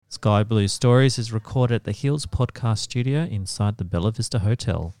Sky Blue Stories is recorded at the Hills Podcast Studio inside the Bella Vista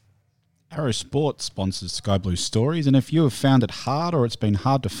Hotel. Arrow Sport sponsors Sky Blue Stories, and if you have found it hard or it's been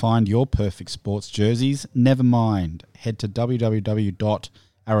hard to find your perfect sports jerseys, never mind. Head to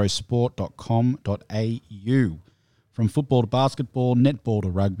www.arrowsport.com.au. From football to basketball, netball to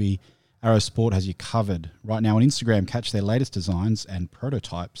rugby, Arrow Sport has you covered. Right now on Instagram, catch their latest designs and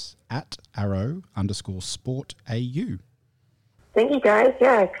prototypes at arrow_sportau. Thank you, guys.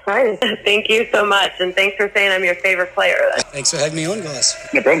 Yeah, excited. Thank you so much, and thanks for saying I'm your favorite player. Thanks for having me on, guys.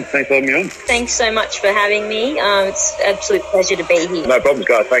 No problem. Thanks for having me on. Thanks so much for having me. It's an absolute pleasure to be here. No problems,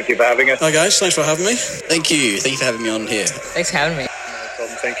 guys. Thank you for having us. Hi, guys. Thanks for having me. Thank you. Thank you for having me on here. Thanks for having me. No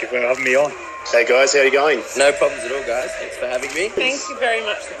problem. Thank you for having me on. Hey, guys. How are you going? No problems at all, guys. Thanks for having me. Thank you very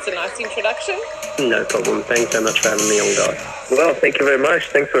much. It's a nice introduction. No problem. Thanks so much for having me on, guys. Well, thank you very much.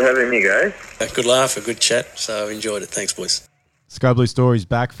 Thanks for having me, guys. A good laugh, a good chat, so enjoyed it. Thanks, boys. Sky Blue Stories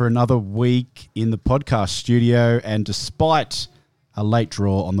back for another week in the podcast studio, and despite a late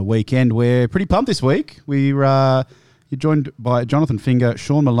draw on the weekend, we're pretty pumped this week. You're joined by Jonathan Finger,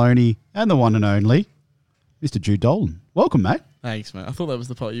 Sean Maloney, and the one and only Mr. Jude Dolan. Welcome, mate. Thanks, mate. I thought that was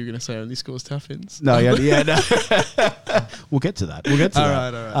the part you were going to say only scores tap-ins. No, no. We'll get to that. All right.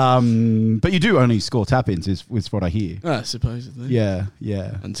 But you do only score tap-ins, is what I hear. Supposedly. Yeah.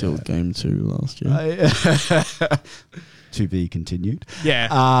 Until game 2 last year. To be continued.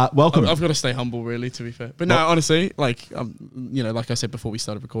 Yeah. Welcome. I've got to stay humble, really, to be fair. But no, honestly, like I said before we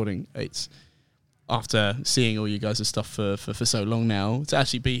started recording, it's after seeing all you guys' stuff for so long now, to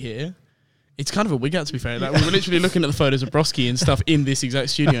actually be here, it's kind of a wig out, to be fair. Like, we were literally looking at the photos of Broski and stuff in this exact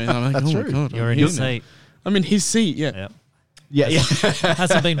studio, and I'm like, my God. You're in his seat. I'm in his seat, yeah. Yeah.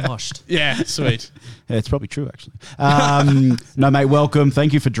 Hasn't been washed. Yeah, sweet. Yeah, it's probably true, actually. No, mate, welcome.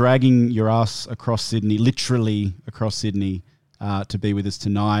 Thank you for dragging your ass across Sydney, literally across Sydney, to be with us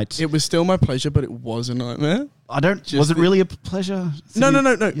tonight. It was still my pleasure, but it was a nightmare. Was it really a pleasure? No.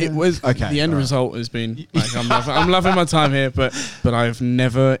 Yeah. It was. Okay. The end result has been, like, I'm loving my time here, but I've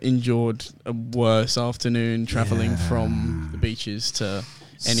never enjoyed a worse afternoon travelling from the beaches to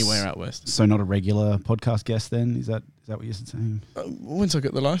anywhere out west. So not a regular podcast guest then? Is that what you're saying? Once I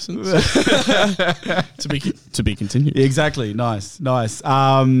get the license. to be continued. Exactly. Nice.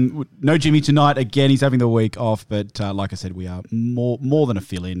 No Jimmy tonight. Again, he's having the week off, but like I said, we are more than a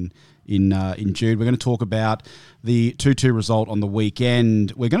fill-in in Jude. We're going to talk about the 2-2 result on the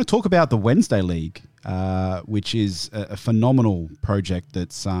weekend. We're going to talk about the Wednesday League, which is a phenomenal project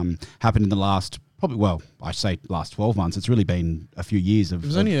that's happened in the last last 12 months. It's really been a few years of. It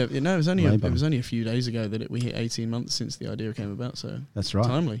was only a few days ago that we hit 18 months since the idea came about. So that's right.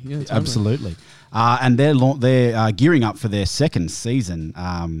 Timely, yeah, absolutely. And they're gearing up for their second season,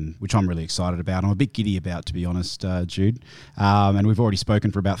 which I'm really excited about. I'm a bit giddy about, to be honest, Jude. And we've already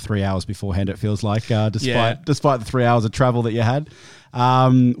spoken for about 3 hours beforehand. It feels like, despite the 3 hours of travel that you had.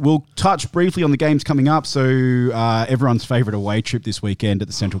 We'll touch briefly on the games coming up. So everyone's favourite away trip this weekend at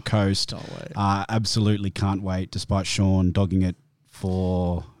the Central Coast. Can't wait. Absolutely can't wait, despite Sean dogging it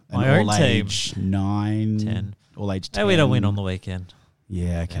for My own all-age team. 10. All-age 10. We don't win on the weekend.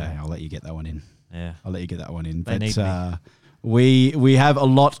 Yeah, okay. Yeah. I'll let you get that one in. Yeah. I'll let you get that one in. They need me. We have a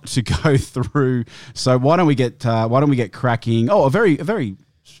lot to go through. So why don't we get cracking? Oh, a very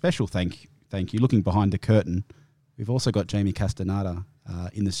special thank you. Looking behind the curtain, we've also got Jamie Castaneda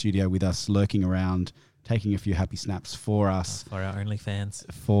in the studio with us, lurking around, taking a few happy snaps for us. For our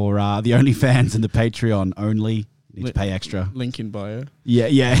OnlyFans. For the OnlyFans and the Patreon only. You need to pay extra. Link in bio.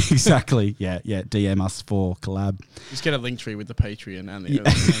 Yeah, exactly. Yeah. DM us for collab. Just get a link tree with the Patreon and the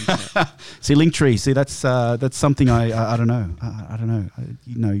See, Linktree. See, that's something I don't know. I don't know.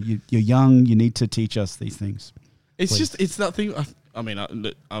 You're young. You need to teach us these things. It's just that thing. I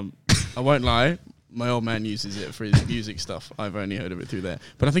won't lie. My old man uses it for his music stuff. I've only heard of it through there,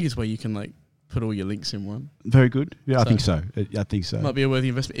 but I think it's where you can like put all your links in one. Very good. Yeah, so, I think so. Might be a worthy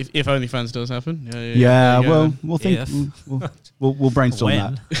investment if OnlyFans does happen. Well, we'll think. We'll brainstorm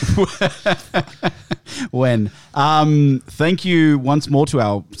that. When? Thank you once more to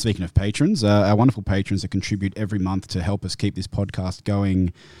our, speaking of patrons, our wonderful patrons that contribute every month to help us keep this podcast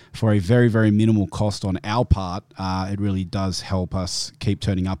going for a very, very minimal cost on our part. It really does help us keep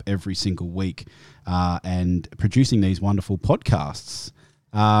turning up every single week and producing these wonderful podcasts.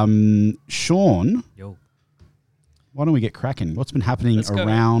 Sean, Yo. Why don't we get cracking? What's been happening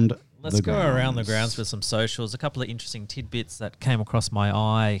around Let's go around the grounds with some socials. A couple of interesting tidbits that came across my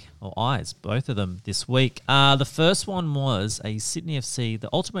eyes, both of them this week. The first one was a Sydney FC, the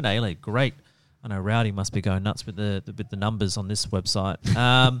Ultimate A-League. Great. I know Rowdy must be going nuts with the numbers on this website.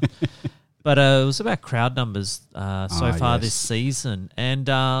 But it was about crowd numbers so far yes. this season. And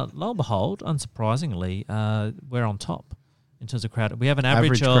lo and behold, unsurprisingly, we're on top in terms of crowd. We have an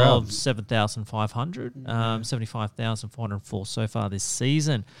average crowd. of 7,500, 75,404 so far this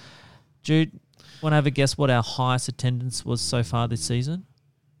season. Jude, want to have a guess what our highest attendance was so far this season?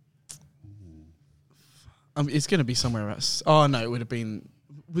 It's going to be somewhere else. Oh, no, it would have been...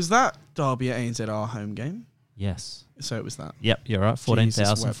 Was that Derby at ANZ our home game? Yes. So it was that. Yep, you're right.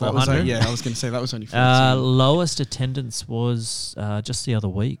 14,400. I was going to say that was only 14. Lowest attendance was just the other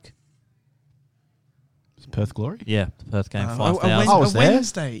week. Perth Glory? Yeah, the Perth game, 5,000. I was there.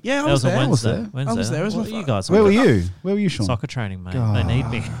 Wednesday. Yeah, I That was there. Wednesday. I was there. Well, you guys Where were you? Where were you, Sean? Soccer training, mate. They need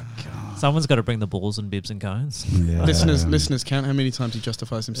me. Someone's got to bring the balls and bibs and cones. Yeah. Listeners count how many times he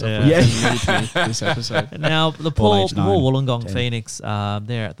justifies himself this episode. Now, the poor age 9, Wollongong 10. Phoenix,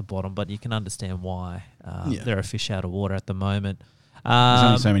 they're at the bottom, but you can understand why. They're a fish out of water at the moment. There's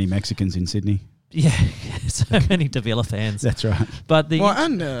only so many Mexicans in Sydney. Yeah, so many Davila fans. That's right. But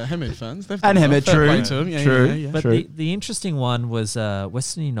and Hemed fans. And Hemed, true. But True. the interesting one was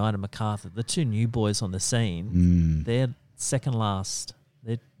Western United Macarthur, the two new boys on the scene. They're second last.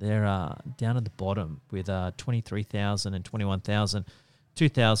 They're down at the bottom with 23,000 and 21,000,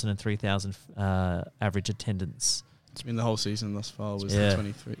 2,000 and 3,000 average attendance. It's been the whole season thus far was the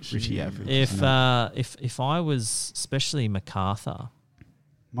 23. Pretty average. If I was especially Macarthur,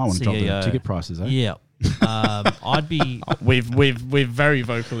 might want to drop the ticket prices, eh? yeah, I'd be. We've very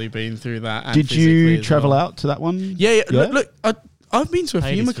vocally been through that. And Did you travel out to that one? Yeah. Look, I've been to a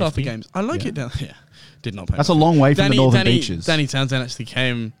Paid few his Macarthur 50. games. I like it down there. Did not pay. That's a long way from the northern beaches. Danny Townsend actually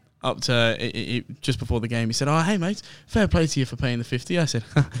came up to just before the game. He said, "Oh, hey mate, fair play to you for paying the 50." I said,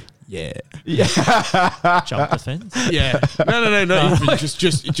 "Yeah, Jump the fence. yeah, no,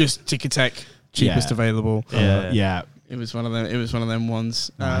 just ticket tech, cheapest available." Yeah. It was one of them. It was one of them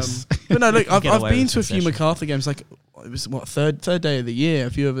ones. Nice. But no, look, I've away been with to a few concession. Macarthur games. Like it was third day of the year. A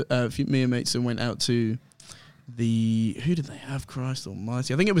few me and mates went out to who did they have? Christ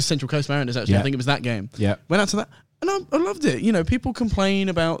Almighty! I think it was Central Coast Mariners. Actually, I think it was that game. Yeah. Went out to that, and I loved it. You know, people complain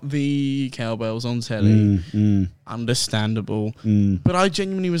about the cowbells on telly. Understandable, but I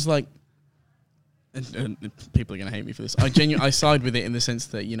genuinely was like. And people are going to hate me for this. I side with it in the sense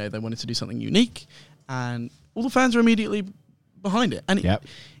that they wanted to do something unique, and all the fans are immediately behind it. And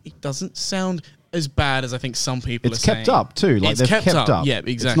it doesn't sound as bad as I think some people are saying. It's kept up too. Like they've kept up. Yeah,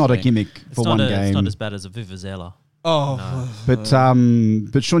 exactly. It's not a gimmick for one game. It's not as bad as a Vuvuzela. Oh, no.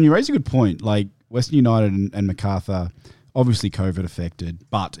 But Sean, you raise a good point. Like Western United and Macarthur, obviously COVID affected,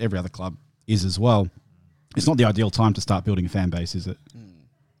 but every other club is as well. It's not the ideal time to start building a fan base, is it?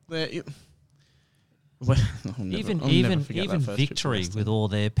 Even Victory, with all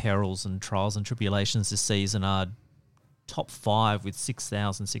their perils and trials and tribulations this season, are top 5 with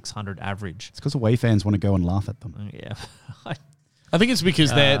 6,600 average. It's because away fans want to go and laugh at them. Yeah. I think it's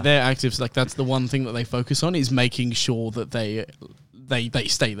because their actives, like that's the one thing that they focus on, is making sure that they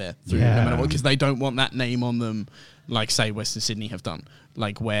stay there through no matter what, because they don't want that name on them, like say Western Sydney have done,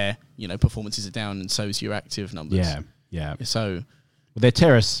 like where performances are down and so's your active numbers. Yeah. So their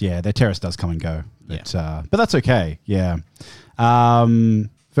terrace does come and go, but that's okay. Yeah.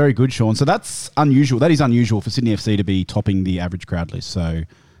 Very good, Sean. So that's unusual. That is unusual for Sydney FC to be topping the average crowd list. So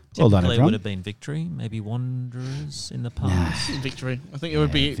well done, Typically, it everyone. would have been Victory, maybe Wanderers in the past. Victory. I think it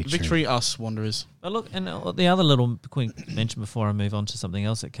would be Victory, us, Wanderers. But look, and the other little quick mention before I move on to something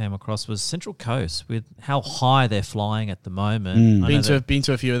else that came across was Central Coast, with how high they're flying at the moment. Been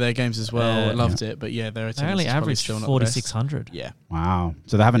to a few of their games as well. Loved it, but their They attendance only is probably averaged still not 4,600. Yeah. Wow.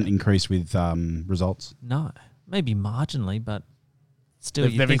 So they haven't increased with results? No, maybe marginally, but still,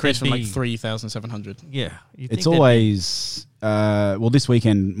 They've increased from like 3,700. Yeah, it's always this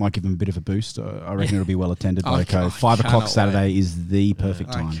weekend might give them a bit of a boost. I reckon it'll be well attended by the Cove. 5 o'clock Saturday is the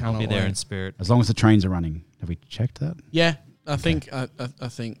perfect time. I'll be there in spirit, as long as the trains are running. Have we checked that? Yeah, I think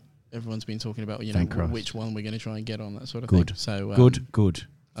everyone's been talking about which one we're going to try and get on, that sort of thing. So good.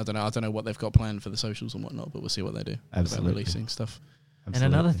 I don't know what they've got planned for the socials and whatnot, but we'll see what they do. Absolutely. About releasing stuff. Absolutely.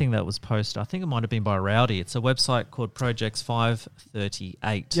 And another thing that was posted, I think it might have been by Rowdy. It's a website called Projects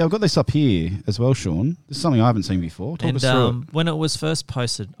 538. Yeah, I've got this up here as well, Sean. This is something I haven't seen before. Talk us through it. When it was first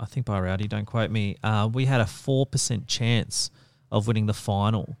posted, I think by Rowdy, don't quote me, we had a 4% chance of winning the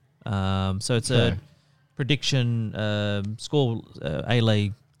final. So it's a prediction score,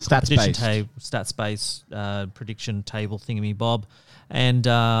 A-League stats-based prediction table thingy-bob. And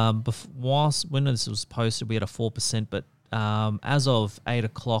when this was posted, we had a 4%, but as of 8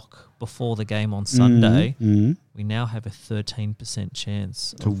 o'clock before the game on Sunday, we now have a 13%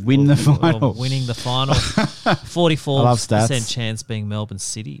 chance to win the final. Of winning the final. 44% chance being Melbourne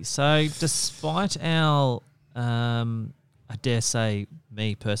City. So despite our, I dare say,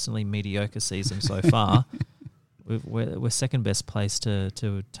 me personally, mediocre season so far, we're second best place to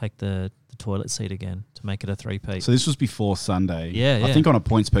take the toilet seat again to make it a three-peat. So this was before Sunday. Yeah. I think on a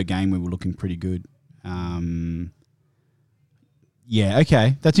points per game we were looking pretty good. Yeah,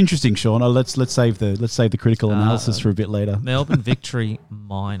 okay, that's interesting, Sean. Let's save the critical analysis for a bit later. Melbourne victory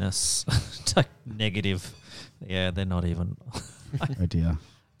minus negative. Yeah, they're not even. Oh dear.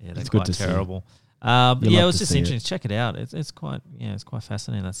 Yeah, they're quite terrible. Yeah, it was just interesting. Check it out. It's quite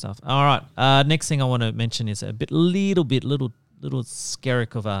fascinating, that stuff. All right. Next thing I want to mention is a little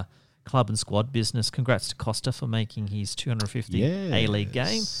skerrick of a club and squad business. Congrats to Costa for making his 250 A-League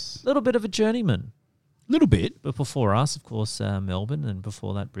game. A little bit of a journeyman. Little bit. But before us, of course, Melbourne, and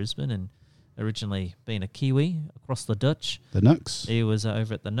before that Brisbane, and originally being a Kiwi across the Dutch. The Nooks. He was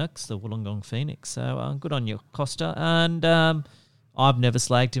over at the Nooks, the Wollongong Phoenix. So good on you, Costa. And I've never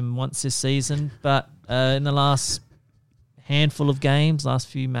slagged him once this season, but in the last handful of games, last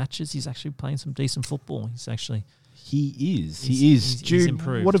few matches, he's actually playing some decent football. He is. Jude,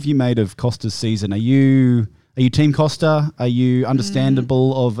 improved. What have you made of Costa's season? Are you Team Costa? Are you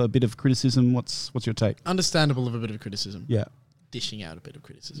understandable of a bit of criticism? What's your take? Understandable of a bit of criticism. Yeah. Dishing out a bit of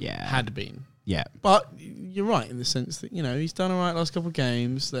criticism. Yeah. Had been. Yeah. But you're right in the sense that, he's done all right last couple of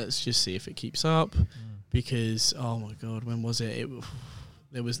games. Let's just see if it keeps up. Because, oh my God, when was it?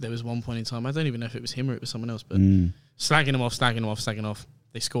 There was one point in time, I don't even know if it was him or it was someone else, but slagging him off.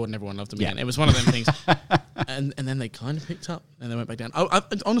 They scored and everyone loved them again. It was one of them things. And then they kind of picked up and they went back down. I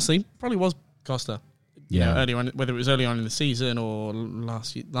honestly, probably was Costa. Earlier on, whether it was early on in the season or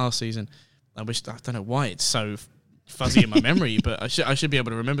last season. I don't know why it's so fuzzy in my memory, but I should be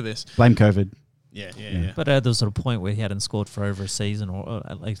able to remember this. Blame COVID. Yeah. But there was a point where he hadn't scored for over a season or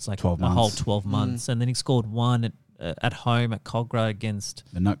at least like 12 a months. whole 12 months. And then he scored one at home at Cogra against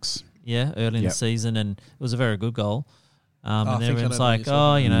the Nooks. Yeah, early in the season, and it was a very good goal. And everyone's like,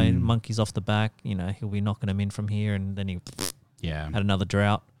 monkey's off the back. He'll be knocking him in from here. And then he had another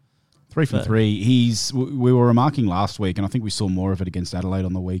drought. 3 from 3. We were remarking last week, and I think we saw more of it against Adelaide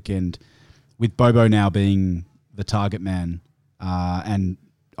on the weekend, with Bobo now being the target man, and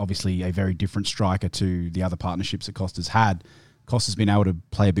obviously a very different striker to the other partnerships that Costa's had. Costa's been able to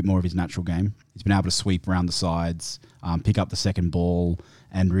play a bit more of his natural game. He's been able to sweep around the sides, pick up the second ball,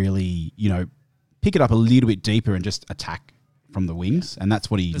 and really, pick it up a little bit deeper and just attack from the wings. And that's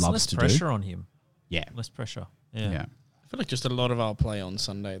what he loves to do. There's less pressure on him. Yeah. Less pressure. Yeah. I feel like just a lot of our play on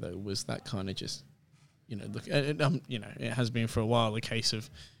Sunday, though, was that kind of just, it has been for a while a case of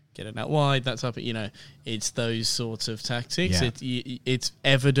get it out wide, that's up, it's those sorts of tactics. Yeah. It's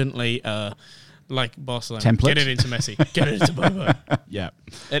evidently like Barcelona. Template. Get it into Messi. Get it into Bobo. Yeah.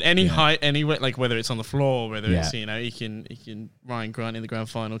 At any height, anywhere, like whether it's on the floor, whether it's, he can Ryan Grant in the grand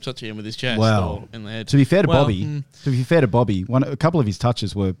final, touch it in with his chest or in the head. To be fair to Bobby, a couple of his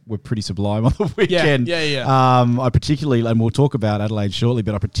touches were pretty sublime on the weekend. Yeah. I particularly, and we'll talk about Adelaide shortly,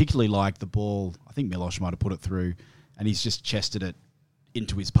 but I particularly liked the ball. I think Miloš might have put it through, and he's just chested it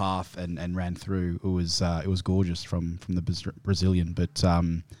into his path and ran through. It was gorgeous from the Brazilian, but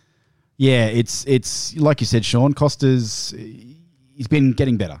it's like you said, Sean. Costa's he's been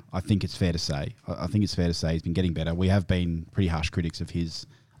getting better. I think it's fair to say. He's been getting better. We have been pretty harsh critics of his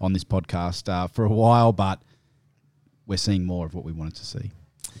on this podcast for a while, but we're seeing more of what we wanted to see,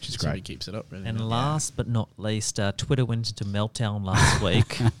 which is great. He keeps it up, really. And last but not least, Twitter went into meltdown last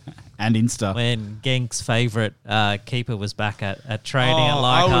week. And Insta. When Genk's favourite keeper was back at training at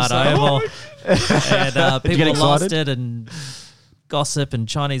Leichhardt Oval. And people lost it, and gossip and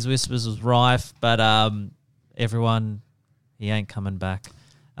Chinese whispers was rife, but everyone, he ain't coming back.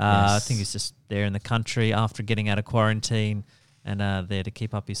 I think he's just there in the country after getting out of quarantine and there to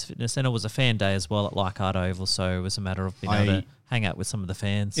keep up his fitness. And it was a fan day as well at Leichhardt Oval, so it was a matter of being able to hang out with some of the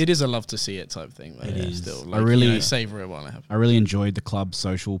fans. It is a love to see it type thing. It is. Still, like, I really savour it while it happens. I really enjoyed the club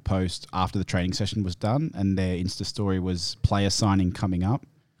social post after the training session was done, and their Insta story was player signing coming up.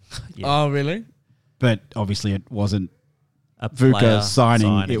 Oh, really? But obviously it wasn't VUCA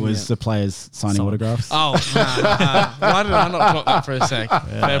signing. It was the players signing autographs. Oh, why did I not clock that for a sec?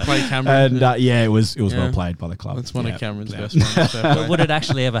 Fair play, Cameron. And it was well played by the club. That's one of Cameron's best ones. But would it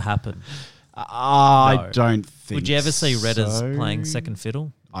actually ever happen? I don't think. Would you ever see Redders playing second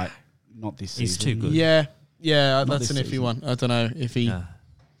fiddle? Not this He's season. too good. Yeah, that's an iffy one. I don't know if he.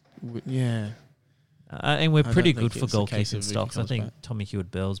 And we're pretty good for goalkeeping stocks. I think Tommy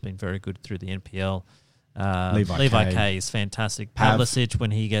Hewitt-Bell's been very good through the NPL. Levi K is fantastic. Pavlicic,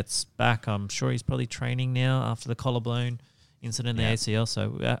 when he gets back, I'm sure he's probably training now after the collarbone incident in the ACL.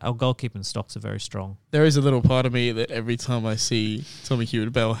 So our goalkeeping stocks are very strong. There is a little part of me that every time I see Tommy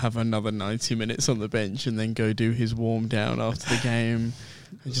Hewitt-Bell have another 90 minutes on the bench and then go do his warm down after the game,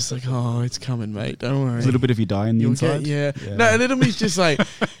 I'm just like, oh, it's coming, mate. Don't worry. A little bit of you die in the inside. Yeah. No, a little bit's just like,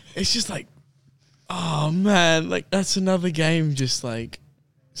 it's just like, oh man, like that's another game just like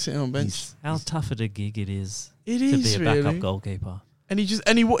sitting on bench. How tough a gig it is. It to is be a backup goalkeeper. And he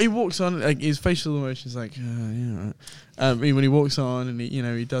walks on, like his facial emotions, like when he walks on and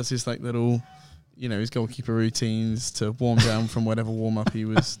he does his like little, his goalkeeper routines to warm down from whatever warm up he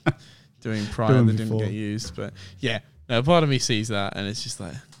was doing prior that didn't get used. But yeah, no, part of me sees that and it's just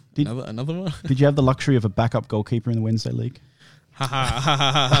like another one. Did you have the luxury of a backup goalkeeper in the Wednesday League?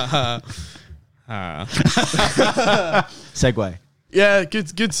 Segue. Yeah, good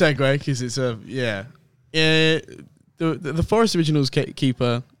segue because it's the Forest Originals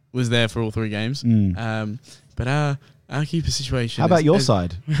keeper was there for all 3 games. But our keeper situation. How about your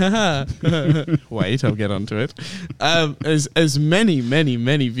side? Wait, I'll get onto it. As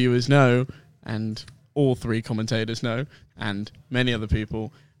many viewers know, and all 3 commentators know, and many other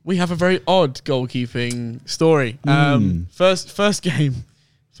people, we have a very odd goalkeeping story. First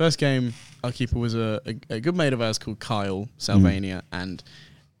game, our keeper was a good mate of ours called Kyle Salvania, and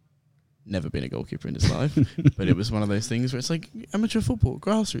never been a goalkeeper in his life, but it was one of those things where it's like amateur football,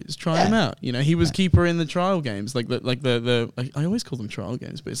 grassroots, try him out. He was keeper in the trial games, like I always call them trial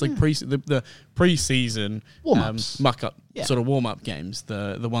games, but it's like the pre-season muck up sort of warm up games,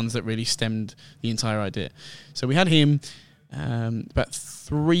 the ones that really stemmed the entire idea. So we had him about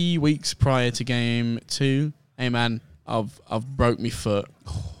 3 weeks prior to game 2. Hey man, I've broke my foot.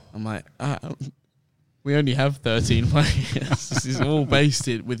 I'm like, we only have 13 players. This is all based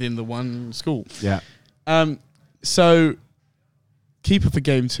within the one school. Yeah. So, keeper for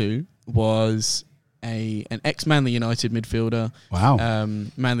game 2 was an ex-Manly United midfielder. Wow.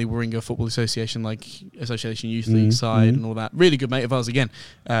 Manly Warringah Football Association Youth League side and all that. Really good mate of ours again.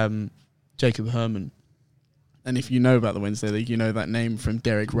 Jacob Herman. And if you know about the Wednesday League, you know that name from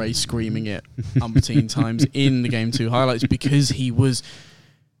Derek Ray screaming it umpteen times in the game 2 highlights because he was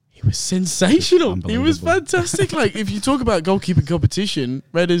sensational. He was fantastic. Like, if you talk about goalkeeping competition,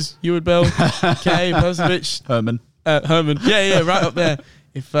 Redders, Hewitt-Bell, Kay, Persevic, Herman. Yeah, right up there.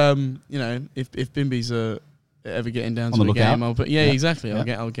 If Bimbies are ever getting down to a game, exactly.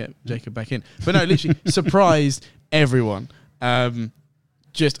 I'll get Jacob back in. But no, literally surprised everyone. I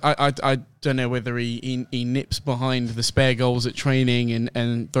don't know whether he nips behind the spare goals at training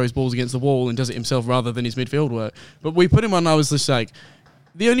and throws balls against the wall and does it himself rather than his midfield work. But we put him on. I was just like,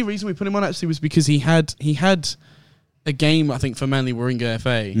 the only reason we put him on actually was because he had a game, I think, for Manly Warringah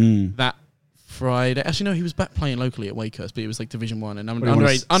FA that Friday. Actually, no, he was back playing locally at Wakehurst, but it was like Division 1 and under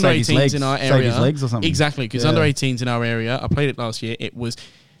 18s in our area. Save his legs or something. Exactly, because under 18s in our area, I played it last year. It was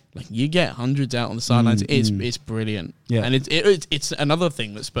like you get hundreds out on the sidelines. It's brilliant. Yeah. And it's another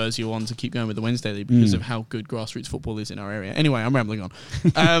thing that spurs you on to keep going with the Wednesday League because of how good grassroots football is in our area. Anyway, I'm rambling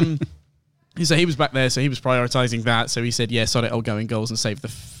on. So he was back there, so he was prioritising that. So he said, sod it, I'll go in goals and save the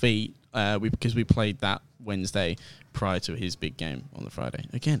feet because we played that Wednesday prior to his big game on the Friday.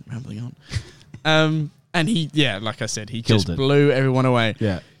 Again, rambling on. And he, like I said, he just blew everyone away.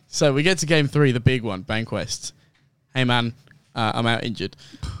 Yeah. So we get to game 3, the big one, Bankwest. Hey, man, I'm out injured.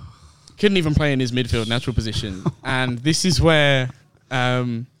 Couldn't even play in his midfield natural position. And this is where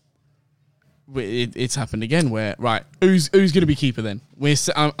it's happened again where, right, who's going to be keeper then?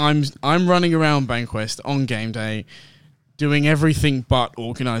 I'm running around Bankwest on game day doing everything but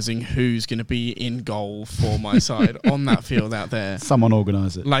organising who's going to be in goal for my side on that field out there. Someone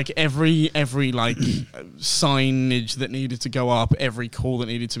organise it. Like every like signage that needed to go up, every call that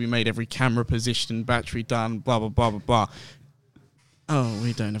needed to be made, every camera position, battery done, blah, blah, blah, blah, blah. Oh,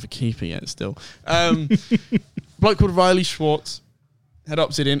 we don't have a keeper yet still. Bloke called Riley Schwartz had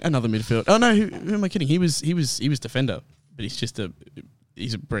opted in, another midfield. Oh no, who am I kidding? He was defender, but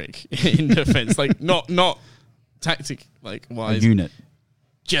he's a brick in defence. Like not tactic like wise. A unit.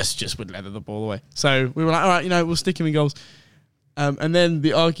 Just would leather the ball away. So we were like, all right, we'll stick him in goals. And then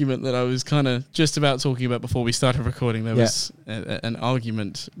the argument that I was kind of just about talking about before we started recording, there was an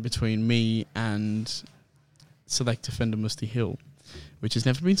argument between me and select defender Musty Hill, which has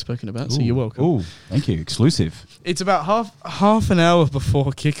never been spoken about, so you're welcome. Oh, thank you. Exclusive. It's about half an hour before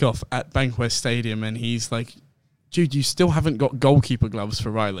kickoff at Bankwest Stadium, and he's like, Jude, you still haven't got goalkeeper gloves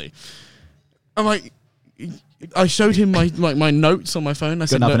for Riley. I'm like, I showed him my notes on my phone. I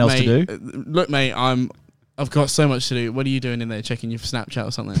said, nothing else to do? Look, mate, I've got so much to do. What are you doing in there? Checking your Snapchat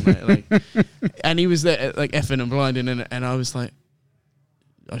or something, mate? Like, and he was there, like, effing and blinding, and I was like,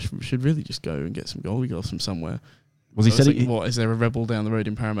 I should really just go and get some goalie gloves from somewhere. Was he setting? Like, what, is there a Rebel down the road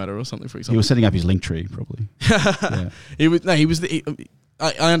in Parramatta or something, for example? He was setting up his link tree, probably. Yeah. He was. No, he was.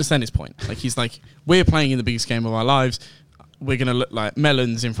 I understand his point. Like, he's like, we're playing in the biggest game of our lives. We're going to look like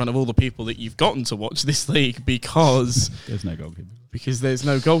melons in front of all the people that you've gotten to watch this league because there's no goalkeeper. Because there's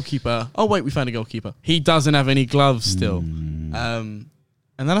no goalkeeper. Oh wait, we found a goalkeeper. He doesn't have any gloves still. And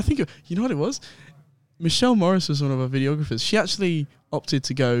then I think, you know what it was? Michelle Morris was one of our videographers. She actually opted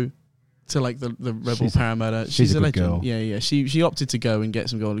to go to like the Rebel Parramatta. She's a legend. girl. Yeah. She opted to go and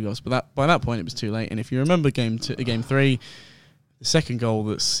get some goalie gloves, but by that point it was too late. And if you remember game 3. The second goal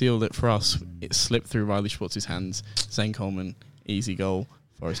that sealed it for us, it slipped through Riley Schwartz's hands. Zane Coleman, easy goal.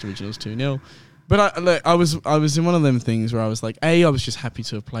 Forest Originals 2-0. But I was in one of them things where I was like, A, I was just happy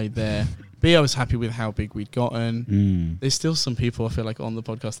to have played there. B, I was happy with how big we'd gotten. There's still some people I feel like on the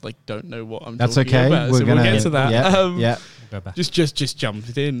podcast like don't know what I'm talking about. We'll get to that. We'll go back. Just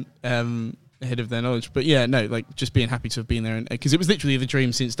jumped in ahead of their knowledge. But yeah, no, like just being happy to have been there, because it was literally the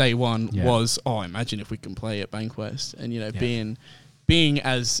dream since day one. Was imagine if we can play at Bankwest, and being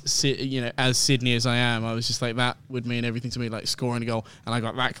as Sydney as I am, I was just like, that would mean everything to me, like scoring a goal, and I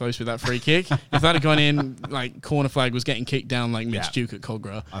got that close with that free kick. If that had gone in, like corner flag was getting kicked down like Mitch Duke at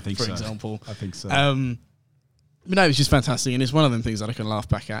Cogra, for example. I think so. But no, it was just fantastic, and it's one of them things that I can laugh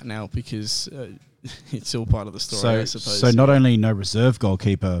back at now because it's all part of the story, I suppose. So not only no reserve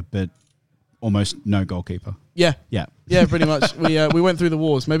goalkeeper, but almost no goalkeeper. Yeah, pretty much. We went through the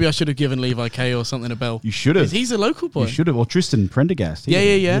wars. Maybe I should have given Levi K or something a bell. You should have. He's a local boy. You should have. Or Tristan Prendergast. He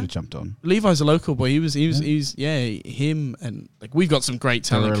would have jumped on. Levi's a local boy. He was him, and like we've got some great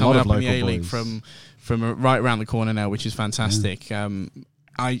talent coming up in the A-League from right around the corner now, which is fantastic.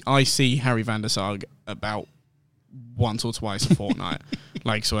 I see Harry van der Sarg about once or twice a fortnight.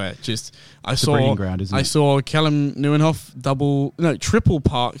 Like, swear, just I saw Callum Nieuwenhof triple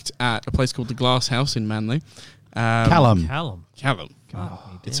parked at a place called the Glass House in Manly. Callum.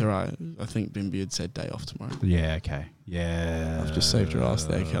 It's all right. I think Bimby had said day off tomorrow. Yeah, okay. Yeah. I've just saved your ass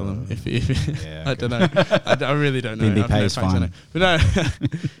there, Callum. If I don't know. I really don't know. Bimby pays fine. But no,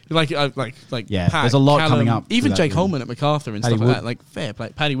 like yeah, Pat, there's a lot Callum, coming up. Even Jake Holman at MacArthur and Paddy stuff Wood. like that. Like, fair play.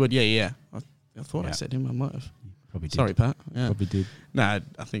 Paddy Wood, yeah. I thought I said him. I might have. Probably did. Sorry, Pat. Yeah. Probably did. No,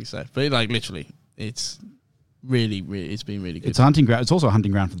 I think so. But like literally, it's really, it's been really good. It's a hunting ground. It's also a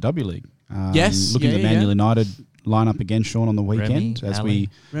hunting ground for the W League. Yes. Looking at the Manual United lineup again, Sean, on the weekend Remy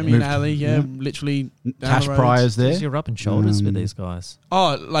and Ali, literally. Cash priors there. You're rubbing shoulders with these guys.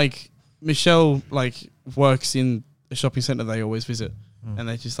 Oh, like Michelle, works in a shopping centre they always visit, and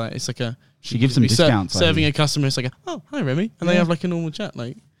they're just like, it's like she gives them discounts. Serving a customer, it's like hi Remy, and they have like a normal chat.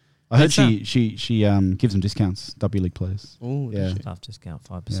 Like, I heard she gives them discounts. W League players. Oh, yeah, staff discount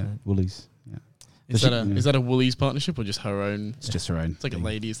 5%. Yeah, Woolies. Yeah. Is that a Woolies partnership or just her own? It's just her own. It's like a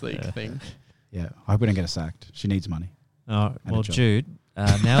ladies' league thing. Yeah, I hope we don't get her sacked. She needs money. Oh, well, Jude,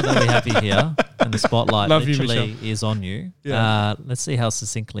 now that we have you here and the spotlight literally is on you, let's see how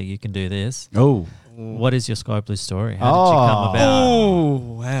succinctly you can do this. Oh. What is your Sky Blue story? How did you come about? Oh,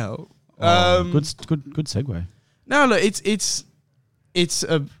 wow. Good segue. No, look, it's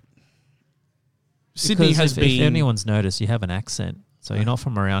a... Sydney because has been... If anyone's noticed, you have an accent, so you're not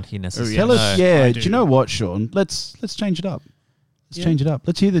from around here necessarily. Tell us, do you know what, Sean? Let's change it up. Change it up.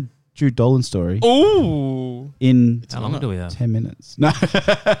 Let's hear the Jude Dolan story. Oh, how long do we have? 10 minutes. No,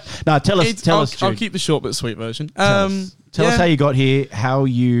 tell us. Jude. I'll keep the short but sweet version. Tell us how you got here, how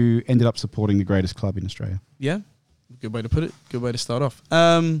you ended up supporting the greatest club in Australia. Yeah, good way to put it. Good way to start off.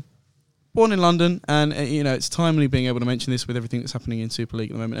 Born in London, and it's timely being able to mention this with everything that's happening in Super League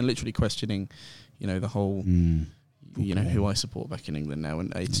at the moment, and literally questioning, the whole, who I support back in England now,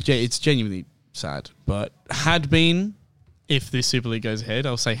 and it's genuinely sad, but had been. If this Super League goes ahead,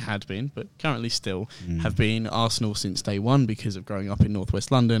 I'll say had been, but currently still have been Arsenal since day one because of growing up in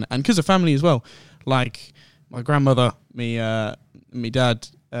Northwest London and because of family as well. Like my grandmother, me dad.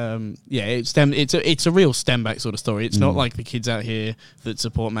 It's a real stem back sort of story. It's not like the kids out here that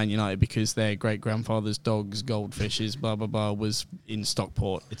support Man United because their great grandfather's dogs, goldfishes, blah blah blah, was in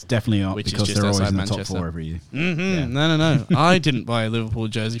Stockport. It's definitely not because they're always in the top 4 every year. No. I didn't buy a Liverpool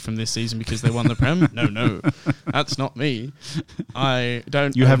jersey from this season because they won the Prem. No, that's not me. I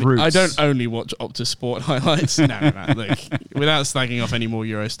don't. You have roots. I don't only watch Optus Sport highlights. No. Look, without slagging off any more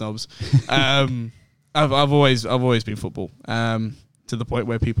Euro snobs, I've always been football. To the point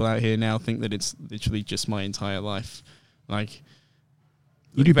where people out here now think that it's literally just my entire life. Like,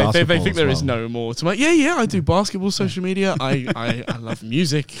 you do basketball. They think there is no more to my. Yeah, I do basketball, social media. I love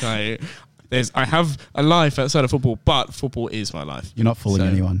music. I have a life outside of football, but football is my life. You're not fooling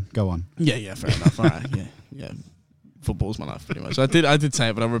anyone. Go on. Yeah, fair enough. All right, yeah. Football's my life, pretty much. I did say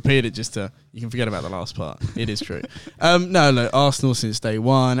it, but I'll repeat it just to, you can forget about the last part. It is true. No, look, Arsenal since day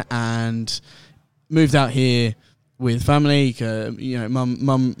one, and moved out here with family.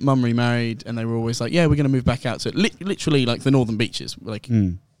 Mum remarried, and they were always like, yeah, we're going to move back out to literally like the northern beaches, like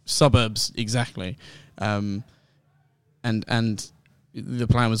suburbs exactly. And the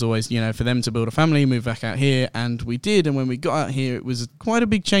plan was always, for them to build a family, move back out here, and we did. And when we got out here, it was quite a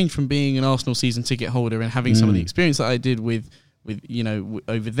big change from being an Arsenal season ticket holder and having some of the experience that I did with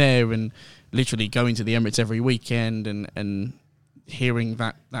over there, and literally going to the Emirates every weekend and hearing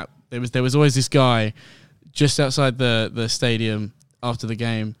that there was always this guy just outside the stadium after the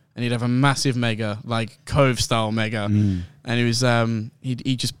game, and he'd have a massive mega, like Cove style mega, and it was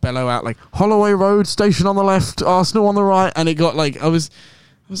he'd just bellow out like Holloway Road station on the left, Arsenal on the right, and it got like I was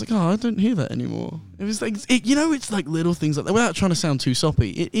like, oh, I don't hear that anymore. It was like it's like little things like that. Without trying to sound too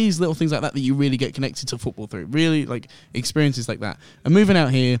soppy, it is little things like that you really get connected to football through. Really like experiences like that. And moving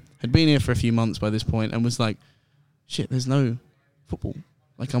out here, had been here for a few months by this point, and was like, shit, there's no football.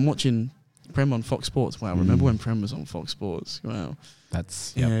 Like I'm watching Prem on Fox Sports. Wow, remember when Prem was on Fox Sports? Wow.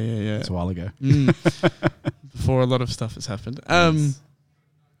 That's yeah. It's a while ago. Before a lot of stuff has happened.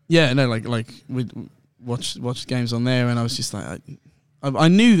 Like we'd watch games on there, and I was just like, I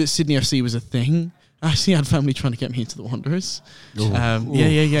knew that Sydney FC was a thing. I actually had family trying to get me into the Wanderers.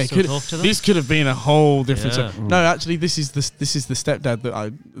 This could have been a whole different. No, actually, this is the stepdad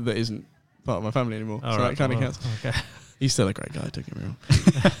that isn't part of my family anymore. So that kind of counts. Okay. He's still a great guy. Don't get me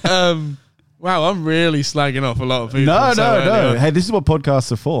wrong. Wow, I'm really slagging off a lot of people. No. Hey, this is what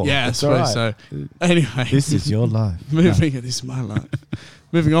podcasts are for. Yeah, that's right. So, anyway. This is your life. This is my life.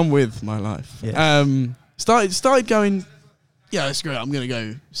 Moving on with my life. Yes. Started going, yeah, screw it, I'm going to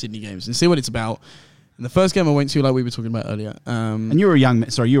go Sydney games and see what it's about. And the first game I went to, like we were talking about earlier. And you were a young man at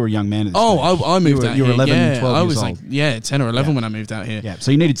this stage. I moved out here. You were 11, 12 I years was old. like, 10 or 11 when I moved out here. Yeah, so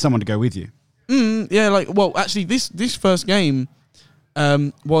you needed someone to go with you. Actually, this first game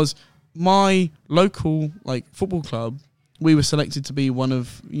was my local football club. We were selected to be one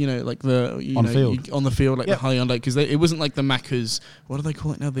of on the field the Hyundai, because it wasn't like the Macca's. What do they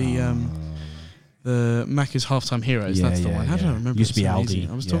call it now? The Macca's halftime heroes. That's the one. How did I remember? Used to be Aldi.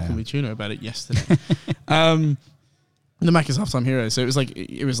 I was talking with Juno about it yesterday. The Macca's halftime heroes. So it was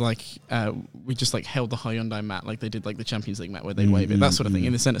like we just held the Hyundai mat like they did the Champions League mat where they'd wave it, that sort of thing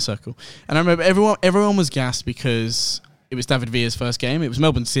in the centre circle. And I remember everyone was gassed because it was David Villa's first game. It was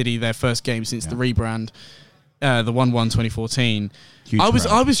Melbourne City, their first game since the rebrand, the 1-1 2014. I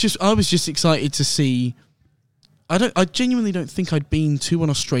was just excited to see. I genuinely don't think I'd been to an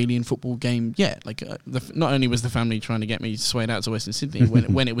Australian football game yet. Not only was the family trying to get me swayed out to Western Sydney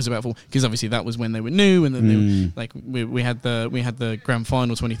when it was about football, because obviously that was when they were new, and then we had the grand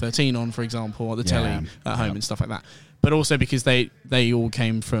final 2013 on, for example, at the telly at home and stuff like that. But also because they all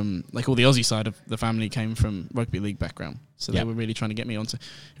came from all the Aussie side of the family came from rugby league background, so they were really trying to get me onto.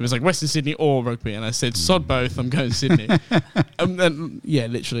 It was like Western Sydney or rugby, and I said sod both. I'm going to Sydney. And then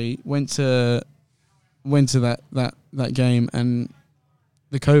literally went to that game, and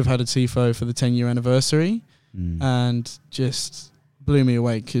the Cove had a tifo for the 10-year anniversary, and just blew me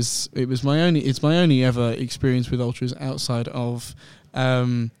away, because it's my only ever experience with ultras outside of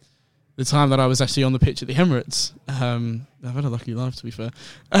the time that I was actually on the pitch at the Emirates. I've had a lucky life, to be fair.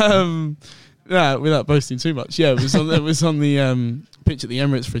 Without boasting too much, it was on the pitch at the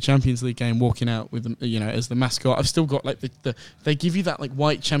Emirates for a Champions League game, walking out with as the mascot. I've still got they give you that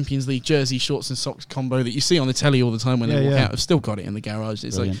white Champions League jersey, shorts and socks combo that you see on the telly all the time when they walk out. I've still got it in the garage.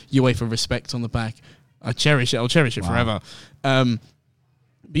 It's brilliant. UEFA respect on the back. I cherish it. I'll cherish it forever. And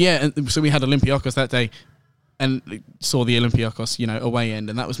so we had Olympiacos that day, and saw the Olympiacos away end,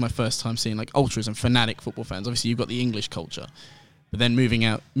 and that was my first time seeing ultras and fanatic football fans. Obviously, you've got the English culture. But then moving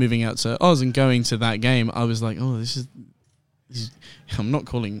out to Oz and going to that game, I was like, oh, this is I'm not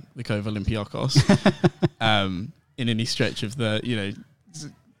calling the Cove Olympiacos in any stretch of the,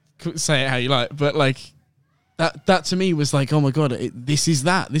 say it how you like. But that to me was like, oh my God, this is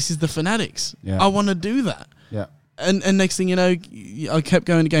the fanatics. Yeah. I want to do that. Yeah. And next thing you know, I kept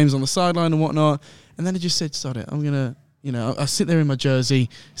going to games on the sideline and whatnot. And then I just said, sod it, I'm going to, I sit there in my jersey,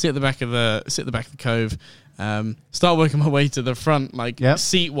 sit at the back of the Cove, start working my way to the front,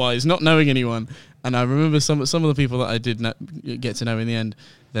 seat-wise, not knowing anyone. And I remember some of the people that I did get to know in the end,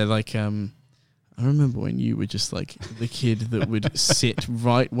 they're like, I remember when you were just the kid that would sit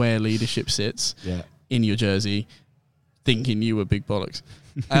right where leadership sits in your jersey, thinking you were big bollocks.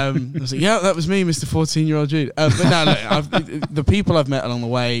 I was like, yeah, that was me, Mr. 14-year-old Jude. But no, the people I've met along the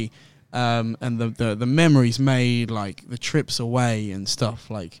way, and the memories made, like the trips away and stuff,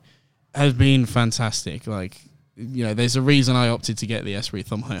 like has been fantastic. Like, you know, there's a reason I opted to get the S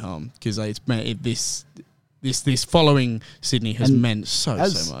wreath on my arm, because it's made this following Sydney has meant so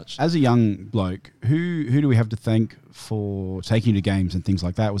much. As a young bloke, who do we have to thank for taking you to games and things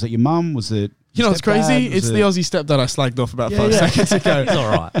like that? Was it your mum? Was it? You know what's crazy? It's the Aussie stepdad I slagged off about 5 seconds ago. It's all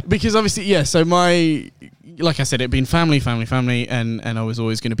right. Because obviously, so like I said, it'd been family, and I was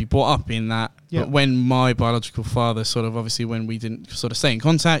always going to be brought up in that. Yeah. But when my biological father sort of, obviously when we didn't sort of stay in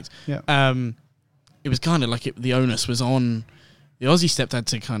contact, it was kind of like the onus was on the Aussie stepdad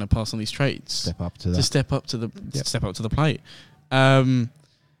to kind of pass on these traits. Step up to step up to the plate. And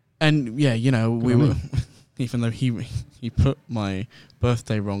yeah, you know, we were... Even though he put my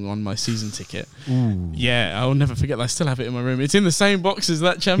birthday wrong on my season ticket. Ooh. Yeah, I'll never forget that. I still have it in my room. It's in the same box as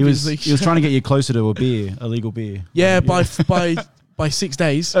that Champions League. He was trying to get you closer to a legal beer. Yeah, by 6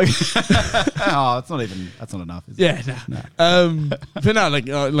 days. Okay. That's not enough, is it? Yeah, no. But no,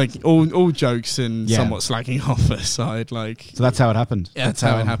 like all jokes and somewhat slagging off aside, like. So that's how it happened. Yeah, that's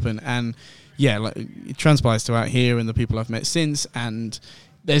how it happened. And yeah, like it transpires to out here and the people I've met since, and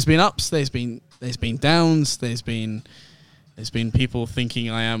there's been ups, there's been downs, there's been people thinking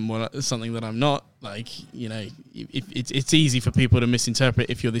I am something that I'm not. Like, you know, it's easy for people to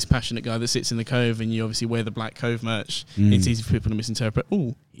misinterpret if you're this passionate guy that sits in the Cove and you obviously wear the black Cove merch. It's easy for people to misinterpret,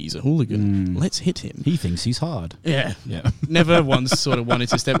 oh, he's a hooligan. Let's hit him. He thinks he's hard. Yeah. Never once sort of wanted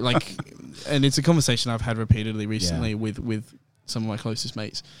to step, like, and it's a conversation I've had repeatedly recently with some of my closest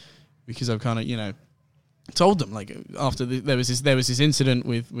mates, because I've kind of, you know, told them, like, after there was this incident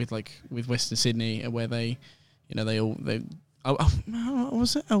with Western Sydney where they, you know,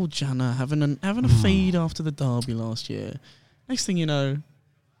 was it El Jannah having a feed after the derby last year? Next thing you know,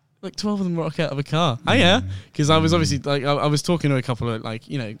 like 12 of them rock out of a car. Oh yeah, because I was obviously like I was talking to a couple of, like,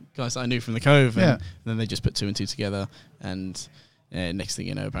 you know, guys that I knew from the Cove, and then they just put 2 and 2 together, and next thing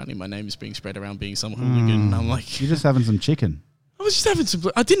you know, apparently my name is being spread around being some hooligan. And I'm like, you're just having some chicken. I was just having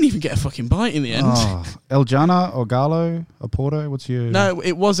some. I didn't even get a fucking bite in the end. El Jannah or Gallo or Porto? What's your? No,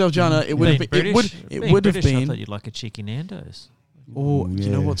 it was El Jannah. It would have been. It would have been. I thought you'd like a cheeky Nando's. Or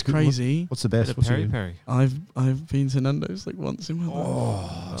you know what's crazy? What's the best? What's Peri. I've been to Nando's like once in my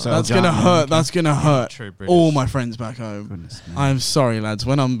life. So that's gonna hurt. That's gonna hurt all my friends back home. Goodness, I'm sorry, lads.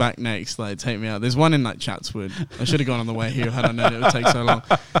 When I'm back next, like, take me out. There's one in like Chatswood. I should have gone on the way here had I known it would take so long.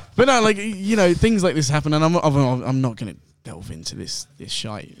 But no, like, you know, things like this happen, and I'm not gonna delve into this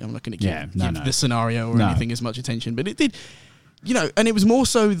shite. I'm not gonna give the scenario or anything as much attention. But it did. You know, and it was more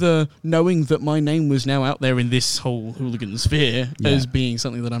so the knowing that my name was now out there in this whole hooligan sphere as being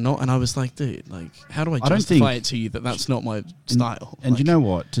something that I'm not. And I was like, dude, like, how do I justify it to you that that's not my style? And you know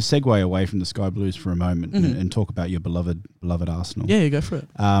what? To segue away from the Sky Blues for a moment and talk about your beloved Arsenal. Yeah, go for it.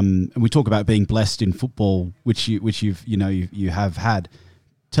 And we talk about being blessed in football, which you have had.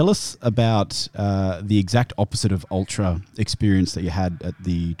 Tell us about the exact opposite of ultra experience that you had at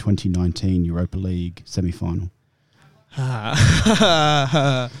the 2019 Europa League semi-final.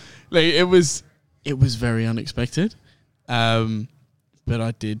 Like, it was very unexpected, but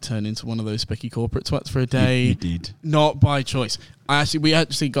I did turn into one of those specky corporate twats for a day. You did, not by choice. We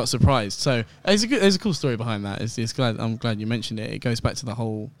actually got surprised. So there's a cool story behind that. I'm glad you mentioned it. It goes back to the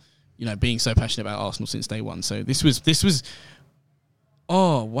whole, you know, being so passionate about Arsenal since day one. So this was.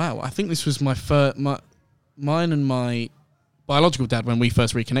 Oh wow! I think this was mine and my biological dad when we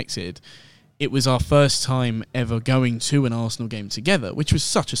first reconnected. It was our first time ever going to an Arsenal game together, which was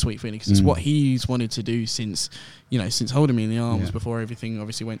such a sweet feeling because it's what he's wanted to do since holding me in the arms before everything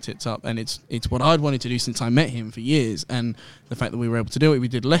obviously went tits up, and it's what I'd wanted to do since I met him for years. And the fact that we were able to do it, we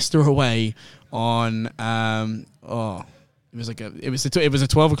did Leicester away on it was a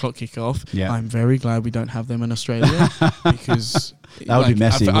 12 o'clock kickoff. Yeah. I'm very glad we don't have them in Australia because that would be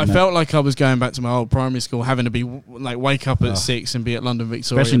messy. I felt like I was going back to my old primary school, having to be like wake up at 6 and be at London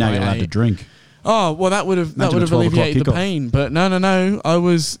Victoria. Especially now you're allowed to drink. Oh well, that would have alleviated the pain. But no, I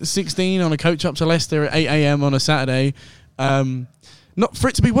was 16 on a coach up to Leicester at 8 a.m. on a Saturday. Not for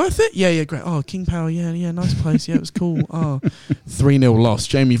it to be worth it? Yeah, great. Oh, King Power, yeah, nice place. Yeah, it was cool. 3-0 loss.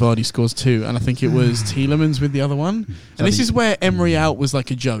 Jamie Vardy scores 2, and I think it was Tielemans with the other one. And this is where Emery out was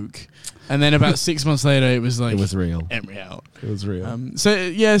like a joke. And then about 6 months later, it was like... It was real. Emery out. It was real.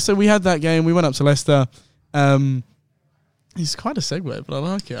 So we had that game. We went up to Leicester. It's quite a segue, but I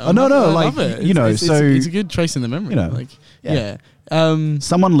like it. I love it. It's a good trace in the memory.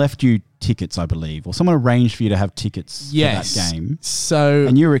 Someone left you tickets, I believe, or someone arranged for you to have tickets for that game. So,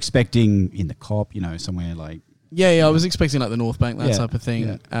 and you were expecting in the Cop, somewhere like I was expecting like the North Bank, that type of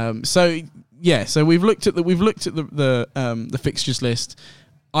thing. Yeah. So we've looked at the fixtures list.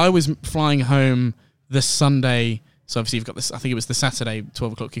 I was flying home the Sunday. So obviously you've got this, I think it was the Saturday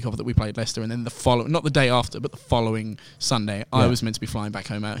 12 o'clock kickoff that we played Leicester, and then the following, not the day after, but the following Sunday, I was meant to be flying back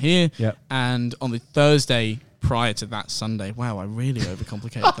home out here. Yep. And on the Thursday prior to that Sunday, wow, I really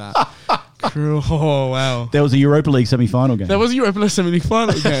overcomplicated that. Oh, wow. There was a Europa League semi-final game. There was a Europa League semi-league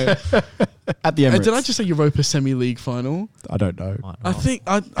final game. At the Emirates. Did I just say Europa semi-league final? I don't know. I think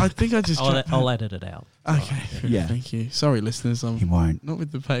I just... I'll edit it out. Okay. Yeah. Thank you. Sorry, listeners. He won't. Not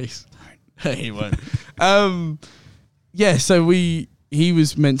with the pace. He won't. Yeah, so he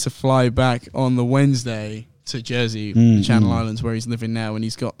was meant to fly back on the Wednesday to Jersey, the Channel Islands, where he's living now, and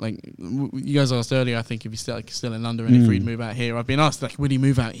he's got, like, you guys asked earlier, I think, if he's still in London and if he'd move out here. I've been asked, like, would he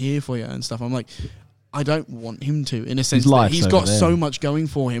move out here for you and stuff? I'm like, I don't want him to, in a sense that he's got so much going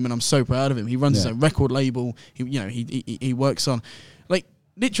for him, and I'm so proud of him. He runs his own record label. He works on, like,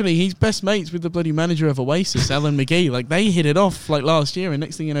 literally, he's best mates with the bloody manager of Oasis, Alan McGee. Like, they hit it off, like, last year, and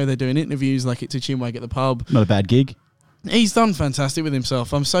next thing you know, they're doing interviews, like, at Chinwag at the pub. Not a bad gig. He's done fantastic with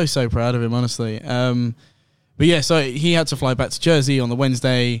himself. I'm so proud of him, honestly. But yeah, so he had to fly back to Jersey on the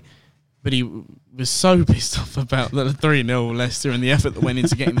Wednesday, but he was so pissed off about the 3-0 Leicester and the effort that went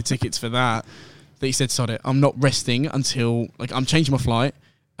into getting the tickets for that he said, sod it, I'm not resting until, like, I'm changing my flight.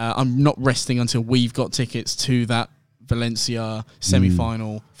 I'm not resting until we've got tickets to that Valencia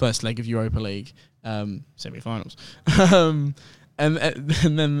semi-final, first leg of Europa League, semi-finals. And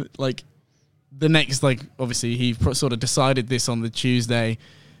then, like, the next, like, obviously he sort of decided this on the Tuesday.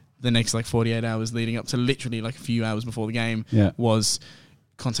 The next, like, 48 hours leading up to literally, like, a few hours before the game was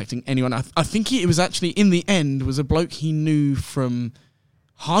contacting anyone. I think it was actually, in the end, was a bloke he knew from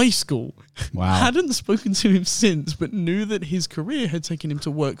high school. Wow. Hadn't spoken to him since, but knew that his career had taken him to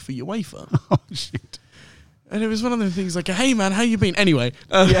work for UEFA. Oh, shit. And it was one of those things like, hey, man, how you been? Anyway.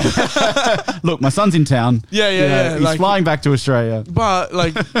 Look, my son's in town. Yeah. He's flying back to Australia. But,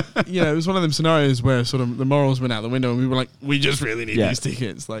 like, it was one of them scenarios where sort of the morals went out the window and we were like, we just really need these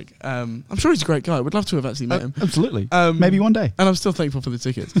tickets. Like, I'm sure he's a great guy. Would love to have actually met him. Absolutely. Maybe one day. And I'm still thankful for the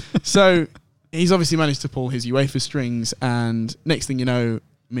tickets. So he's obviously managed to pull his UEFA strings, and next thing you know,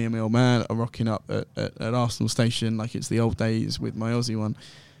 me and my old man are rocking up at Arsenal Station like it's the old days with my Aussie one.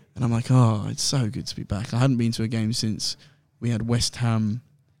 And I'm like, oh, it's so good to be back. I hadn't been to a game since we had West Ham,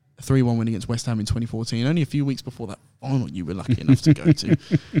 a 3-1 win against West Ham in 2014. Only a few weeks before that final you were lucky enough to go to.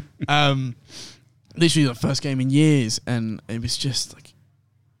 Literally the first game in years. And it was just like,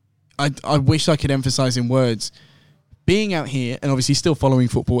 I wish I could emphasise in words, being out here and obviously still following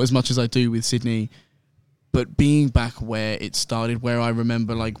football as much as I do with Sydney, but being back where it started, where I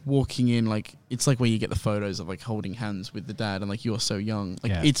remember, like, walking in, like, it's like where you get the photos of, like, holding hands with the dad and, like, you're so young.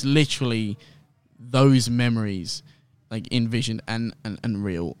 Like, it's literally those memories, like, envisioned and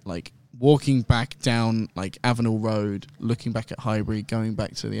real. Like, walking back down, like, Avenel Road, looking back at Highbury, going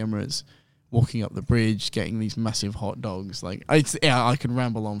back to the Emirates, walking up the bridge, getting these massive hot dogs. Like, I could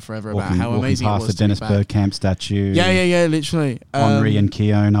ramble on forever about how amazing it was past the Dennis Bergkamp statue. Yeah, literally. Henri and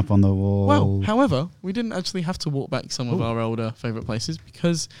Keown up on the wall. Well, however, we didn't actually have to walk back some of our older favourite places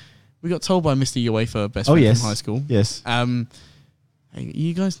because we got told by Mr. UEFA, best friend from high school. Yes. Hey,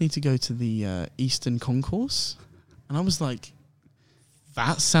 you guys need to go to the Eastern Concourse. And I was like,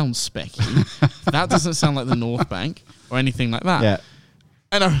 that sounds specky. That doesn't sound like the North Bank or anything like that. Yeah.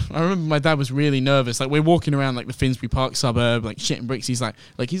 And I remember my dad was really nervous. Like, we're walking around, like, the Finsbury Park suburb, like, shitting bricks. He's like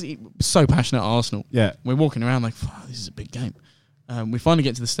he's so passionate at Arsenal. Yeah. We're walking around like, this is a big game. We finally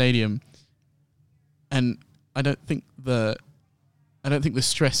get to the stadium, and I don't think the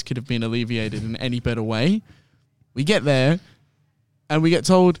stress could have been alleviated in any better way. We get there, and we get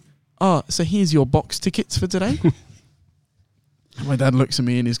told, so here's your box tickets for today. And my dad looks at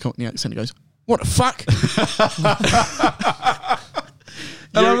me in his Cockney accent and goes, what the fuck?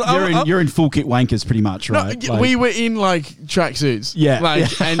 You're in full kit wankers pretty much, right? No, we were in, like, tracksuits. Yeah.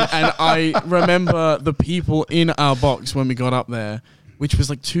 And I remember the people in our box when we got up there, which was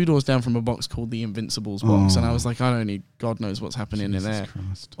like 2 doors down from a box called the Invincibles box. And I was like, I don't need, God knows what's happening in there.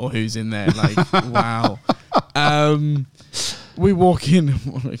 Christ. Or who's in there. Like, wow. We walk in.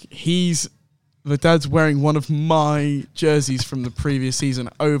 The dad's wearing one of my jerseys from the previous season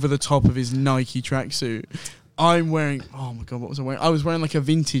over the top of his Nike tracksuit. I'm wearing, oh my God, what was I wearing? I was wearing like a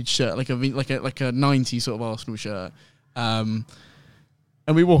vintage shirt, like a 90s sort of Arsenal shirt. And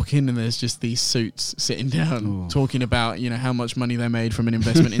we walk in and there's just these suits sitting down talking about, how much money they made from an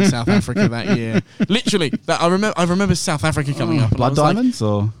investment in South Africa that year. Literally, I remember South Africa coming up. And Blood diamonds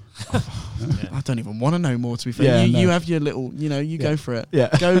or? I don't even want to know more, to be fair. You have your little, you go for it. Yeah.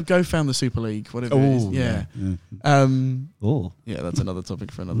 Go found the Super League, whatever it is. Yeah. Yeah, that's another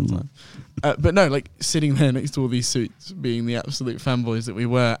topic for another time. But no, like sitting there next to all these suits, being the absolute fanboys that we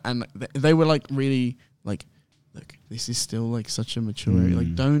were, and they were like really like, look, this is still like such a mature area.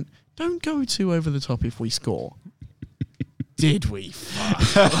 Like, don't go too over the top if we score. Did we?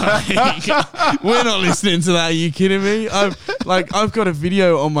 Fuck. Like, we're not listening to that. Are you kidding me? I've got a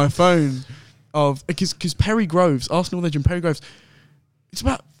video on my phone of because Perry Groves, Arsenal legend Perry Groves. It's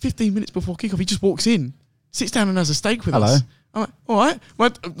about 15 minutes before kickoff. He just walks in, sits down, and has a steak with us. I'm like, all right.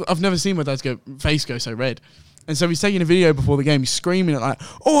 I've never seen my dad's face go so red, and so he's taking a video before the game. He's screaming at like,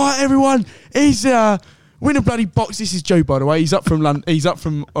 all right, everyone, he's win a bloody box. This is Joe, by the way. He's up from London. He's up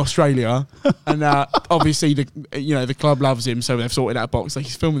from Australia, and obviously the club loves him, so they've sorted out a box. Like,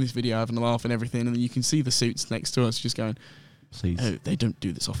 he's filming this video, having a laugh and everything, and then you can see the suits next to us just going, "Please, oh, they don't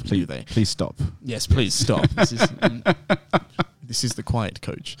do this often, do they? Please stop. Yes, please stop. This is the quiet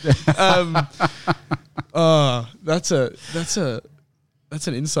coach." That's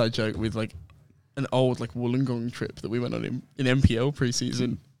an inside joke with like an old like Wollongong trip that we went on in MPL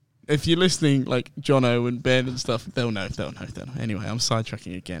preseason. If you're listening, like Jono and Ben and stuff, they'll know. Anyway, I'm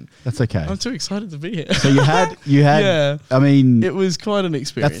sidetracking again. That's okay. I'm too excited to be here. So you had, yeah. I mean, it was quite an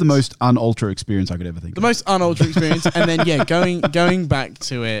experience. That's the most un-ultra experience I could ever think. The most un-ultra experience, and then going back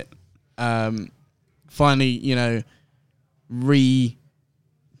to it, finally,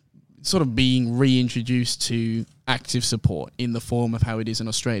 being reintroduced to active support in the form of how it is in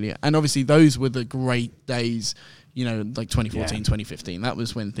Australia, and obviously those were the great days. Like 2014, 2015. That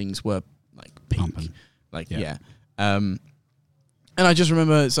was when things were like peak. Pumping. And I just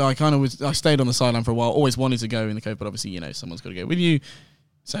remember, so I stayed on the sideline for a while, always wanted to go in the code, but obviously, someone's got to go with you.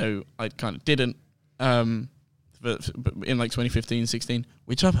 So I kind of didn't. But in like 2015, 16,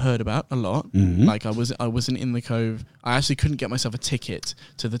 which I've heard about a lot. Mm-hmm. Like I wasn't in the Cove. I actually couldn't get myself a ticket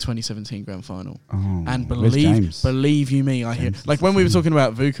to the 2017 grand final. Oh, and believe you me, I hear like when we were talking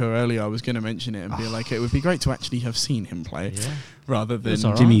about Vuko earlier, I was going to mention it and be like, it would be great to actually have seen him play rather than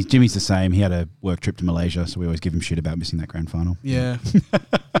Jimmy's the same. He had a work trip to Malaysia, so we always give him shit about missing that grand final. Yeah,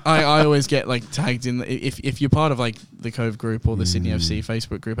 I always get like tagged in if you're part of like the Cove group or the Sydney FC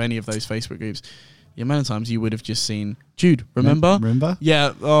Facebook group, any of those Facebook groups. The amount of times you would have just seen Jude, remember?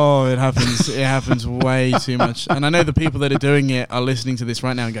 Yeah. Oh, it happens. It happens way too much. And I know the people that are doing it are listening to this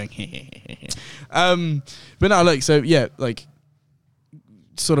right now and going, but no, look, so yeah, like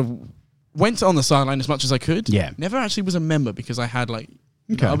sort of went on the sideline as much as I could. Yeah. Never actually was a member because I had like,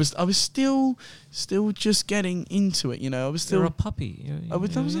 I was still just getting into it. I was still You're a puppy. I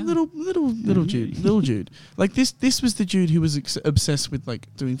was a little Jude. Like this was the Jude who was obsessed with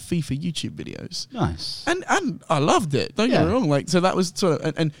like doing FIFA YouTube videos. Nice. And I loved it. Don't get me wrong. Like so that was sort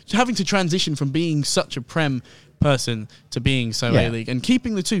of and having to transition from being such a Prem person to being so A-League and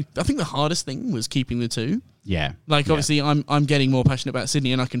keeping the two. I think the hardest thing was keeping the two. Yeah. Like obviously I'm getting more passionate about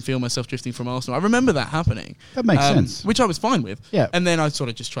Sydney and I can feel myself drifting from Arsenal. I remember that happening. That makes sense. Which I was fine with. Yeah. And then I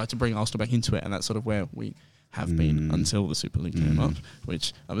sort of just tried to bring Arsenal back into it, and that's sort of where we have been until the Super League came up,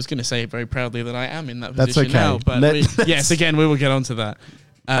 which I was going to say very proudly that I am in that position now. But yes, again, we will get onto that.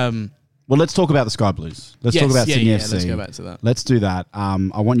 Well, let's talk about the Sky Blues. Let's talk about Sydney FC. Let's go back to that. Let's do that.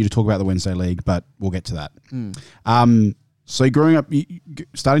 I want you to talk about the Wednesday League, but we'll get to that. So growing up,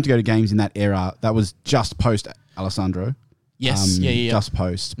 starting to go to games in that era, that was just post Alessandro. Yes, just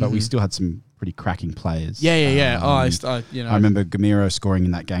post, but we still had some pretty cracking players. Yeah. I remember Gamiro scoring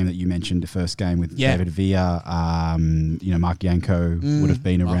in that game that you mentioned, the first game with David Villa. Mark Yanko would have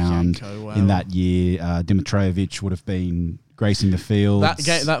been around in that year. Dimitrovic would have been gracing the field.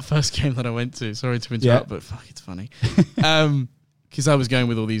 That first game that I went to, sorry to interrupt, but fuck, it's funny. Because I was going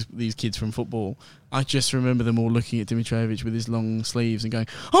with all these kids from football. I just remember them all looking at Dimitrovic with his long sleeves and going,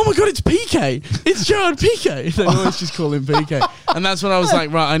 "Oh my God, it's PK! It's Gerard PK!" They always just call him PK. And that's when I was like,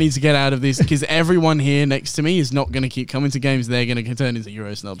 right, I need to get out of this because everyone here next to me is not going to keep coming to games. They're going to turn into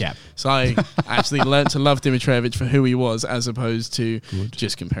Euro snobs. Yeah. So I actually learnt to love Dimitrovic for who he was as opposed to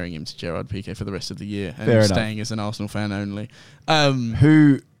just comparing him to Gerard PK for the rest of the year and staying as an Arsenal fan only.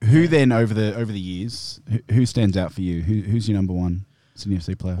 Who then over the years, who stands out for you? Who's your number one Sydney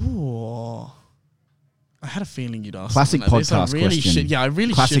FC player? Oh, I had a feeling you'd ask. Classic podcast question. I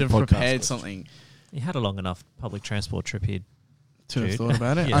really should have prepared something. You had a long enough public transport trip here to have thought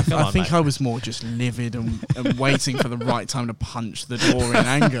about it. I think I was more just livid and waiting for the right time to punch the door in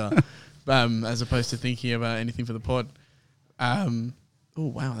anger, as opposed to thinking about anything for the pod. Oh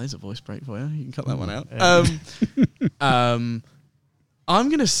wow, there's a voice break for you. You can cut that one out. I'm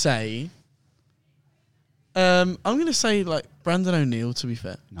gonna say I'm going to say like Brandon O'Neill, to be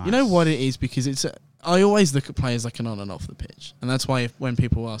fair. Nice. You know what it is? Because I always look at players that can on and off the pitch. And that's why when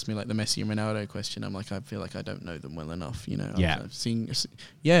people ask me like the Messi and Ronaldo question, I'm like, I feel like I don't know them well enough. You know, Yeah. I've seen,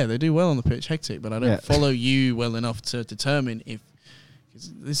 they do well on the pitch, hectic, but I don't follow you well enough to determine if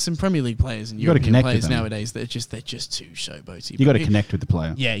there's some Premier League players and European players nowadays that they're just too showboaty. You got to connect with the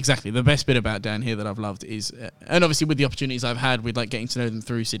player. Yeah, exactly. The best bit about down here that I've loved is, and obviously with the opportunities I've had with like getting to know them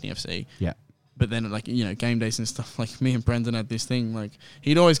through Sydney FC. Yeah. But then, like, you know, game days and stuff, like me and Brendan had this thing, like,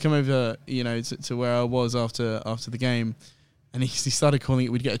 he'd always come over, you know, to where I was after the game, and he started calling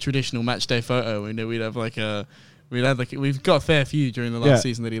it, we'd get a traditional match day photo, and we'd have we've got a fair few during the last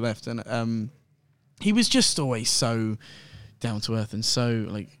season that he left, and he was just always so down to earth and so,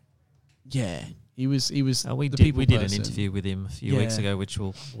 like, he was we did an interview with him a few weeks ago, which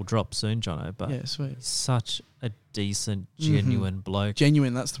will drop soon, Jono. But sweet. He's such a decent, genuine bloke.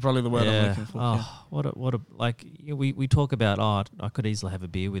 Genuine, that's probably the word I'm looking for. What a like we talk about. I could easily have a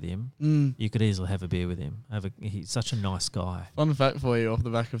beer with him. You could easily have a beer with him. He's such a nice guy. Fun fact for you off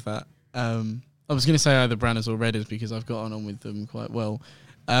the back of that. I was going to say either Branners or Redders because I've gotten on with them quite well.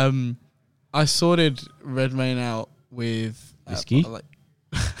 I sorted Redmayne out with whiskey.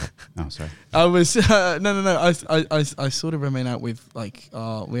 Oh, sorry. I was no. I sort of remain out with like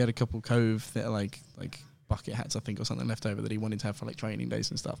we had a couple Cove that are like bucket hats I think or something left over that he wanted to have for like training days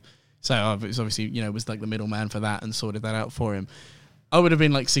and stuff. So I was obviously was like the middleman for that and sorted that out for him. I would have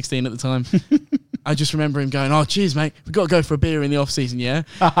been like 16 at the time. I just remember him going, "Oh, cheers, mate. We've got to go for a beer in the off season, yeah."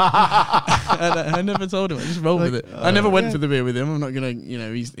 And I never told him. I just rolled with it. I never went for the beer with him. I'm not gonna,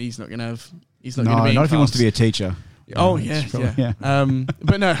 he's not gonna have. He's not gonna be. Not if he wants to be a teacher. Oh yeah.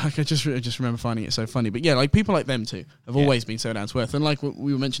 But no, like I just remember finding it so funny. But yeah, like people like them too have always been so down to earth. And like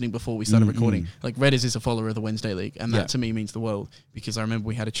we were mentioning before we started recording, like Redders is a follower of the Wednesday League, and that to me means the world because I remember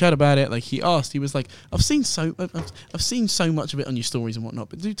we had a chat about it. Like he was like, I've seen so much of it on your stories and whatnot,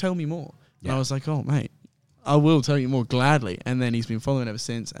 but do tell me more. And I was like, oh mate, I will tell you more gladly. And then he's been following ever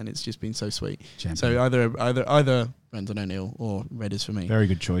since, and it's just been so sweet. Champion. So either Brandon O'Neill or Redders for me. Very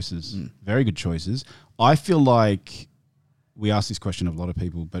good choices. Very good choices. I feel like we ask this question of a lot of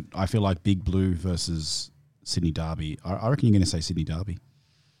people, but I feel like Big Blue versus Sydney Derby. I reckon you're going to say Sydney Derby.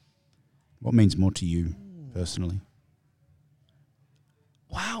 What means more to you personally?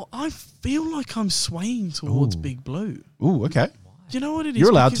 Wow, I feel like I'm swaying towards Big Blue. Ooh, okay. Do you know what it is?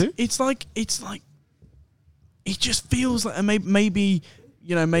 You're allowed to. It's like it just feels like maybe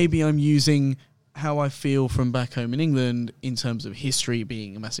I'm using how I feel from back home in England in terms of history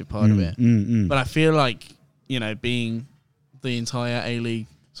being a massive part of it. But I feel like, being the entire A-League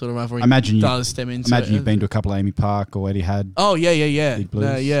sort of rivalry does stem into it. Imagine you've been to a couple of Amy Park or Etihad. Oh, yeah. Big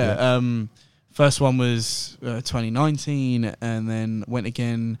Blues. First one was 2019 and then went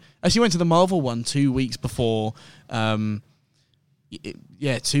again. Actually went to the Marvel one 2 weeks before 2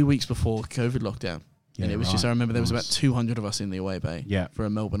 weeks before COVID lockdown. Yeah, and it was just, I remember there was about 200 of us in the away bay for a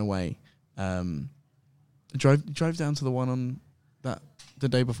Melbourne away. Drove down to the one on the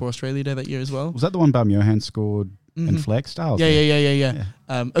day before Australia Day that year as well. Was that the one Bam Johan scored and flexed? Oh, yeah.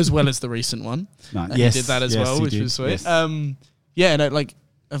 As well as the recent one. No, he did that as well, which was sweet. Yes.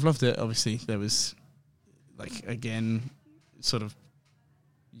 I've loved it. Obviously, there was again, sort of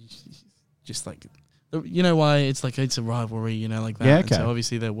just like, why it's like it's a rivalry, like that. Yeah, okay. And so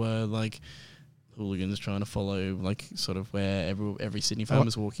obviously there were hooligans trying to follow sort of where every Sydney fan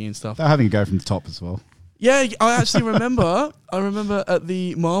was walking and stuff. They're having a go from the top as well. Yeah, I actually remember. I remember at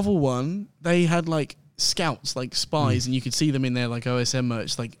the Marvel one, they had scouts, spies, and you could see them in their OSM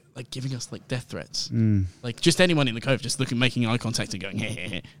merch, giving us death threats. Just anyone in the Cove just making eye contact and going,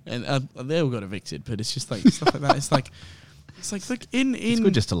 hey. And they all got evicted. But it's just stuff like that. It's look in. It's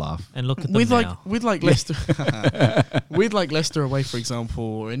good just to laugh and look at them now. With Leicester, with Leicester away, for example,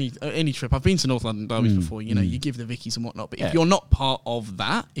 or any trip. I've been to North London derbies before. You give the Vickies and whatnot. But if you're not part of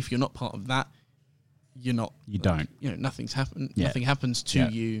that, you're not. You don't. Nothing's happened. Yeah. Nothing happens to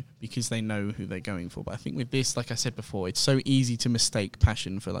you because they know who they're going for. But I think with this, like I said before, it's so easy to mistake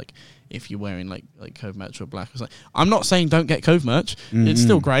passion for if you're wearing like Cove merch or black. It's I'm not saying don't get Cove merch. It's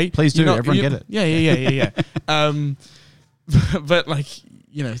still great. Please do. Everyone get it. Yeah. But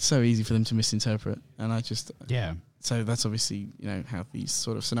it's so easy for them to misinterpret, and I just So that's obviously how these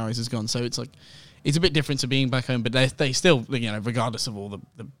sort of scenarios has gone. So it's it's a bit different to being back home, but they still regardless of all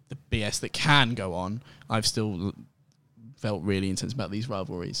the BS that can go on, I've still felt really intense about these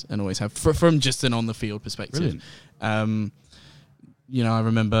rivalries and always have from just an on the field perspective. Brilliant. I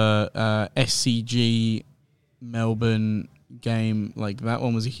remember SCG Melbourne game, like that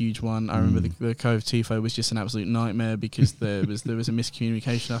one was a huge one. I remember the Cove Tifo was just an absolute nightmare because there was a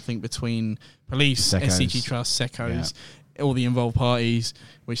miscommunication, I think, between police, SCG Trust, Secos, all the involved parties,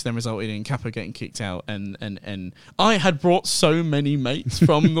 which then resulted in Kappa getting kicked out. And I had brought so many mates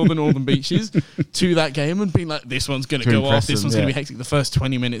from Northern Beaches to that game and been like, this one's going to go off, this one's going to be hectic. The first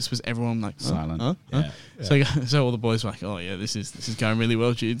 20 minutes was everyone like, silent. Huh? Yeah. So all the boys were like, oh yeah, this is going really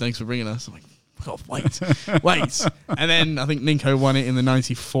well, Jude. Thanks for bringing us. I'm like, oh, wait. And then I think Ninko won it in the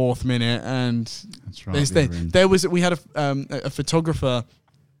 94th minute. And that's right, we had a photographer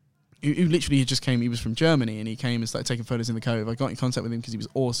who literally had just came. He was from Germany, and he came and started taking photos in the Cove. I got in contact with him because he was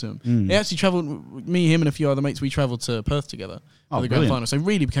awesome. He actually travelled, me, him, and a few other mates. We travelled to Perth together for the grand final, so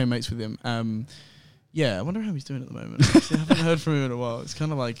really became mates with him. I wonder how he's doing at the moment. I haven't heard from him in a while. It's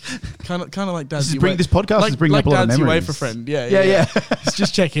kind of like Dad's. This podcast is bringing up a lot of memories. Like Dad's friend. Yeah.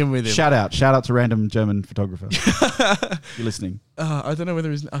 Just check in with him. Shout out to random German photographer. You're listening. I don't know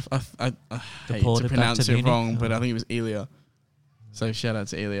whether it's. I hate to pronounce it wrong, but I think it was Elia. So shout out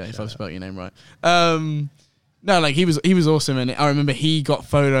to Elia if I've spelled your name right. No, like he was awesome, and I remember he got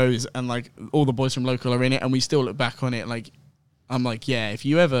photos, and like all the boys from local are in it, and we still look back on it. Like I'm like, yeah, if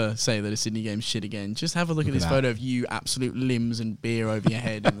you ever say that a Sydney game's shit again, just have a look at this photo of you, absolute limbs and beer over your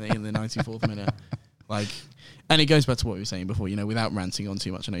head in the 94th minute. Like, and it goes back to what we were saying before, without ranting on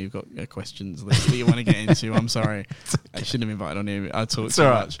too much. I know you've got questions that you want to get into. I'm sorry, I shouldn't have invited on you. I talked too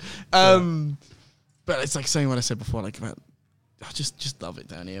much. But it's like saying what I said before, like about. I just love it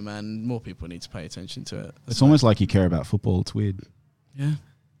down here, man. More people need to pay attention to it. It's almost like you care about football. It's weird. Yeah.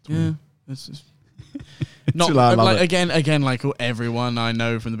 It's just not like again, like everyone I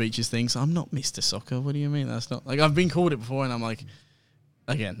know from the Beaches thinks I'm not Mr. Soccer. What do you mean? That's not like I've been called it before, and I'm like,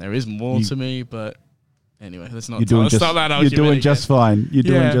 again, there is more to me, but anyway, let's not start that argument. You're doing just fine. You're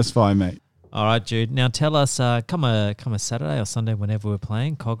doing just fine, mate. All right, Jude. Now tell us, come a Saturday or Sunday, whenever we're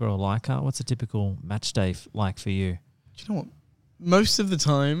playing Cogger or Leichhardt, what's a typical match day like for you? Do you know what? Most of the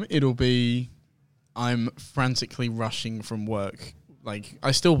time, it'll be I'm frantically rushing from work. Like, I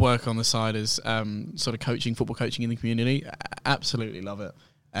still work on the side as sort of football coaching in the community. Absolutely love it.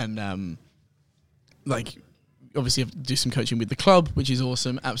 And, obviously, I do some coaching with the club, which is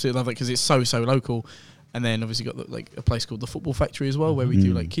awesome. Absolutely love it because it's so local. And then, obviously, got a place called the Football Factory as well, where we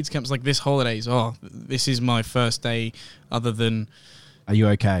do, kids camps. Like, this holidays, this is my first day other than... Are you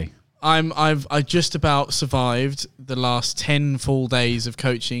okay? I just about survived the last 10 full days of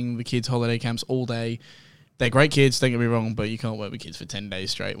coaching the kids' holiday camps all day. They're great kids, don't get me wrong, but you can't work with kids for 10 days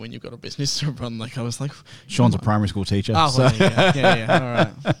straight when you've got a business to run. Like, I was like... Sean's a primary school teacher. Oh, so. Yeah,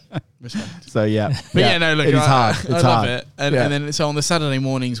 all right. Respect. So, yeah. But look, it is hard. It's hard. Love it. And then, so on the Saturday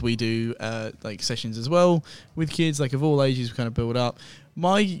mornings, we do, sessions as well with kids, like, of all ages, we kind of build up.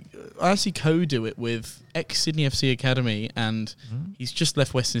 I actually co-do it with ex-Sydney FC Academy, and he's just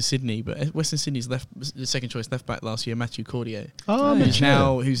left Western Sydney, but Western Sydney's left the second choice left back last year, Matthew Cordier. Who's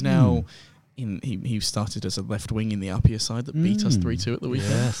now he started as a left wing in the Apia side that beat us 3-2 at the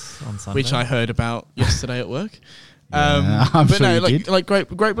weekend. Yes, on Sunday. Which I heard about yesterday at work. I'm but sure no, you did. like great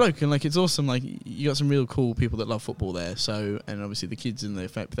bloke, and like it's awesome. Like you got some real cool people that love football there. So, and obviously the kids and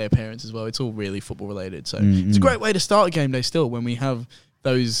their parents as well. It's all really football related. So it's a great way to start a game day. Still, when we have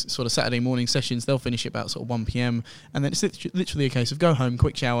those sort of Saturday morning sessions, they'll finish at about sort of 1 p.m. and then it's literally a case of go home,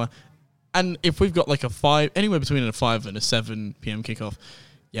 quick shower, and if we've got like anywhere between a 5 and a 7 p.m. kickoff.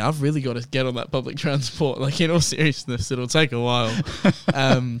 Yeah, I've really got to get on that public transport. Like, in all seriousness, it'll take a while.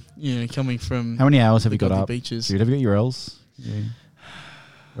 Coming from... How many hours have you got up? Beaches. Dude, have you got your L's? Yeah.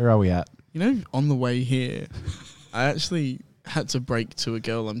 Where are we at? On the way here, I actually had to brake to a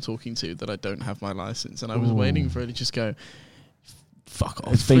girl I'm talking to that I don't have my license, and I was waiting for her to just go, fuck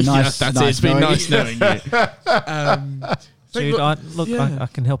off. It's been nice. That's it. It's been nice knowing you. Dude, I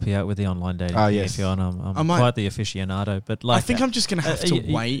can help you out with the online dating if you want. I'm quite the aficionado, but like I think I'm just going to have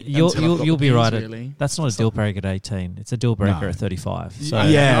to wait. You'll be right. Really. That's not a deal breaker at 18. It's a deal breaker at 35. So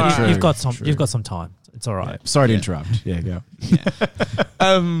true, you've got some time. It's all right. Yeah. Sorry to interrupt. Yeah, go. Yeah.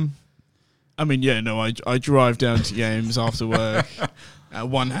 I drive down to games after work.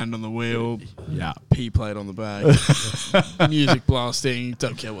 One hand on the wheel, P plate on the back, music blasting.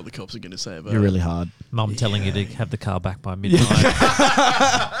 Don't care what the cops are going to say about it. You're really hard. Mum telling you to have the car back by midnight.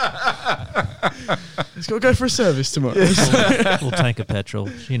 It's got to go for a service tomorrow. Full tank of petrol.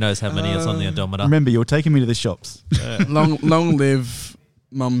 She knows how many is on the odometer. Remember, you're taking me to the shops. Long live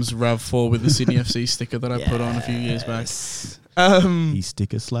Mum's RAV4 with the Sydney FC sticker that I put on a few years back. He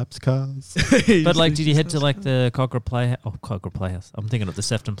sticker slaps cars. But like, did you head to like the Cogra Playhouse? I'm thinking of the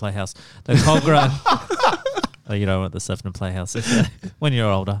Sefton Playhouse. The Cogra. Oh, you don't want the Sefton Playhouse when you're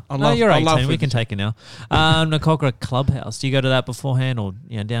older. You're I love 18. We it. can take it now. Nakokra Clubhouse. Do you go to that beforehand, or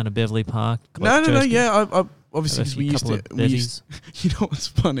down to Beverley Park? No. Yeah, I obviously Have a we used couple to. of We used, you know what's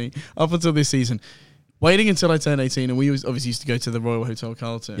funny? Up until this season, waiting until I turned 18, and we obviously used to go to the Royal Hotel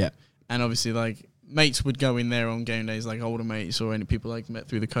Carlton. Yeah. And obviously, like, mates would go in there on game days, like older mates or any people like met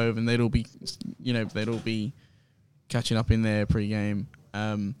through the Cove, and they'd all be catching up in there pre-game.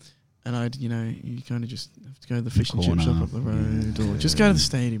 And I'd, you kind of just have to go to the fish and chip shop up the road, or just go to the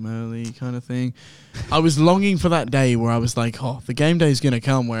stadium early, kind of thing. I was longing for that day where I was like, oh, the game day is going to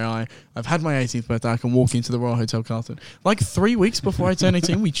come where I've had my 18th birthday, I can walk into the Royal Hotel Carlton. Like 3 weeks before I turned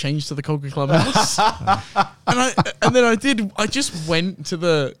 18, we changed to the Cogra Clubhouse. and then I just went to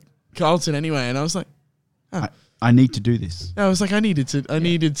the Carlton anyway, and I was like, oh. I need to do this. I was like, I needed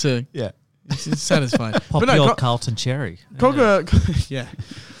to. Yeah. It's satisfying. Pop your Carlton cherry.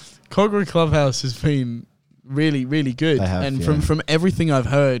 Cogra Clubhouse has been really, really good. They have, and yeah. from everything I've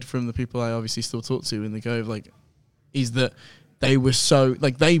heard from the people I obviously still talk to in the Cove, like, is that they were so,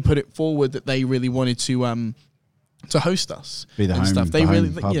 like, they put it forward that they really wanted to host us. Be the and home, stuff. They the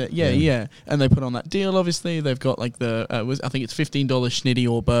really, home pub, yeah. And they put on that deal. Obviously, they've got like I think it's $15 schnitty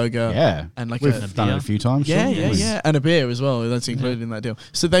or burger. Yeah, and like we've done it a few times. Yeah, and a beer as well. That's included in that deal.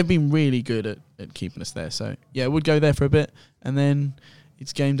 So they've been really good at keeping us there. So yeah, we'd go there for a bit, and then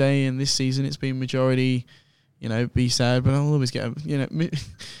it's game day. And this season, it's been majority, be sad, but I'll always get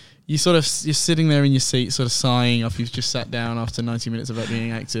you're sitting there in your seat, sort of sighing after you've just sat down after 90 minutes of it being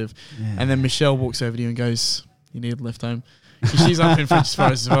active, and then Michelle walks over to you and goes, "You need a lift home." She's up in French's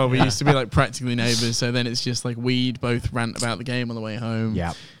Forest as well. We used to be like practically neighbours, so then it's just like we'd both rant about the game on the way home.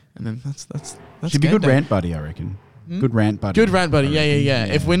 Yeah, and then that's should be a good rant buddy, I reckon. Good rant buddy. Good rant buddy. Yeah.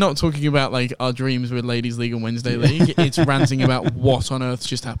 If we're not talking about like our dreams with Ladies League and Wednesday League, it's ranting about what on earth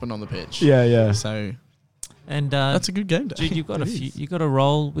just happened on the pitch. Yeah. So. And that's a good game day. Jude, you got a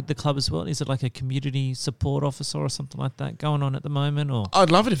role with the club as well. Is it like a community support officer or something like that going on at the moment? Or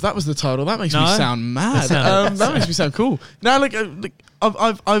I'd love it if that was the title. That makes me sound mad. That makes me sound cool. No,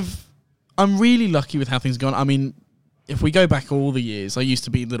 I'm really lucky with how things gone. I mean, if we go back all the years, I used to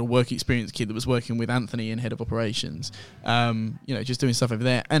be a little work experience kid that was working with Anthony in head of operations. Just doing stuff over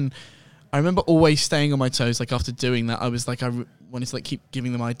there. And I remember always staying on my toes. Like after doing that, I was like, I wanted to like keep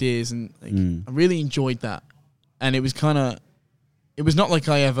giving them ideas, and I really enjoyed that. And it was not like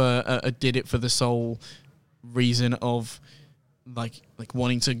I ever did it for the sole reason of like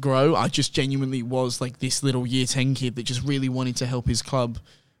wanting to grow. I just genuinely was like this little year 10 kid that just really wanted to help his club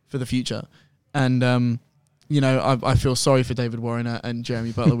for the future. And, I feel sorry for David Warren and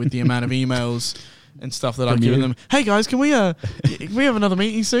Jeremy Butler with the amount of emails and stuff that I've given them. Hey guys, can we have another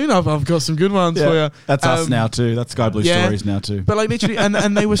meeting soon? I've got some good ones for you. That's us now too. That's Sky Blue Stories now too. But like literally,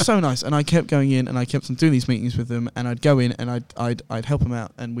 and they were so nice, and I kept going in, and I kept on doing these meetings with them, and I'd go in and I'd help them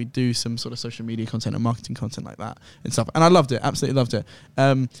out, and we'd do some sort of social media content and marketing content like that and stuff. And I loved it, absolutely loved it.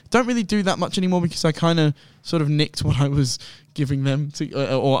 Don't really do that much anymore because I kind of sort of nicked what I was giving them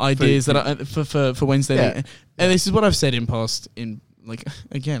to, or ideas for Wednesday. Yeah. And this is what I've said in past in. Like,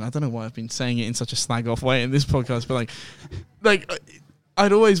 again, I don't know why I've been saying it in such a slag off way in this podcast, but like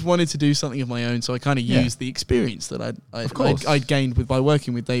I'd always wanted to do something of my own, so I kind of used the experience that I'd gained by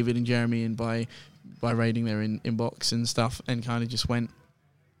working with David and Jeremy and by raiding their inbox and stuff, and kind of just went,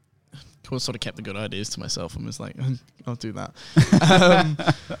 sort of kept the good ideas to myself and was like, I'll do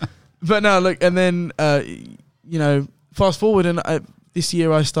that. But no, look, and then fast forward, and this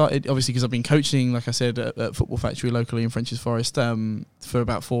year I started, obviously because I've been coaching, like I said, at Football Factory locally in French's Forest for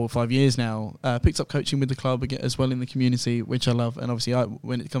about 4 or 5 years now. Picked up coaching with the club again, as well in the community, which I love. And obviously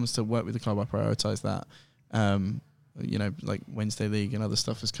when it comes to work with the club, I prioritise that. Like Wednesday League and other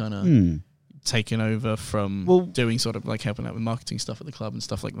stuff has kind of taken over from doing sort of like helping out with marketing stuff at the club and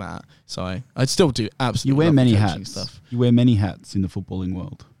stuff like that. So I'd still do absolutely. You wear many hats. Stuff. You wear many hats in the footballing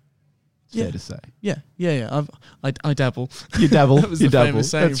world. Fair to say. Yeah. I dabble. You dabble. That was you the dabble.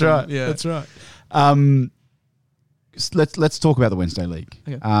 famous saying. That's right. Yeah, that's right. Let's talk about the Wednesday League.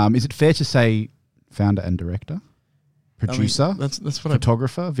 Okay. Is it fair to say founder and director, producer, that's what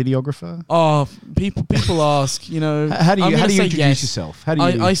photographer, videographer? Oh, people ask. How do you introduce yourself? How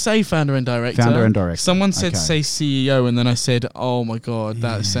do you? I say founder and director. Founder and director. Someone said say CEO, and then I said, oh my god,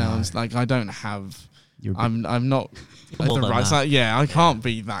 that sounds like I don't have. I'm not. The right side. Yeah, I can't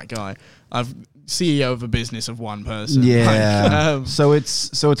be that guy. I'm CEO of a business of one person. Yeah. So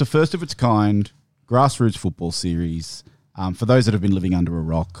it's a first of its kind grassroots football series. For those that have been living under a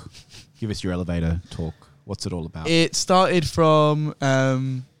rock, give us your elevator talk. What's it all about? It started from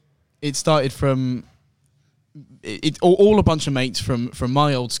all a bunch of mates from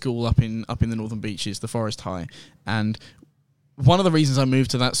my old school up in the Northern Beaches, the Forest High, and one of the reasons I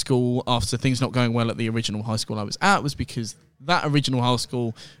moved to that school after things not going well at the original high school I was at was because that original high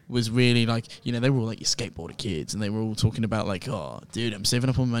school was really like, you know, they were all like your skateboarder kids, and they were all talking about like, oh, dude, I'm saving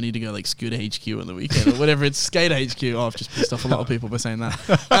up on money to go like Scooter HQ on the weekend or whatever. It's Skate HQ. Oh, I've just pissed off a lot of people by saying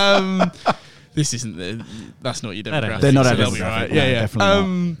that. This isn't that's not your demographic. They're not so our they'll be demographic. right. No, Yeah.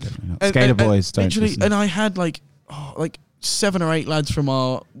 Definitely not. Skater boys don't listen. And I had like 7 or 8 lads from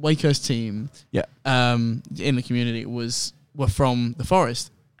our Wakehurst team. Yeah. In the community were from the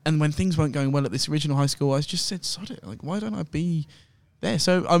Forest. And when things weren't going well at this original high school, I just said, sod it. Like, why don't I be there?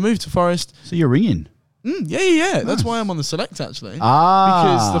 So I moved to Forest. So you're ringing? Yeah. Nice. That's why I'm on the select, actually. Ah.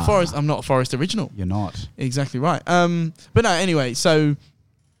 Because the Forest, I'm not a Forest original. You're not. Exactly right. But no, anyway, so,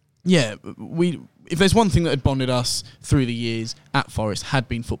 yeah, if there's one thing that had bonded us through the years at Forest had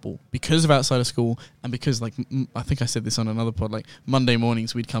been football, because of outside of school, and because like I think I said this on another pod, like Monday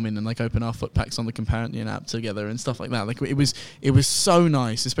mornings we'd come in and like open our foot packs on the Companion app together and stuff like that. Like it was so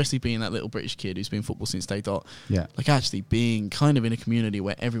nice, especially being that little British kid who's been football since day dot. Yeah, like actually being kind of in a community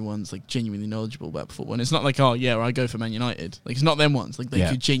where everyone's like genuinely knowledgeable about football, and it's not like, oh yeah, I go for Man United. Like it's not them ones. Like they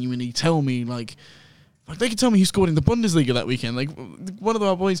could genuinely tell me like they could tell me who scored in the Bundesliga that weekend. Like one of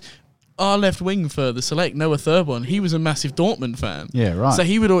our boys, our left wing for the select, Noah Thurbon, he was a massive Dortmund fan. Yeah, right. So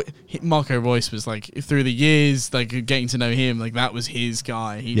he would Marco Royce was like, through the years, like getting to know him, like that was his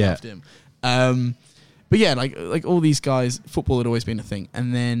guy. He loved him. But yeah, like all these guys, football had always been a thing.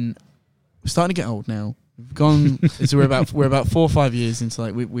 And then we're starting to get old now. We've gone. So we're about 4 or 5 years into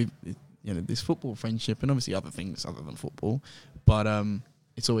like we this football friendship, and obviously other things other than football. But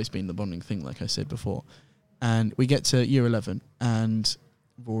it's always been the bonding thing, like I said before. And we get to year 11, and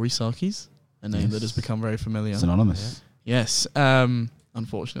Rory Sarkis, a name that has become very familiar. Synonymous. Yes.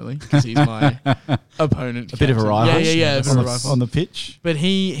 Unfortunately, because he's my opponent. A bit of a rival. Yeah. A bit of a rival. On the pitch. But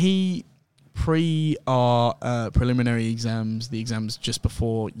he pre our preliminary exams, the exams just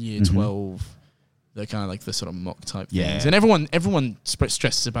before year 12, they're kind of like the sort of mock type things. And everyone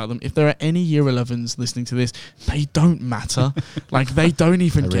stresses about them. If there are any year 11s listening to this, they don't matter. Like they don't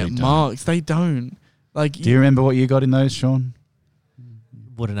even get marks. They don't. Like, do you remember what you got in those, Sean?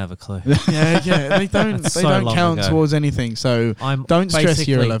 Wouldn't have a clue. Yeah, they don't. They don't count towards anything. So I'm don't stress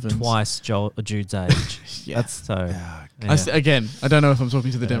year 11. Twice Jude's age. That's so. Yeah. Again, I don't know if I'm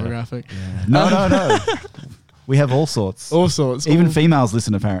talking to the demographic. Yeah. No. We have all sorts. All sorts. Even females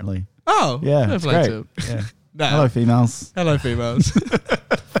listen, apparently. Oh, yeah, it's great. Yeah. No. Hello, females. Hello, females.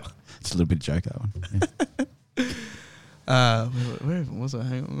 It's a little bit of a joke, that one. Yeah. Where even was I?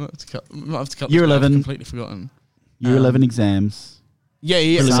 Hang on, I might have to cut year 11. I've completely forgotten. Year 11 exams. Yeah.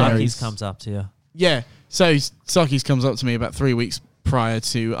 Sarkis comes up to you. Yeah. So Sarkis comes up to me about 3 weeks prior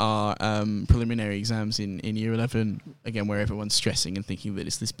to our preliminary exams in year 11, again, where everyone's stressing and thinking that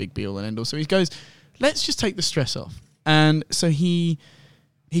it's this big be all and end all. So he goes, let's just take the stress off. And so he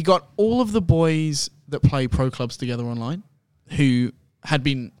got all of the boys that play pro clubs together online, who had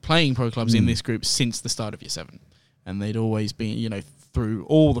been playing pro clubs in this group since the start of year 7. And they'd always been, through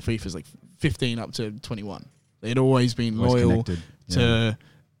all the FIFAs, like 15 up to 21. They'd always been loyal to,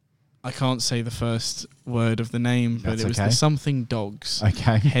 I can't say the first word of the name, but it was the something dogs.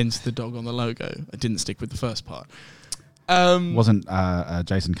 Okay. Hence the dog on the logo. I didn't stick with the first part. Wasn't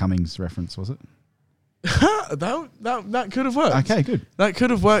Jason Cummings reference, was it? that could have worked. Okay, good. That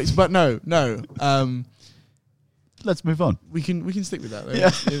could have worked, but no. Let's move on. We can stick with that. Though.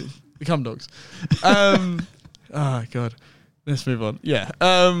 Yeah. Become dogs. Oh God. Let's move on. Yeah.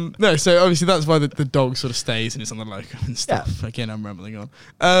 No, so obviously that's why the dog sort of stays and it's on the logo and stuff. Yeah. Again, I'm rambling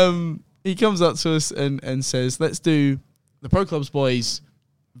on. He comes up to us and says, let's do the Pro Clubs boys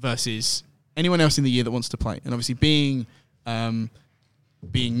versus anyone else in the year that wants to play. And obviously being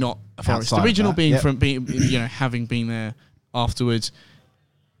not a Forest original, having been there afterwards,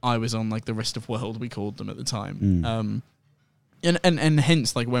 I was on like the rest of world, we called them at the time. And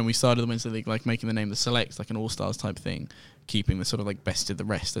hence, like when we started the Wednesday League, like making the name the Select, like an all-stars type thing, keeping the sort of like best of the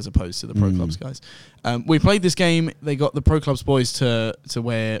rest as opposed to the Pro Clubs guys. We played this game. They got the Pro Clubs boys to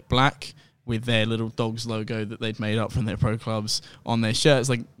wear black with their little dogs logo that they'd made up from their Pro Clubs on their shirts,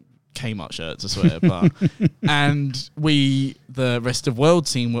 like Kmart shirts, I swear. But and we, the rest of world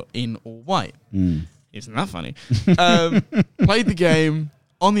team, were in all white. Isn't that funny? Played the game.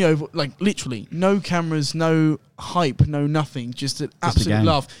 On the oval, like literally, no cameras, no hype, no nothing, just an absolute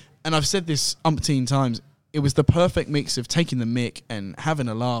laugh. And I've said this umpteen times. It was the perfect mix of taking the mick and having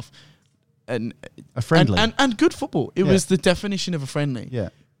a laugh, and a friendly and good football. It was the definition of a friendly. Yeah,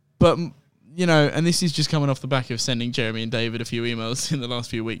 but and this is just coming off the back of sending Jeremy and David a few emails in the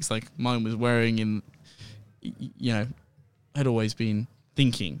last few weeks. Like mine was wearing had always been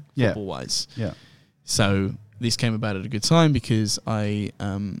thinking football-wise. Yeah. So this came about at a good time because I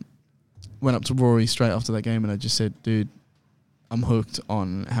went up to Rory straight after that game and I just said, dude, I'm hooked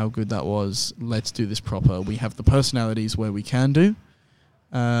on how good that was. Let's do this proper. We have the personalities where we can do.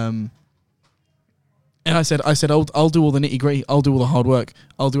 And I said, I'll do all the nitty gritty. I'll do all the hard work.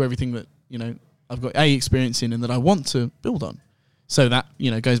 I'll do everything that, I've got experience in and that I want to build on. So that,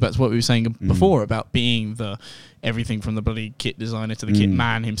 goes back to what we were saying before about being the everything from the bloody kit designer to the kit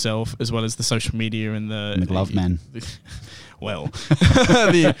man himself, as well as the social media and the glove man.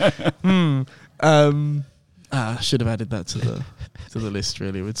 Should have added that to the list.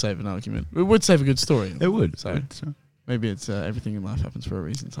 Really, it would save an argument. It would save a good story. It would. So maybe it's everything in life happens for a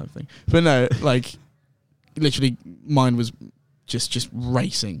reason type thing. But no, like literally, mine was just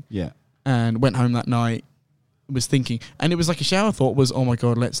racing. Yeah. And went home that night. Was thinking, and it was like a shower thought was, oh my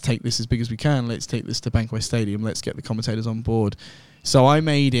god, let's take this as big as we can. Let's take this to Bankwest Stadium. Let's get the commentators on board. So I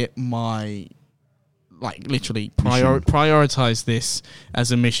made it my, literally prioritize this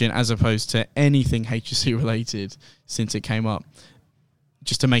as a mission as opposed to anything HSC related since it came up.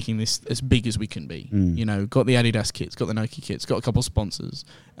 Just to making this as big as we can be. Got the Adidas kits, got the Nike kits, got a couple of sponsors.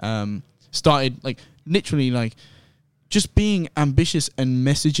 Started literally just being ambitious and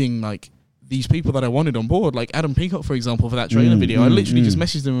messaging these people that I wanted on board, like Adam Peacock, for example, for that trailer video. I literally just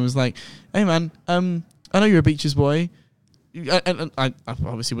messaged him and was like, hey man, I know you're a Beaches boy. And I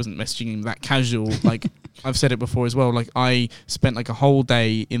obviously wasn't messaging him that casual. I've said it before as well. I spent a whole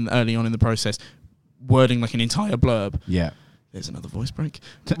day early on in the process wording an entire blurb. Yeah. There's another voice break.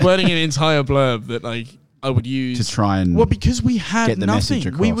 Wording an entire blurb that I would use. To try and because we had get the nothing. message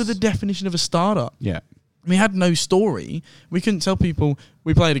across. We were the definition of a startup. Yeah. We had no story. We couldn't tell people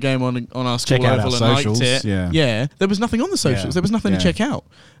we played a game on our school Check out oval our and socials, liked it. yeah. There was nothing on the socials. Yeah. There was nothing to check out.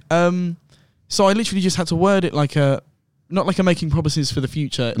 So I literally just had to word it not like a making promises for the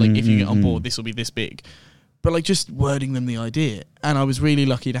future. If you get on board, this will be this big. But just wording them the idea. And I was really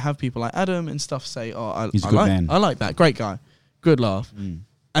lucky to have people like Adam and stuff say, He's a good man. I like that. Great guy. Good laugh.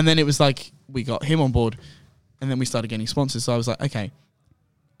 And then it was we got him on board and then we started getting sponsors. So I was like, okay,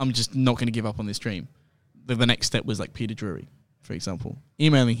 I'm just not going to give up on this dream. The next step was Peter Drury, for example.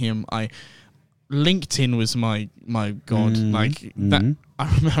 Emailing him, LinkedIn was my god. That.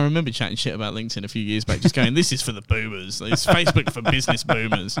 I remember chatting shit about LinkedIn a few years back, just going, "This is for the boomers. It's Facebook for business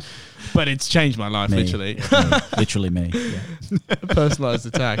boomers." But it's changed my life, literally. Yeah, literally me. Yeah. Personalized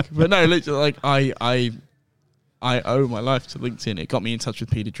attack. But no, literally, I owe my life to LinkedIn. It got me in touch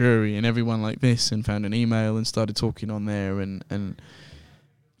with Peter Drury and everyone like this, and found an email and started talking on there and.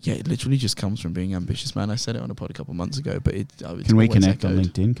 Yeah, it literally just comes from being ambitious, man. I said it on a pod a couple of months ago, but can we connect on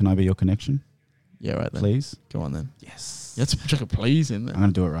LinkedIn? Can I be your connection? Yeah, right then. Please? Go on then. Yes. You have to chuck a please in there. I'm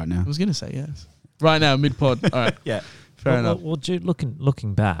going to do it right now. I was going to say yes. Right now, mid-pod. All right. Yeah. Fair enough. Well, Jude,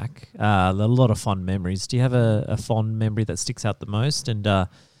 looking back, a lot of fond memories. Do you have a fond memory that sticks out the most? And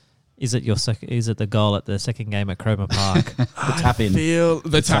is it the goal at the second game at Cromer Park? The tap in.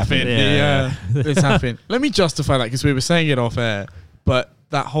 The tap in. Yeah. The tap in. Let me justify that because we were saying it off air, but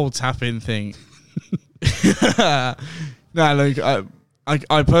that whole tap in thing. I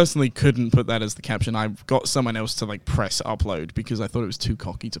personally couldn't put that as the caption. I got someone else to press upload because I thought it was too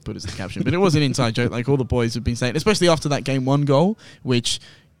cocky to put as the caption. But it was an inside joke, all the boys have been saying, especially after that game 1 goal, which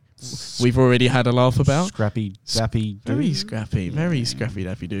we've already had a laugh about. Scrappy, zappy, very scrappy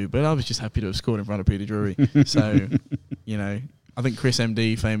dappy do. But I was just happy to have scored in front of Peter Drury. So, I think Chris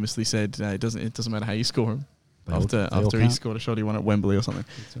MD famously said it doesn't matter how you score him. After he scored a shot he won at Wembley or something.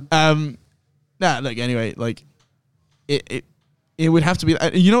 Anyway, it would have to be.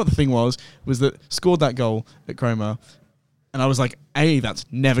 You know what the thing was that scored that goal at Cromer, and I was like, A, that's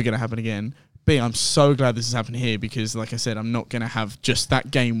never going to happen again. B, I'm so glad this has happened here because, like I said, I'm not going to have just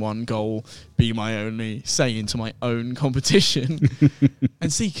that game 1 goal be my only say into my own competition.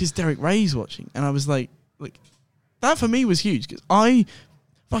 And C, because Derek Ray's watching, and I was like, that for me was huge because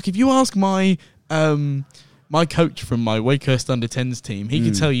if you ask my coach from my Wakehurst under-10s team, he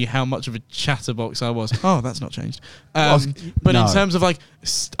could tell you how much of a chatterbox I was. Oh, that's not changed. But in terms of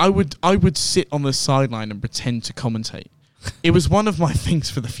I would sit on the sideline and pretend to commentate. It was one of my things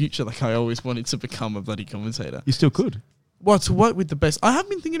for the future. I always wanted to become a bloody commentator. You still could. Well, to work with the best. I have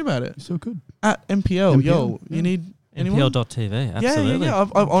been thinking about it. You still could. At MPL, you need anyone? MPL.tv, absolutely. Yeah.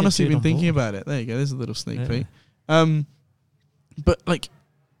 I've honestly been thinking about it. There you go. There's a little sneak peek. But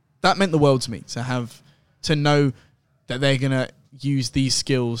that meant the world to me to know that they're going to use these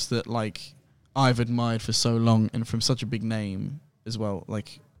skills that I've admired for so long and from such a big name as well.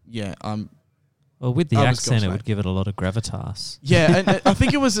 Well, with the I was accent, it gobsmacked. would give it a lot of gravitas. Yeah, and I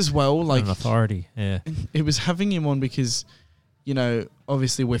think it was as well, like... An authority, yeah. It was having him on because, you know,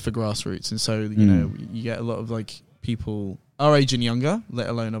 obviously we're for grassroots, and so, you know, you get a lot of, like, people our age and younger, let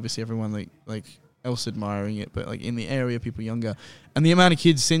alone, obviously, everyone, like else admiring it, but, like, in the area, people younger. And the amount of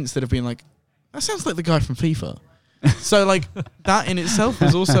kids since that have been like, that sounds like the guy from FIFA. So, like, that in itself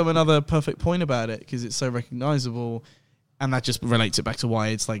was also another perfect point about it, because it's so recognisable, and that just relates it back to why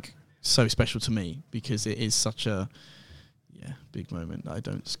it's, like, so special to me, because it is such a big moment. I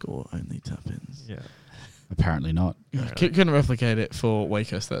don't score, only tap-ins. Yeah. Apparently not. Couldn't replicate it for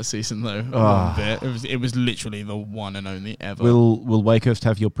Wakehurst that season though. One bit. It was literally the one and only ever. Will Wakehurst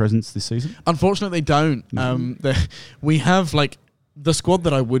have your presence this season? Unfortunately, they don't. We have like the squad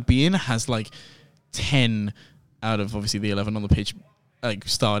that I would be in has like 10 out of obviously the 11 on the pitch. Like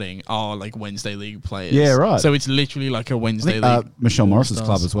starting are like Wednesday League players. Yeah, right. So it's literally like a Wednesday League. Michelle Morris's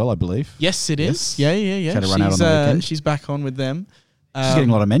club as well, I believe. Yes, it is. Yeah. She had a run out on the weekend. She's back on with them. She's getting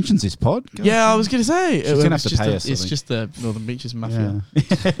a lot of mentions this pod. Yeah, I was going to say. She's going to have to pay us. It's just the Northern Beaches Mafia.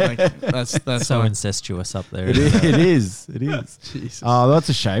 Yeah. Like, that's so incestuous up there. It is. Jesus. Oh, that's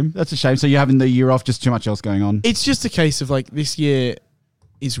a shame. So you're having the year off, just too much else going on? It's just a case of like this year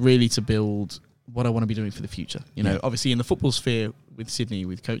is really to build what I want to be doing for the future. You know, obviously in the football sphere with Sydney,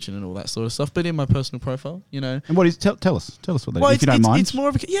 with coaching and all that sort of stuff, but in my personal profile, you know. And what is, tell us what that is, if you don't mind. It's more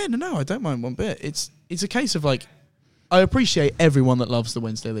of a, no, I don't mind one bit. It's a case of like, I appreciate everyone that loves the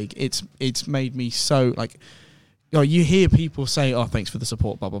Wednesday League. It's made me so like, you hear people say, "Oh, thanks for the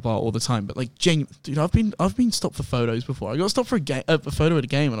support," blah blah blah, all the time. But like, dude, I've been stopped for photos before. I got stopped for a photo at a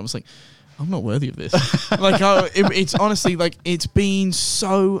game, and I was like, I'm not worthy of this. Like, it's honestly like it's been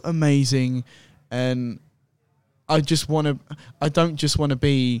so amazing, and I don't just want to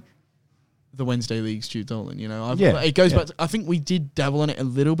be the Wednesday League's Jude Dolan, you know. It goes back to, I think we did dabble in it a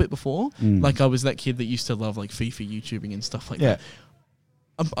little bit before. Like I was that kid that used to love like FIFA YouTubing and stuff like that.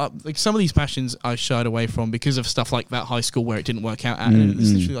 Like some of these passions I shied away from because of stuff like that high school where it didn't work out. And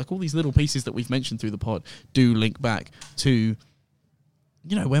it's literally like all these little pieces that we've mentioned through the pod do link back to,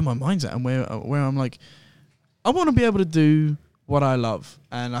 you know, where my mind's at and where I'm like, I want to be able to do what I love.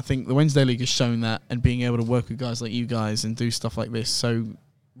 And I think the Wednesday League has shown that, and being able to work with guys like you guys and do stuff like this so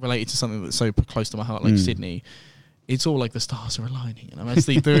related to something that's so close to my heart, like Sydney, it's all like the stars are aligning, and I'm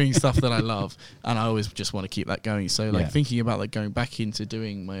actually doing stuff that I love, and I always just want to keep that going. So like thinking about like going back into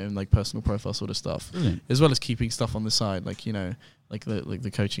doing my own like personal profile sort of stuff, as well as keeping stuff on the side, like, you know, like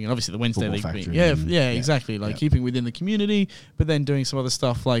the coaching, and obviously the Wednesday League being, exactly, like keeping within the community, but then doing some other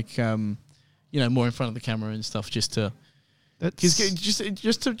stuff like you know, more in front of the camera and stuff, just to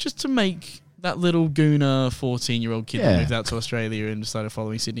make that little Gooner 14-year-old kid that moved out to Australia and decided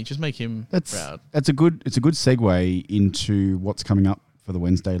following Sydney, just make him proud. It's a good segue into what's coming up for the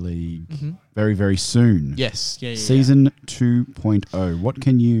Wednesday League very, very soon. Yes. Season 2.0. What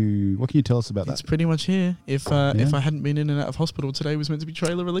can you tell us about that? It's pretty much here. If I hadn't been in and out of hospital, today was meant to be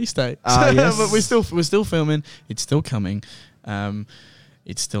trailer release day. Yes. But we're still filming. It's still coming.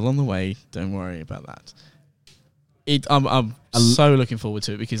 It's still on the way. Don't worry about that. I'm so looking forward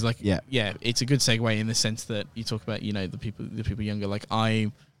to it because, like, it's a good segue in the sense that you talk about, you know, the people younger. Like,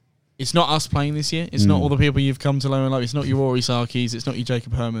 it's not us playing this year. It's not all the people you've come to know and love. It's not your Rory Sarkis. It's not your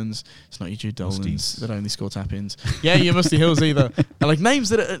Jacob Hermans. It's not your Jude Dolans that only score tap-ins. Yeah, your Musty Hills either. And like names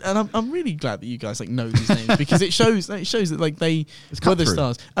that, and I'm really glad that you guys like know these names because it shows that like they were the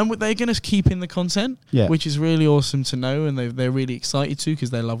stars, and they're going to keep in the content, which is really awesome to know, and they're really excited to because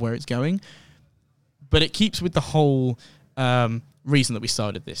they love where it's going. But it keeps with the whole reason that we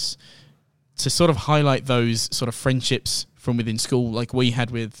started this, to sort of highlight those sort of friendships from within school, like we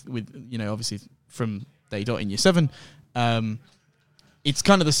had with you know, obviously from day dot in year 7. It's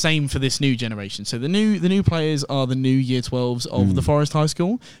kind of the same for this new generation. So the new players are the new year 12s of the Forest High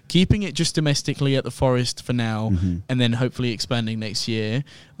School, keeping it just domestically at the Forest for now, and then hopefully expanding next year.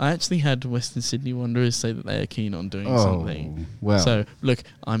 I actually had Western Sydney Wanderers say that they are keen on doing something. Well. So look,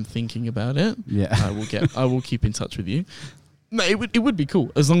 I'm thinking about it. Yeah, I will keep in touch with you. No, it would be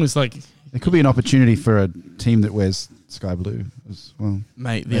cool as long as like there could be an opportunity for a team that wears sky blue as well.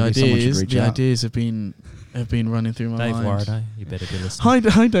 Mate, the ideas have been running through my Dave mind. Warriday, you better be listening. Hi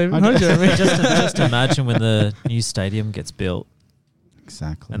Dave. Hi Jeremy. just imagine when the new stadium gets built.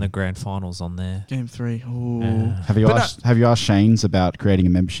 Exactly. And the grand finals on there. Game 3. Have you asked Shane's about creating a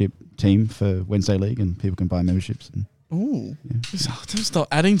membership team for Wednesday League, and people can buy memberships? Don't start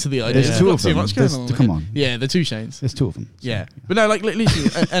adding to the idea. There's two of them. Too much going on. Come on. Yeah, the two Shanes. There's two of them. Yeah, but no, like literally,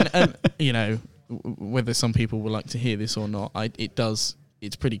 and you know, whether some people would like to hear this or not, it does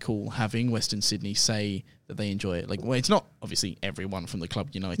it's pretty cool having Western Sydney say that they enjoy it. Like, well, it's not obviously everyone from the club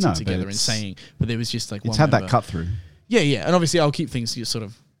uniting together and saying, but there was just like it's had that cut through. Yeah, and obviously I'll keep things sort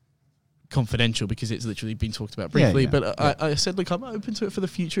of confidential because it's literally been talked about briefly. I said, look, I'm open to it for the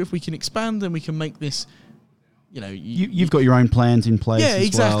future. If we can expand, then we can make this. You've got your own plans in place. Yeah,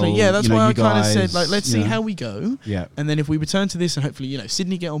 exactly. Well. Yeah, that's why I kind of said, like, let's see how we go. Yeah, and then if we return to this, and hopefully,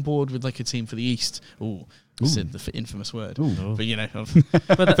 Sydney get on board with like a team for the East. I said the infamous word. But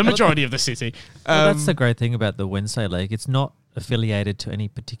but the majority of the city. That's the great thing about the Wednesday League. It's not affiliated to any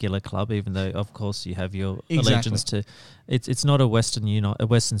particular club, even though, of course, you have your allegiance to. It's not a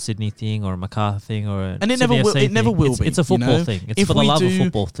Western Sydney thing or a Macarthur thing or and it never will. It never will be. It's a football thing. It's for the love of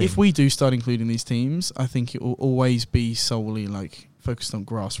football thing. If we do start including these teams, I think it will always be solely like focused on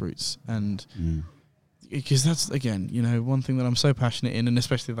grassroots and. Because that's again, one thing that I'm so passionate in, and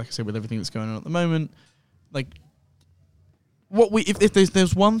especially like I said with everything that's going on at the moment, like. If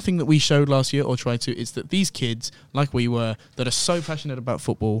there's one thing that we showed last year or tried to, it's that these kids, like we were, that are so passionate about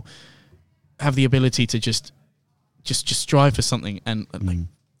football, have the ability to just strive for something and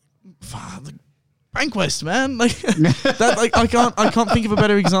Bankwest, man, like that. Like I can't think of a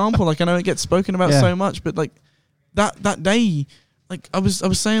better example. Like I know it gets spoken about so much, but like that day, like I was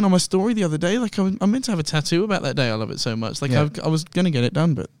saying on my story the other day, like I'm meant to have a tattoo about that day. I love it so much. Like I was gonna get it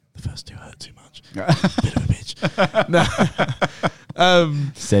done, but the first two hurt too much. Bit of a bitch.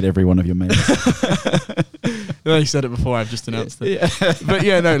 No. Said every one of your mates. No, you said it before. I've just announced it. Yeah. But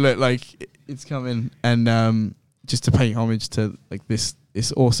yeah, no, look, like it's coming, and just to pay homage to like this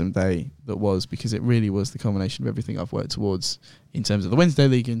awesome day that was, because it really was the culmination of everything I've worked towards in terms of the Wednesday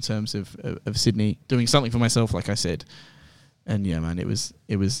League, in terms of Sydney doing something for myself, like I said, and yeah, man, it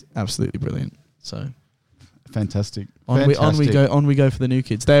was absolutely brilliant. So. Fantastic. On we go for the new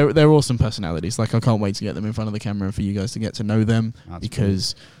kids. They're awesome personalities. Like I can't wait to get them in front of the camera and for you guys to get to know them.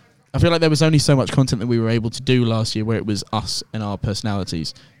 Because I feel like there was only so much content that we were able to do last year where it was us and our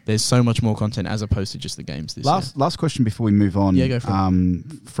personalities. There's so much more content as opposed to just the games this year. Last question before we move on. Yeah, go for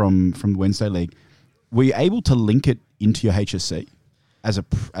it. From the Wednesday League, were you able to link it into your HSC? As a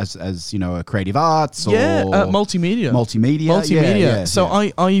creative arts or multimedia. Yeah. So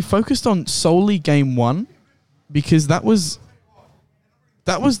I focused on solely game one. Because that was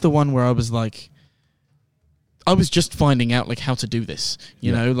the one where I was like, I was just finding out like how to do this,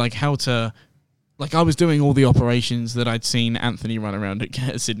 you know, like how to, like I was doing all the operations that I'd seen Anthony run around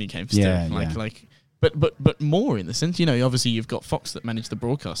at Sydney Games but more in the sense, obviously you've got Fox that manage the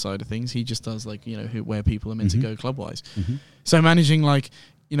broadcast side of things. He just does like, where people are meant to go club wise. Mm-hmm. So managing like,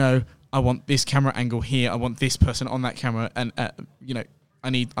 I want this camera angle here. I want this person on that camera and, I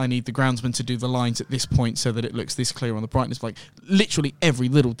need the groundsman to do the lines at this point so that it looks this clear on the brightness. Like literally every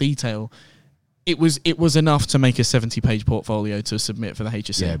little detail. It was enough to make a 70-page portfolio to submit for the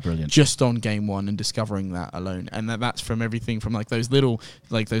HSC. Yeah, brilliant. Just on game one and discovering that alone, and that's from everything from like those little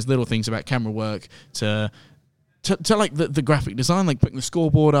things about camera work to like the graphic design, like putting the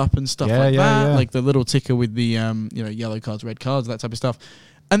scoreboard up and stuff that. Yeah. Like the little ticker with the yellow cards, red cards, that type of stuff.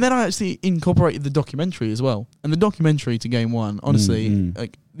 And then I actually incorporated the documentary as well. And the documentary to game one, honestly,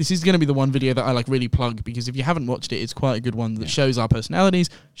 like this is going to be the one video that I like really plug, because if you haven't watched it, it's quite a good one that shows our personalities,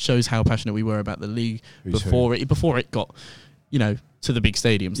 shows how passionate we were about the league before it got, to the big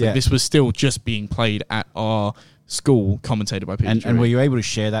stadiums. Yeah. Like, this was still just being played at our school, commentated by Peter. And were you able to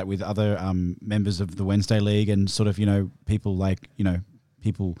share that with other members of the Wednesday League and sort of, people like,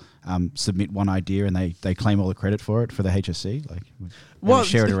 people submit one idea and they claim all the credit for it for the HSC? Like,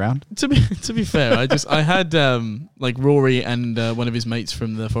 share it around? To be fair, I had like Rory and one of his mates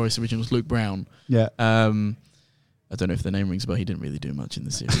from the Forest Originals, Luke Brown. Yeah. I don't know if the name rings a bell. He didn't really do much in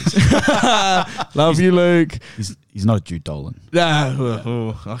the series. Love you, Luke. He's not a Jude Dolan.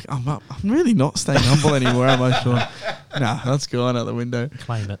 I'm really not staying humble anymore, am I, Sean? Nah, that's gone out the window.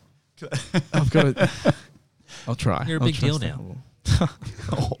 Claim it. I've got it. I'll try. You're a big deal now.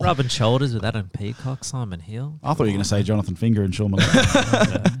 Rubbing shoulders with Adam Peacock, Simon Hill. I thought you were going to say Jonathan Finger and Sean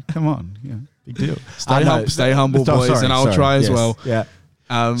Malone. Come on, big deal. Stay humble, boys, and I'll try as well. Yeah.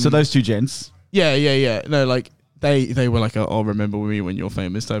 So those two gents. Yeah. No, like they were like, "Oh, remember me when you're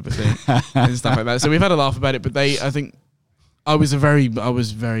famous," type of thing, and stuff like that. So we've had a laugh about it, but I think I was very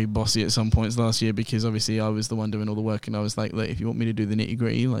bossy at some points last year, because obviously I was the one doing all the work, and I was like, "Look, if you want me to do the nitty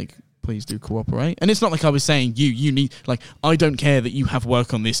gritty, like, please do cooperate." And it's not like I was saying you need, like, I don't care that you have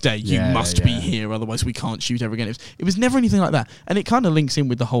work on this day. You must be here, otherwise we can't shoot ever again. It was never anything like that. And it kind of links in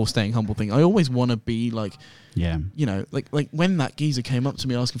with the whole staying humble thing. I always want to be like, like when that geezer came up to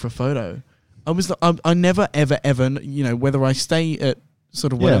me asking for a photo, I was like, I never ever whether I stay at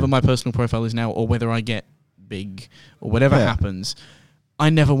sort of whatever my personal profile is now, or whether I get big or whatever happens, I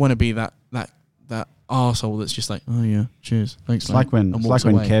never want to be that arsehole that's just like, oh yeah, cheers, thanks. It's like when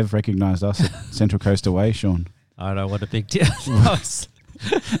Kev recognised us at Central Coast Away, Sean. I don't know what a big deal.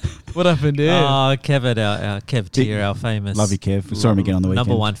 What happened here? Oh, Kevin, our Kev Tier, our famous. Love you, Kev. We saw him again on the weekend.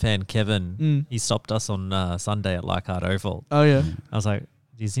 Number one fan, Kevin. He stopped us on Sunday at Leichhardt Oval. Oh yeah. I was like,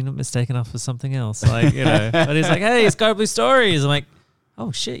 is he not mistaken us for something else? Like, but he's like, hey, Sky Blue Stories. I'm like,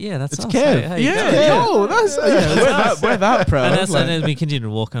 oh shit, yeah, that's it's us. Kev. Hey, Yeah. Oh, that's we're that proud. And then we continued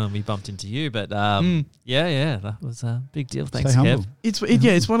to walk on and we bumped into you. But yeah, that was a big deal. Thanks, Kev.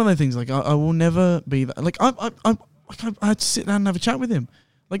 It's one of those things. Like I will never be that. Like I had to sit down and have a chat with him.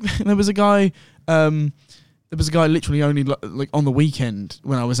 Like there was a guy literally only like on the weekend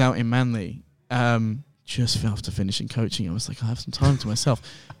when I was out in Manly. Just after finishing coaching, I was like, I have some time to myself.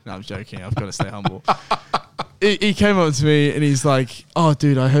 No, I'm joking. I've got to stay humble. He came up to me and he's like, "Oh,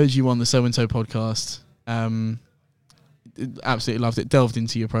 dude, I heard you on the So and So podcast. Absolutely loved it. Delved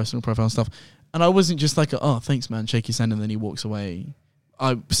into your personal profile and stuff." And I wasn't just like, "Oh, thanks, man. Shake his hand," and then he walks away.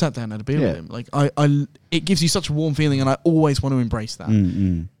 I sat down and had a beer with him. Like it gives you such a warm feeling, and I always want to embrace that.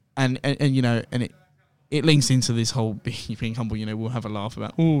 And you know, and it links into this whole being humble. You know, we'll have a laugh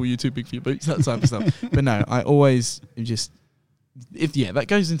about, oh, you're too big for your boots, that type of stuff. But no, I always just that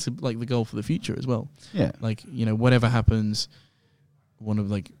goes into like the goal for the future as well. Yeah, like, you know, whatever happens, I want to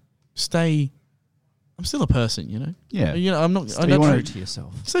like stay. I'm still a person, you know. Yeah, you know, I'm not. Stay true to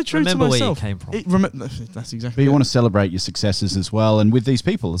yourself. Stay true to myself. Remember where you came from. That's exactly. But you want to celebrate your successes as well, and with these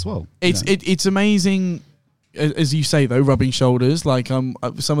people as well. It's amazing, as you say though, rubbing shoulders. Like some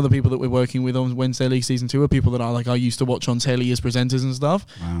of the people that we're working with on Wednesday League Season 2 are people that I used to watch on telly as presenters and stuff,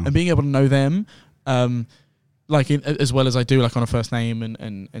 and being able to know them, as well as I do, like on a first name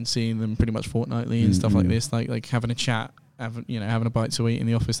and seeing them pretty much fortnightly and stuff like this, like having a chat, having a bite to eat in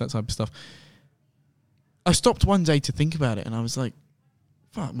the office, that type of stuff. I stopped one day to think about it, and I was like,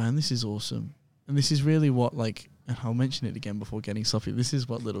 fuck, man, this is awesome. And this is really what, like, and I'll mention it again before getting sloppy, this is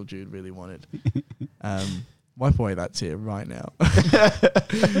what little Jude really wanted. Wipe away that tear right now.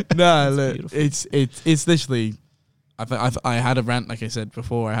 No, look, it's literally, I had a rant, like I said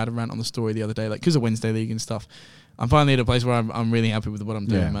before, I had a rant on the story the other day, like, because of Wednesday League and stuff. I'm finally at a place where I'm really happy with what I'm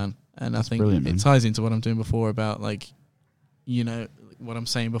doing, man. And I think it ties into what I'm doing before about, like, you know, what I'm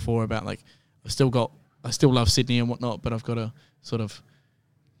saying before about, like, I still love Sydney and whatnot, but I've got to sort of,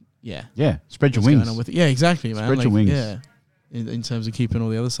 spread your wings. Yeah, exactly, man. Spread your wings. Yeah, in terms of keeping all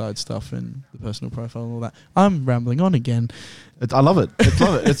the other side stuff and the personal profile and all that. I'm rambling on again. I love it.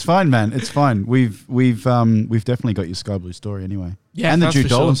 It's fine, man. It's fine. We've definitely got your Sky Blue story anyway. Yeah, and the Jude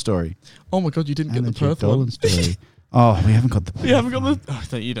Dolan story. Oh my god, you didn't get the Perth Dolan one. Story. Oh, we haven't got the. You haven't got the.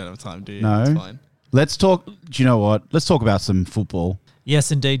 Oh, you don't have time, do you? No. It's fine. Let's talk. Do you know what? Let's talk about some football.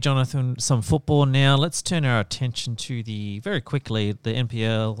 Yes, indeed, Jonathan. Some football now. Let's turn our attention to the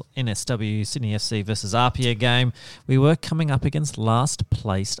NPL NSW Sydney FC versus Apia game. We were coming up against last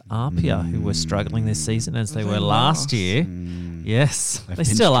placed Apia, who were struggling this season as they were last year. Yes, they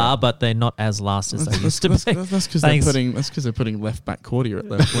still are, but they're not as last as they used to be. That's because they're putting left back Cordier at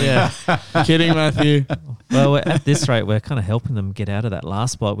left wing. Yeah, kidding, Matthew. Well, at this rate, we're kind of helping them get out of that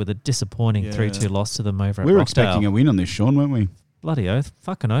last spot with a disappointing 3-2 loss to them over at We were Rockdale. expecting a win on this, Sean, weren't we? Bloody oath.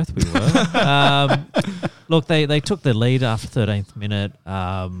 Fucking oath we were. Look, they took the lead after 13th minute.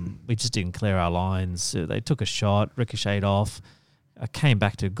 We just didn't clear our lines. They took a shot, ricocheted off, came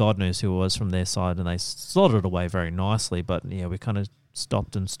back to God knows who it was from their side, and they slotted it away very nicely. But, we kind of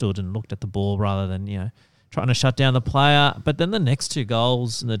stopped and stood and looked at the ball rather than, trying to shut down the player. But then the next two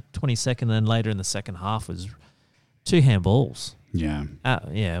goals in the 22nd and then later in the second half was two handballs. Yeah.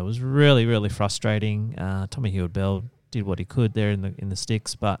 It was really, really frustrating. Tommy Hewitt-Bell did what he could there in the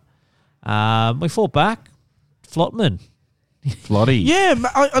sticks, but we fought back. Flotman. Flotty. Yeah,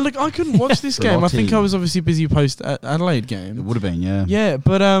 I couldn't watch this game. I think I was obviously busy post Adelaide game. It would have been, yeah. Yeah,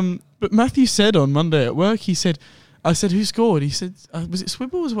 but Matthew said on Monday at work, I said, who scored? He said, was it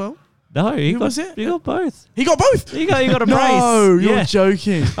Swibble as well? No, he got both. He got both? He got a brace. No, you're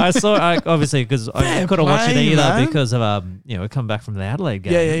joking. I saw, obviously, because I couldn't watch it either, man. Because of, we come back from the Adelaide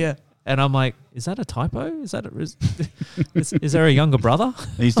game. Yeah. And I'm like, is that a typo? Is there a younger brother?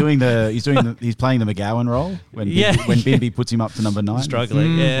 He's playing the McGowan role when Bimby puts him up to number 9.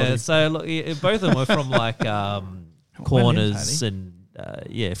 Struggling, yeah. So look, both of them were from like corners and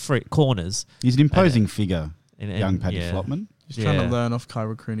free corners. He's an imposing figure, young Paddy Flotman. He's trying to learn off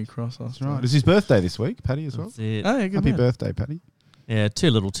Kyra Crooney Cross. That's right. It's his birthday this week, Paddy as well. That's it. Oh, yeah, good Happy man. birthday, Paddy. Yeah,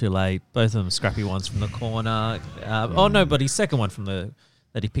 too little, too late. Both of them scrappy ones from the corner. Oh no, but his second one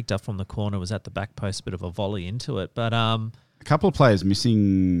that he picked up from the corner was at the back post, a bit of a volley into it. But A couple of players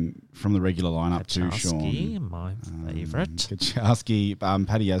missing from the regular lineup too, Kaczarski, Sean. my favourite. Kaczarski,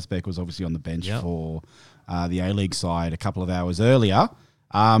 Paddy Yazbek was obviously on the bench for the A-League side a couple of hours earlier.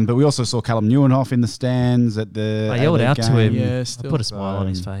 But we also saw Callum Neuenhoff in the stands at the I yelled out to him. Yeah, I put a smile on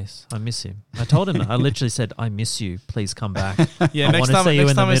his face. I miss him. I told him, I literally said, I miss you. Please come back. Yeah, I next wanna time see you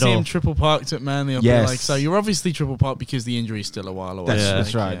in the I see him middle. triple parked at Manly, I'll be like, so you're obviously triple parked because the injury is still a while away.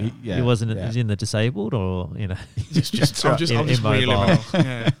 That's right. He wasn't in the disabled or, I'm just really immobile.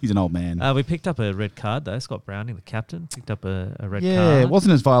 He's an old man. We picked up a red card though. Scott Browning, the captain, picked up a red card. Yeah, it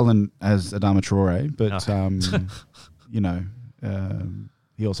wasn't as violent as Adama Traore, but,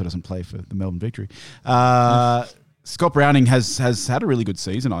 he also doesn't play for the Melbourne Victory. Scott Browning has had a really good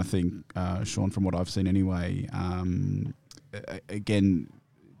season, I think, Sean, from what I've seen anyway. Again,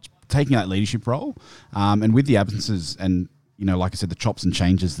 taking that leadership role, and with the absences and, like I said, the chops and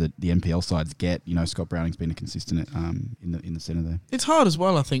changes that the NPL sides get, Scott Browning's been a consistent in the centre there. It's hard as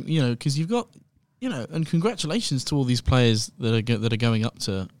well, I think, because you've got, and congratulations to all these players that are going up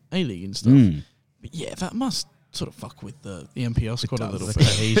to A-League and stuff. But yeah, that must sort of fuck with the NPL squad a little the bit.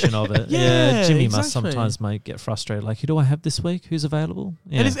 cohesion of it. Jimmy must sometimes get frustrated. Like, who do I have this week? Who's available?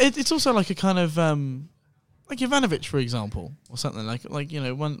 Yeah. And it's also like a kind of like Ivanovic, for example, or something like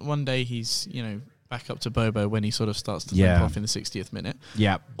one day he's back up to Bobo when he sort of starts to limp off in the 60th minute.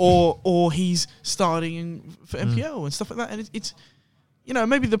 Yeah. Or he's starting for NPL and stuff like that. And it's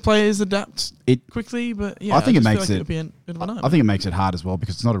maybe the players adapt quickly, but I think it makes it. Be a bit of a I think it makes it hard as well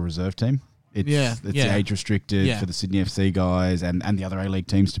because it's not a reserve team. It's age restricted for the Sydney FC guys and the other A-League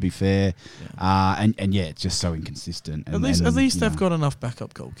teams, to be fair. It's just so inconsistent. At least they've got enough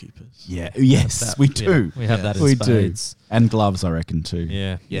backup goalkeepers. We do. We have that in spades. And gloves, I reckon, too.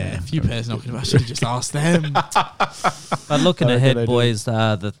 Yeah, a few pairs knocking about. I should have just asked them. But looking ahead, boys,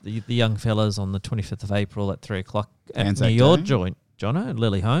 the young fellas on the 25th of April at 3 o'clock near your joint. Jono,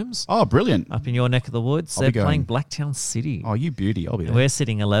 Lily Holmes. Oh, brilliant. Up in your neck of the woods. They're playing Blacktown City. Oh, you beauty. I'll be there. We're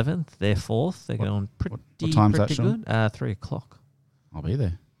sitting 11th. They're 4th. They're going pretty what time's that, good. 3 o'clock. I'll be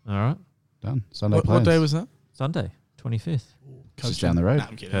there. All right. Done. Sunday What day was that? Sunday, 25th. Just down the road. No,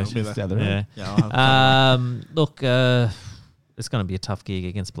 I'm kidding. I'll be there. Down the road. Look, it's going to be a tough gig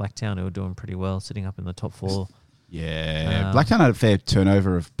against Blacktown, who are doing pretty well, sitting up in the top 4. Yeah, Blacktown had a fair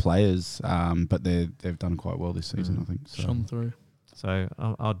turnover of players, but they've done quite well this season, I think. So. Shone through. So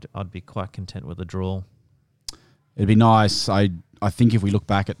I'd be quite content with a draw. It'd be nice. I think if we look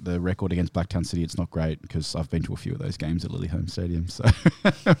back at the record against Blacktown City, it's not great because I've been to a few of those games at Lily Holmes Stadium. So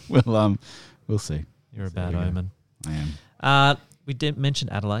we'll see. You're a bad omen. I am. We did mention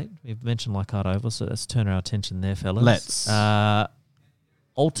Adelaide. We've mentioned Leichhardt Oval, so let's turn our attention there, fellas. Let's.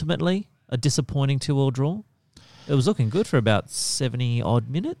 Ultimately, a disappointing 2-2 draw. It was looking good for about 70 odd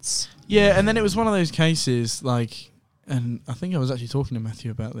minutes. Yeah, and then it was one of those cases like. And I think I was actually talking to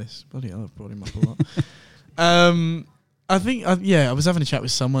Matthew about this. Bloody hell, I've brought him up a lot. I think, I was having a chat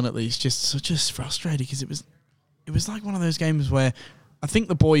with someone at least, just frustrated because it was like one of those games where I think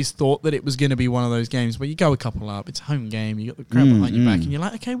the boys thought that it was going to be one of those games where you go a couple up, it's a home game, you got the crowd behind your back, and you're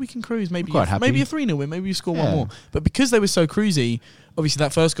like, okay, we can cruise. Maybe a 3-0 win, maybe you score one more. But because they were so cruisy, obviously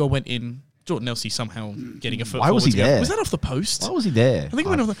that first goal went in. Jordan Elsey somehow getting a foot. Why was he there? Was that off the post? Why was he there? I think it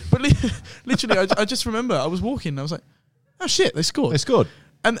went off the... But literally, I just remember I was walking and I was like, oh shit, they scored.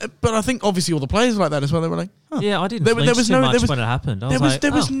 But I think obviously all the players were like that as well. They were like, huh. Yeah, I didn't flinch too much when it happened.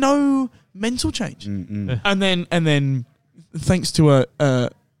 There was no mental change. And then thanks to a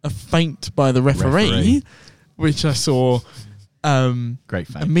feint by the referee. Which I saw great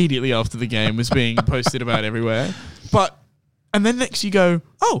feint. Immediately after the game was being posted about everywhere. And then next you go,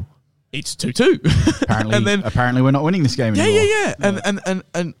 oh, it's 2-2. Apparently we're not winning this game anymore. Yeah.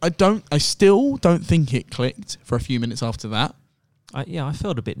 And I still don't think it clicked for a few minutes after that. I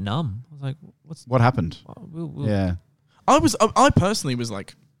felt a bit numb. I was like, what happened? Yeah. I personally was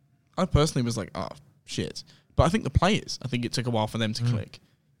like, oh shit. But I think the players, it took a while for them to click.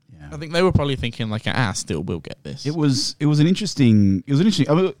 Yeah. I think they were probably thinking like, still we'll get this. It was a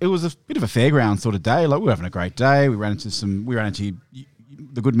bit of a fairground sort of day. Like we were having a great day. We ran into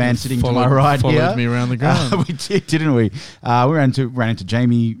the good man sitting to my right here. Followed me around the ground. We did, didn't we? We ran into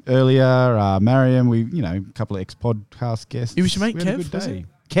Jamie earlier, Mariam, a couple of ex-podcast guests. It was your mate Kev, had a good day.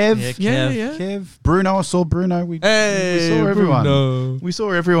 Kev. Kev. Bruno, I saw Bruno. We saw everyone. Bruno. We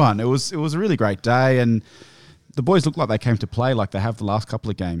saw everyone. It was a really great day, and the boys looked like they came to play like they have the last couple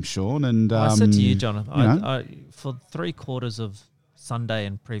of games, Sean. And I said to you, Jonathan, for 3/4 of Sunday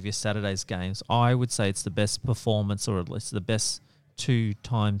and previous Saturday's games, I would say it's the best performance, or at least the best 2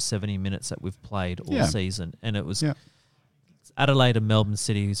 times 70 minutes that we've played all season, and it was Adelaide and Melbourne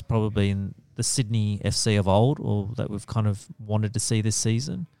City, who's probably in the Sydney FC of old, or that we've kind of wanted to see this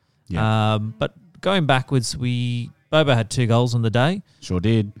season. Yeah. But going backwards, Bobo had 2 goals on the day. Sure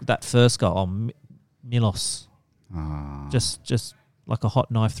did. That first goal, Milos, just like a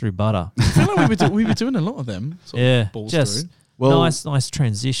hot knife through butter. I feel like we were doing a lot of them. Sort of balls just through. Well, nice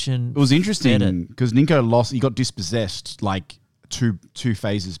transition. It was interesting because Ninko lost. He got dispossessed like two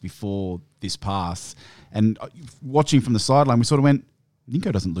phases before this pass, and watching from the sideline, we sort of went,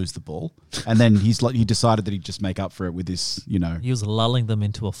 Ninko doesn't lose the ball, and then he decided that he'd just make up for it with this, he was lulling them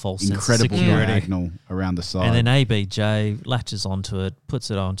into a false incredible sense of security. diagonal around the side, and then ABJ latches onto it, puts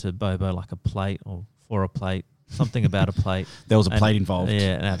it onto Bobo like a plate or for a plate. Something about a plate. There was a plate involved.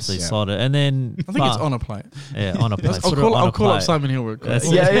 Yeah, and absolutely slotted. And then I think it's on a plate. Yeah, on a plate. I'll call up Simon Hill. Yeah.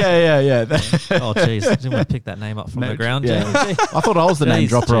 Oh, jeez. Didn't want to pick that name up from the ground. Yeah. I thought I was the name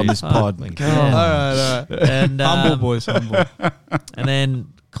dropper on this pod. All right. And humble boys, humble. And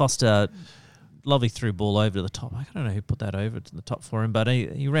then Costa, lovely through ball over to the top. I don't know who put that over to the top for him, but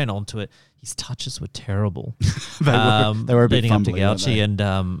he ran onto it. His touches were terrible. they were a bit leading up to fumbly, weren't Gauchi,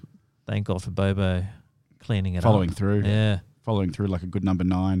 and thank God for Bobo cleaning it following up. Following through like a good number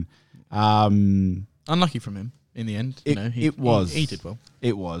 9. Unlucky from him in the end. He did well.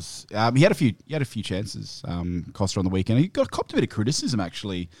 It was. He had a few chances. Costa on the weekend. He copped a bit of criticism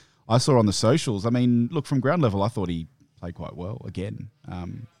actually. I saw on the socials. I mean, look, from ground level, I thought he played quite well again.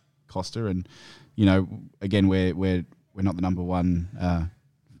 Costa, and again, we're not the number one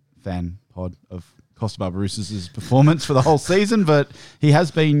fan pod of Costa Barbarossa's performance for the whole season, but he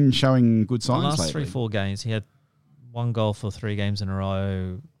has been showing good signs the last lately. 3-4 games, he had 1 goal for 3 games in a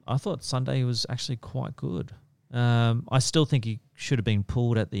row. I thought Sunday was actually quite good. I still think he should have been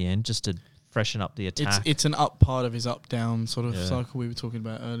pulled at the end just to freshen up the attack. It's an up part of his up-down sort of cycle we were talking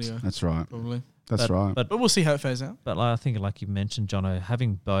about earlier. That's right. Probably. That's right. But we'll see how it fares out. But I think, like you mentioned, Jono,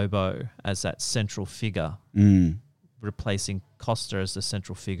 having Bobo as that central figure, replacing Costa as the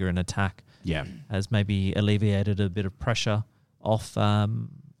central figure in attack, has maybe alleviated a bit of pressure off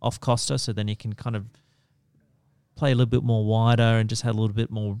Costa, so then he can kind of play a little bit more wider and just had a little bit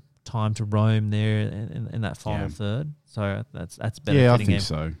more time to roam there in that final third. So that's better. Yeah, I think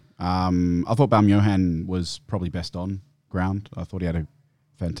so. I thought Johan was probably best on ground. I thought he had a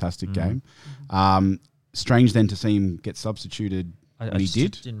fantastic game. Strange then to see him get substituted when he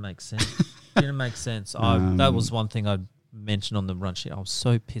did. Didn't make sense. That was one thing I mentioned on the run sheet. I was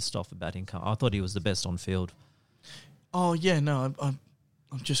so pissed off about him. I thought he was the best on field. Oh yeah, no, I'm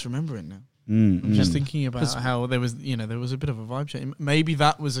just remembering now. I'm just thinking about how there was a bit of a vibe change. Maybe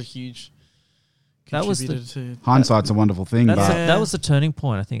that was a huge. That was hindsight's a wonderful thing. That was the turning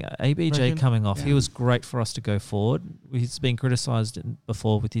point. I think ABJ coming off, he was great for us to go forward. He's been criticised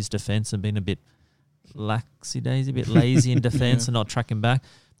before with his defence and been a bit lazy in defence and not tracking back.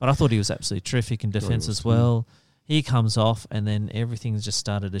 But I thought he was absolutely terrific in defence as well. He comes off and then everything's just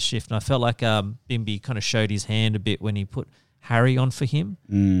started to shift. And I felt like Bimby kind of showed his hand a bit when he put Harry on for him.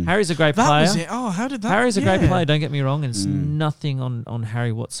 Harry's a great player. Was it. Oh, how did that? Harry's a great player, don't get me wrong, and it's nothing on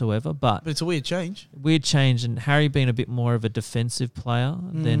Harry whatsoever. But it's a weird change. And Harry being a bit more of a defensive player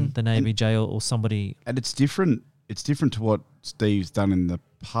than ABJ or somebody. And it's different. It's different to what Steve's done in the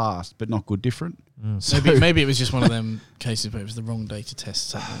past, but not good different. So maybe it was just one of them cases where it was the wrong day to test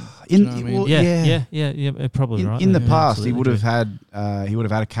something. Probably right. In the past, he would have had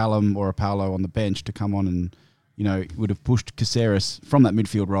a Callum or a Paolo on the bench to come on and would have pushed Caceres from that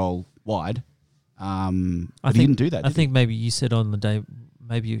midfield role wide. But he didn't do that. I think maybe you said on the day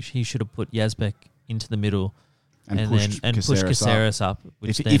maybe he should have put Yazbek into the middle and pushed Caceres up.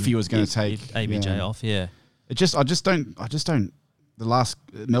 If he was going to take ABJ off, I just don't. The last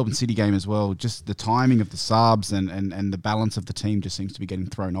Melbourne City game as well, just the timing of the subs and the balance of the team just seems to be getting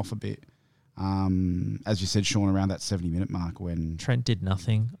thrown off a bit. As you said, Sean, around that 70-minute mark when Trent did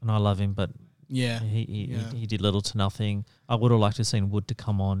nothing, and I love him, but he did little to nothing. I would have liked to have seen Wood to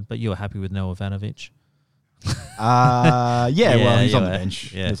come on, but you were happy with Noah Ivanovic. Well, he's on the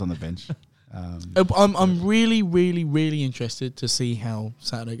bench. Yeah. He was on the bench. I'm really, really, really interested to see how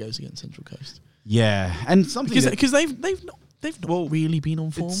Saturday goes against Central Coast. Yeah, and something because they've not really been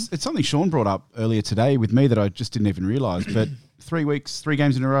on form. It's something Sean brought up earlier today with me that I just didn't even realise. But 3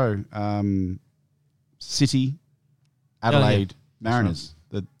 games in a row. City, Adelaide, Mariners,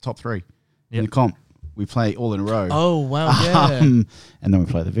 the top 3 in the comp. We play all in a row. Oh wow! Yeah, and then we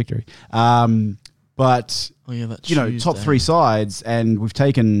play the victory. But top 3 sides, and we've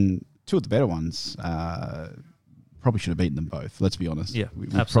taken 2 of the better ones. Probably should have beaten them both. Let's be honest. Yeah, we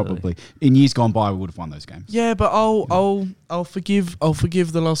absolutely. Probably in years gone by we would have won those games. Yeah, but I'll forgive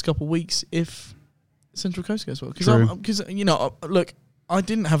the last couple of weeks if Central Coast goes well. True. Because, look, I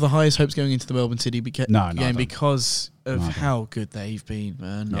didn't have the highest hopes going into the Melbourne City game because of how good they've been,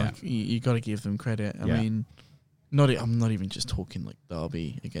 man. Yeah. Like, you got to give them credit. I mean, I'm not even just talking like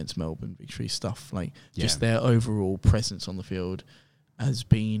Derby against Melbourne victory stuff. Like, just their overall presence on the field has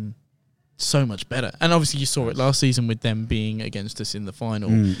been so much better. And obviously you saw it last season with them being against us in the final.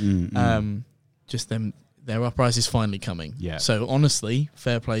 Just them, their uprise is finally coming. Yeah. So honestly,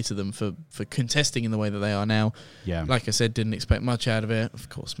 fair play to them for contesting in the way that they are now. Yeah. Like I said, didn't expect much out of it. Of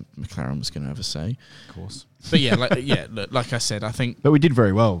course, McLaren was going to have a say. Of course. But like I said, I think... But we did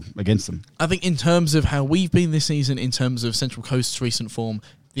very well against them. I think in terms of how we've been this season, in terms of Central Coast's recent form,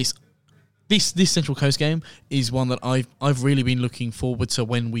 this Central Coast game is one that I've really been looking forward to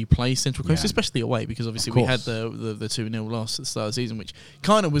when we play Central Coast, especially away, because obviously we had the 2-0 loss at the start of the season, which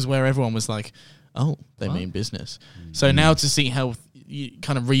kind of was where everyone was like, oh, they mean business. So now to see how you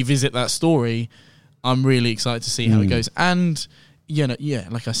kind of revisit that story, I'm really excited to see how it goes. And,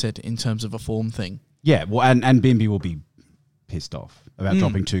 like I said, in terms of a form thing. Yeah, well, and Bimby will be pissed off about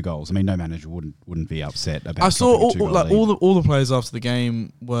dropping 2 goals. I mean, no manager wouldn't be upset about. I saw all the players after the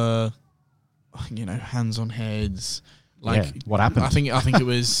game were, hands on heads. Like, what happened? I think it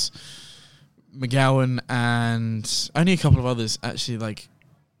was McGowan and only a couple of others actually. Like,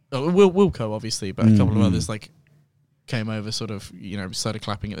 Wilco obviously, but a couple of others like came over, sort of started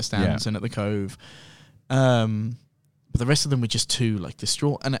clapping at the stands and at the Cove. But the rest of them were just too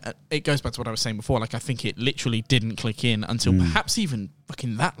distraught, and it goes back to what I was saying before. Like, I think it literally didn't click in until perhaps even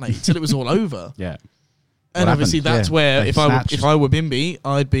fucking that late, till it was all over. Yeah, and obviously that's where if I were Bimby,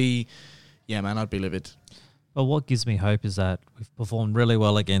 I'd be livid. Well, what gives me hope is that we've performed really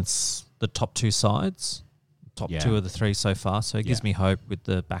well against the top 2 sides, top 2 of the 3 so far. So it gives me hope with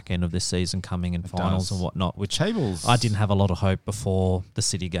the back end of this season coming in finals and whatnot, which tables I didn't have a lot of hope before the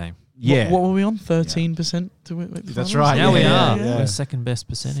City game. Yeah. What were we on? 13% to win the That's finals? right. Now we are. Yeah. We're second best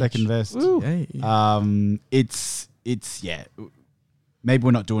percentage. Second best. Yay. It's maybe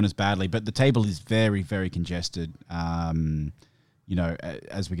we're not doing as badly, but the table is very, very congested. As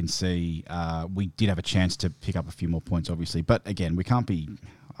we can see, we did have a chance to pick up a few more points, obviously. But again, we can't be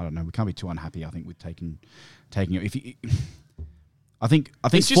too unhappy, I think, with taking it. I think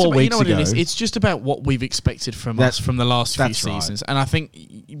it's 4 weeks ago. It's just about what we've expected from us from the last few seasons. Right. And I think,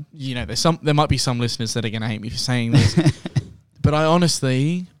 there might be some listeners that are going to hate me for saying this, but I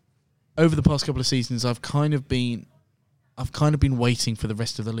honestly, over the past couple of seasons, I've kind of been waiting for the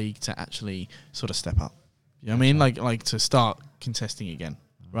rest of the league to actually sort of step up. You know what I mean? Like to start contesting again,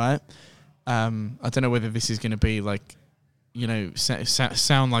 right? I don't know whether this is going to be like,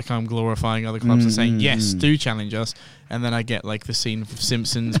 sound like I'm glorifying other clubs and saying, yes, do challenge us. And then I get like the scene from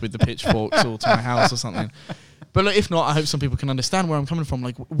Simpsons with the pitchforks all to my house or something. But if not, I hope some people can understand where I'm coming from.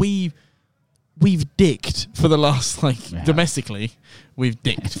 Like, we've dicked for the last, domestically, we've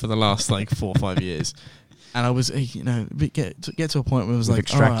dicked for the last 4 or 5 years. And I was, get to a point where it was We've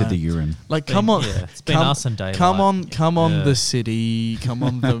extracted the urine. Like, come on. Yeah, it's been us and daylight. Come on, the City. Come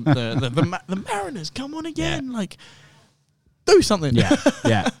on, the Mariners. Come on again. Yeah. Like, do something.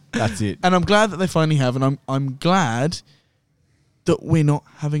 Yeah, that's it. And I'm glad that they finally have, and I'm glad that we're not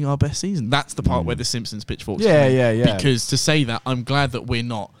having our best season. That's the part where the Simpsons pitchforks. Yeah. Because to say that, I'm glad that we're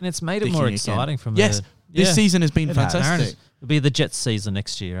not. And it's made it more exciting from this season has been fantastic. It'll be the Jets season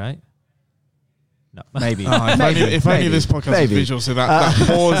next year, right? No. Maybe. If only this podcast was visual, so that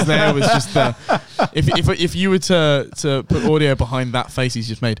pause there was just if you were to put audio behind that face he's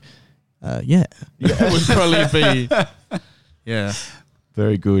just made, it would probably be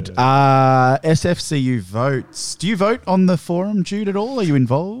very good. SFCU votes. Do you vote on the forum, Jude, at all? Are you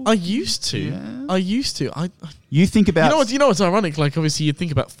involved? I used to. You think about... You know what's ironic? Like, obviously, you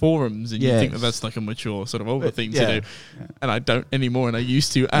think about forums and you think that that's like a mature sort of older thing to do. Yeah. And I don't anymore, and I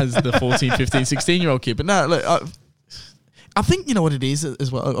used to as the 14, 15, 16-year-old kid. But no, look, I think you know what it is as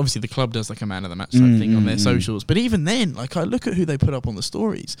well. Obviously, the club does like a man of the match type thing on their socials. But even then, like, I look at who they put up on the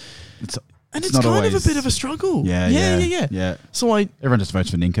stories. And it's kind of a bit of a struggle. Yeah. So everyone just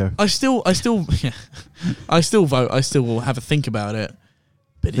votes for Ninko. I still vote. I still will have a think about it.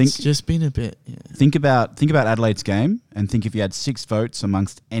 But it's just been a bit. Yeah. Think about Adelaide's game, and think if you had 6 votes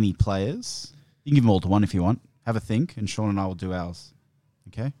amongst any players. You can give them all to one if you want. Have a think, and Sean and I will do ours.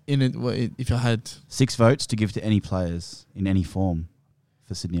 Okay. If I had 6 votes to give to any players in any form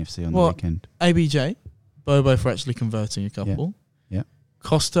for Sydney FC on the weekend. ABJ, Bobo for actually converting a couple. Yeah.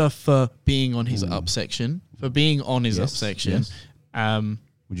 Costa for being on his up section. Up section. Yes.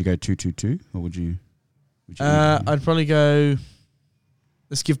 Would you go 2-2-2 or would you I'd probably go.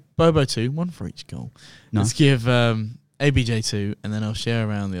 Let's give Bobo 2, 1 for each goal. No. Let's give ABJ 2, and then I'll share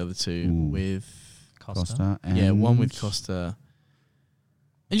around the other 2 with Costa. And one with Costa.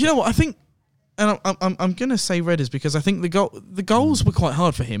 And you know what? I think, and I'm going to say Redders because I think the goals were quite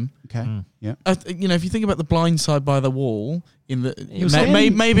hard for him. Okay. Yeah. If you think about the blind side by the wall,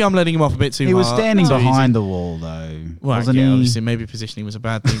 maybe I'm letting him off a bit too hard. He was standing behind the wall though, wasn't he? Obviously, maybe positioning was a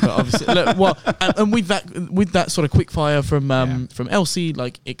bad thing, but obviously, and with that sort of quick fire from Elsie,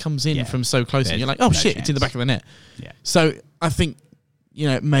 like it comes in from so close, and you're like, oh shit, it's in the back of the net. Yeah. So I think.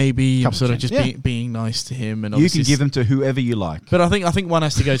 Maybe sort of just being nice to him, and you can give them to whoever you like. But I think one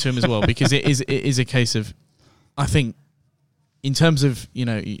has to go to him as well because it is a case of, I think, in terms of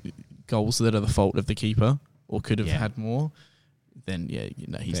goals that are the fault of the keeper or could have had more, then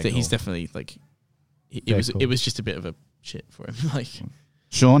he's definitely like it was just a bit of a shit for him. Like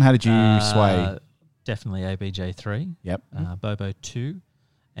Sean, how did you sway? Definitely ABJ 3. Yep. Bobo 2.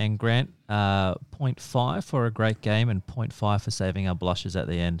 And Grant, 0.5 for a great game and 0.5 for saving our blushes at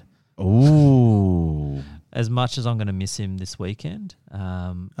the end. Ooh. As much as I'm going to miss him this weekend.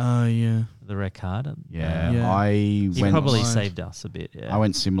 The red card. He probably saved us a bit. Yeah. I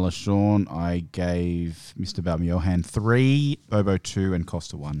went similar, Sean. I gave Mr. Balmiohan 3, Bobo 2, and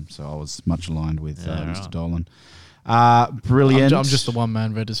Costa 1. So I was much aligned with Mr. Dolan. Brilliant. I'm just the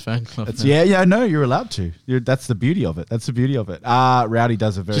one-man Redders fan club. No, you're allowed to. That's the beauty of it. Rowdy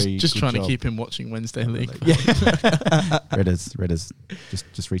does a very just good trying job. to keep him watching Wednesday League. Redders,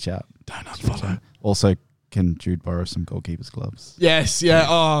 just reach out. Don't unfollow. Also, can Jude borrow some goalkeepers' gloves? Yes,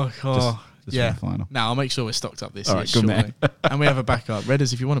 yeah. Just for the final. No, I'll make sure we're stocked up this year. All right, good man. And we have a backup.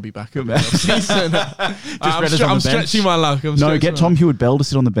 Redders, if you want to be back up. I'm stretching my luck. Get Tom Hewitt-Bell to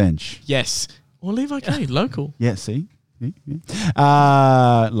sit on the bench. Yes. Or leave local. Yeah, see?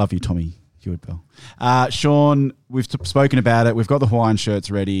 Love you, Tommy Hewitt-Bell. Sean, we've spoken about it. We've got the Hawaiian shirts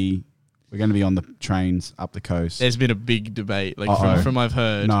ready. We're going to be on the trains up the coast. There's been a big debate, from I've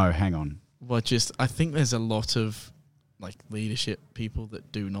heard. No, hang on. I think there's a lot of leadership people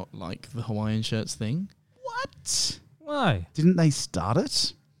that do not like the Hawaiian shirts thing. What? Why? Didn't they start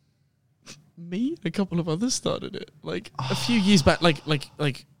it? Me? A couple of others started it. A few years back,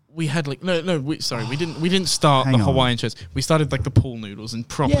 we had we didn't start the Hawaiian shirts. We started the pool noodles and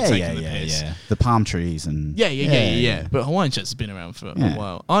taking the piss. Yeah. The palm trees and But Hawaiian shirts has been around for a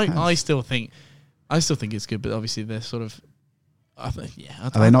while. I still think it's good, but obviously they're sort of. Are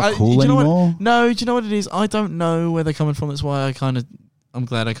they not cool anymore? No, do you know what it is? I don't know where they're coming from. That's why I'm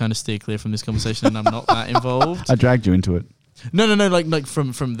glad I kind of steer clear from this conversation and I'm not that involved. I dragged you into it. No,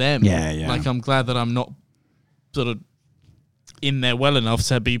 from them. Yeah. I'm glad that I'm not sort of in there well enough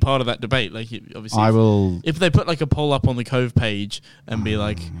to be part of that debate. Obviously, if they put a poll up on the Cove page and be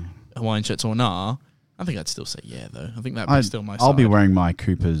Hawaiian shirts or nah, I think I'd still say though. I think that'd be still my side. I'll be wearing my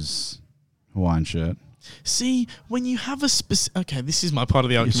Cooper's Hawaiian shirt. See, when you have a specific... Okay, this is my part of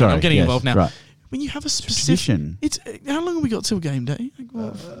the argument. I'm getting involved now. Right. When you have a specific... How long have we got till game day?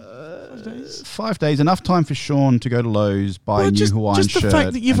 5 days? 5 days. Enough time for Sean to go to Lowe's, buy a new Hawaiian shirt, the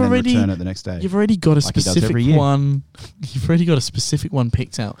fact that you've and then return it the next day. You've already got a specific one. You've already got a specific one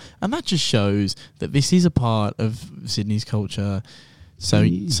picked out. And that just shows that this is a part of Sydney's culture.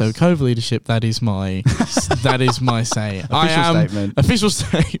 So Cove leadership, that is my say. Official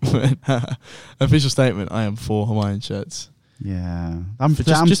statement. I am for Hawaiian shirts. Yeah. I'm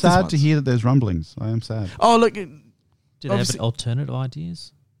sad to hear that there's rumblings. I am sad. Oh, look. Do they have alternative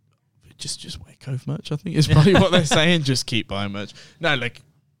ideas? Just wear Cove merch, I think is probably what they're saying. Just keep buying merch. No,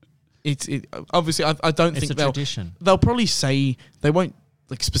 it's obviously I don't think tradition. They'll probably say they won't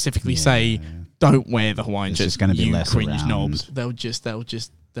specifically say don't wear the Hawaiian shirts. It's going to be less cringe around. knobs. They'll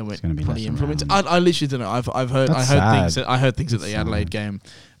probably implement it. I literally don't know. I heard things at the Adelaide game.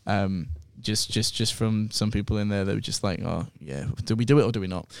 Just from some people in there that were just do we do it or do we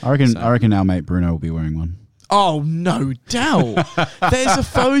not? I reckon our mate Bruno will be wearing one. Oh, no doubt. There's a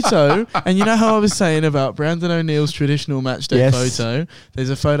photo, and you know how I was saying about Brandon O'Neill's traditional match day photo? There's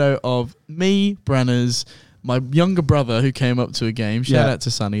a photo of me, Branners, my younger brother who came up to a game. Shout out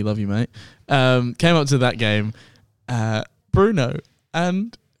to Sonny, love you, mate. Came up to that game. Bruno,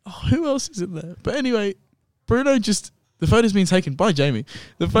 and who else is in there? But anyway, Bruno the photo's been taken by Jamie.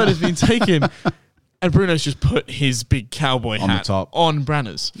 The photo's been taken, and Bruno's just put his big cowboy hat on the top on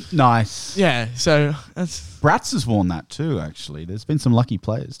Branners. Nice. Yeah, so Bratz has worn that too, actually. There's been some lucky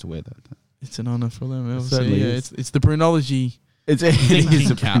players to wear that. It's an honour for them, obviously. Certainly is. It's the Brunology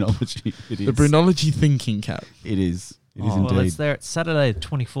thinking cap. It is. The Brunology thinking cap. It is. It is indeed. Well, it's there. It's Saturday, the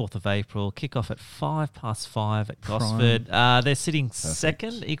 24th of April. Kick-off at 5:05 at Gosford. They're sitting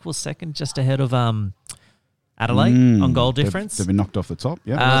equal second, just ahead of Adelaide on goal difference. They've been knocked off the top.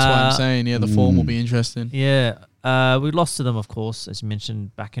 Yeah, that's what I'm saying. Yeah, the form will be interesting. Yeah, we lost to them, of course, as you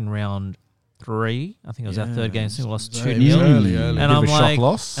mentioned, back in round 3. I think it was our Yeah, third game. So we lost it was 2-0. early. And Bit of I'm a shock like,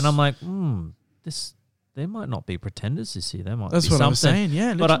 loss. they might not be pretenders this year. They might That's be what something. I was saying.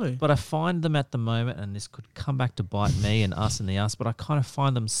 Yeah, literally. But I find them at the moment, and this could come back to bite me and us in the ass, but I kind of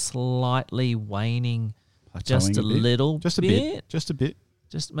find them slightly waning just a little bit. Just a bit.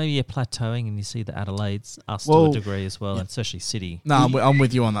 Just maybe a plateauing, and you see the Adelaide's us to a degree as well, and especially City. No, I'm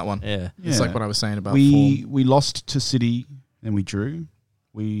with you on that one. Yeah. It's like what I was saying about we form. we lost to City, then we drew.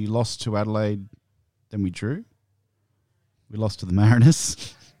 We lost to Adelaide, then we drew. We lost to the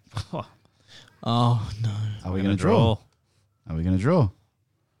Mariners. Oh, no. Are we going to draw? Are we going to draw?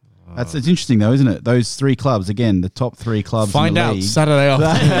 It's interesting though, isn't it? Those 3 clubs, again, the top 3 clubs Find in the out league. Saturday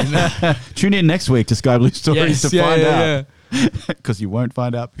afternoon. Tune in next week to Sky Blue Stories to find out. Yeah. Because you won't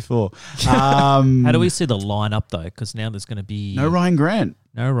find out before. How do we see the lineup though? Because now there's going to be No Ryan Grant.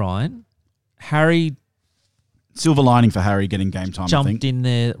 No Ryan. Harry Silver lining for Harry getting game time, I jumped think. in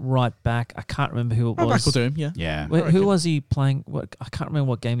there right back. I can't remember who it Right back was. will do him, yeah. Yeah. Who was he playing? I can't remember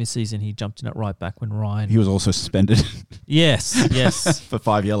what game this season he jumped in at right back when Ryan. He was also suspended Yes. for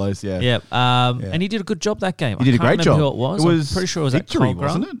 5 yellows, yeah. Yep. And he did a good job that game. He did a great job. Who it was? I'm pretty sure it was Victory, at Cogra.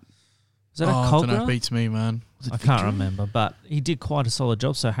 wasn't it? Was that at I don't know, Cogra? beats me, man. I can't remember, but he did quite a solid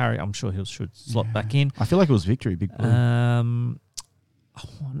job. So Harry, I'm sure he should slot back in. I feel like it was Victory, Big Blue. I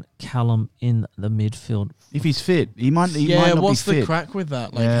want Callum in the midfield. If he's fit, he might not be fit. What's the crack with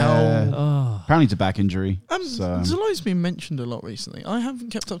that? Like how... Apparently it's a back injury. Deloitte's been mentioned a lot recently. I haven't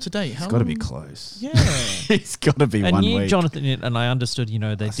kept up to date. He's got to be close. Yeah. He's got to be and 1 you, week. Jonathan, and I understood,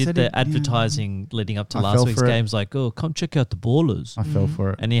 they did the advertising leading up to last week's games, like, oh, come check out the ballers. I fell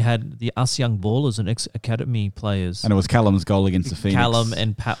for it. And he had the Us Young Ballers and ex-academy players. And it was Callum's goal against the Phoenix. Callum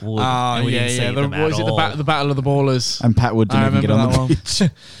and Pat Wood. Oh, and we didn't see them at all. The Battle of the Ballers. And Pat Wood didn't even get on the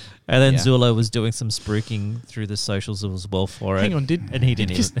pitch. And then Zula was doing some spruiking through the socials as well for it. Hang on, did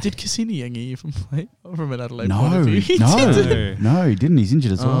Cassini yangy you from an Adelaide No, point of view? no, he didn't. He's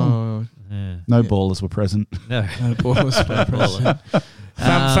injured as well. Yeah. No ballers were present. No ballers were present.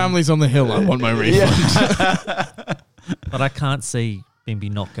 Families on the hill. I want my refund. But I can't see Bimby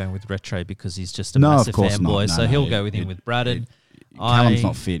not going with Retro because he's just a No, massive of course fanboy. not. So he'll go with him with Braddon. Callum's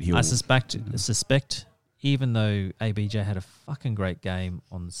not fit. I suspect, even though ABJ had a fucking great game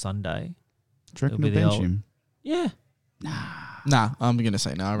on Sunday, do you reckon he'll bench him? Yeah. Nah, I'm going to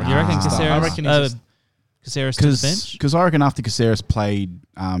say no. You reckon Caceres? I reckon he's Caceres to the bench? Because I reckon after Caceres played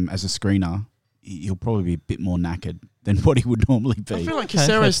as a screener, he'll probably be a bit more knackered than what he would normally be. I feel like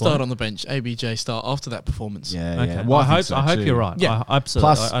Caceres start on the bench, ABJ start after that performance. Yeah, okay. yeah. Well, I hope you're right. Yeah.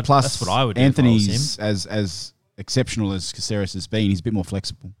 Absolutely. Plus, that's what I would do. Anthony's as exceptional as Caceres has been. He's a bit more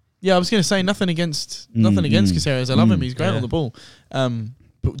flexible. Yeah, I was going to say nothing against Caceres. I love him. He's great on the ball.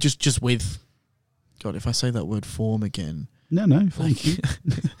 But just with, God, if I say that word form again. No, thank you.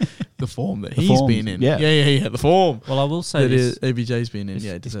 The form that he's been in. Yeah. The form. Well, I will say this. ABJ's been in.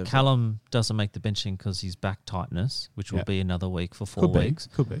 If Callum doesn't make the benching because he's back tightness, which will be another week for 4 weeks.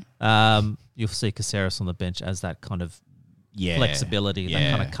 Could be. You'll see Caceres on the bench as that kind of flexibility,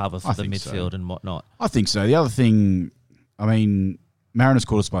 that kind of cover for the midfield and whatnot. I think so. The other thing, I mean, Mariners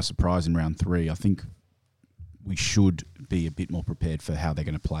caught us by surprise in round 3. I think we should be a bit more prepared for how they're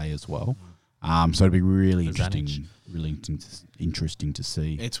going to play as well. So it'd be really interesting to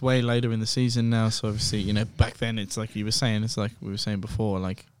see. It's way later in the season now, so obviously, back then it's like you were saying, it's like we were saying before,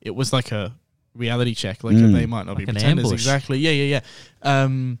 like it was like a reality check, like they might not like be an pretenders. ambush. Exactly. Yeah.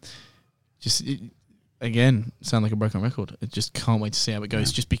 Again, sound like a broken record. I just can't wait to see how it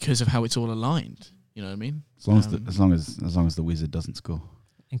goes, just because of how it's all aligned. You know what I mean? As long as the Wizard doesn't score.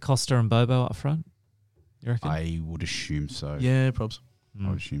 And Costa and Bobo up front, you reckon? I would assume so. Yeah, probs. I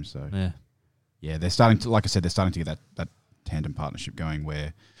would assume so. Yeah. Yeah, they're starting to, like I said, to get that tandem partnership going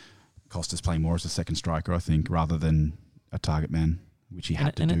where Costa's playing more as a second striker, I think, rather than a target man, which he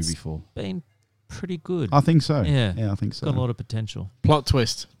had to do before. Been pretty good. I think so. Yeah, I think so. Got a lot of potential. Plot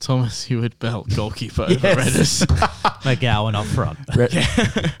twist: Thomas Hewitt-Bell, goalkeeper over Redders. McGowan up front.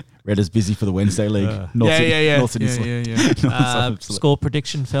 Redders busy for the Wednesday League. Score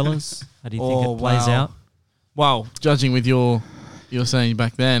prediction, fellas. How do you think it plays out? Wow, judging with you're saying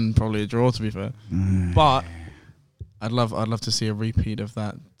back then, probably a draw, to be fair. But I'd love to see a repeat of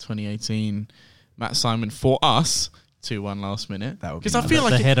that 2018 Matt Simon for us 2-1 last minute. That would because I feel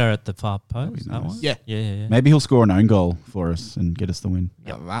like the header at the far post. That one? Yeah. Maybe he'll score an own goal for us and get us the win.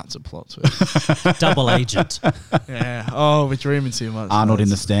 Yeah, that's a plot twist. Double agent. Yeah. Oh, we're dreaming too much. Arnold in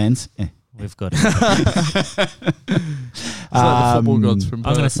the stands. We've got it. It's like the football gods from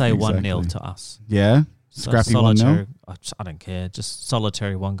I'm going to Perth. say 1-0 to us. Yeah. Scrappy 1-0. I don't care. Just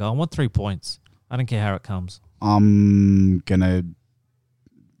solitary 1 goal. I want 3 points. I don't care how it comes. I'm gonna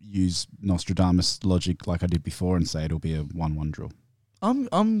use Nostradamus logic like I did before and say it'll be a 1-1 draw.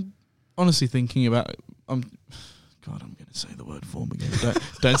 I'm honestly thinking about. I'm going to say the word form again.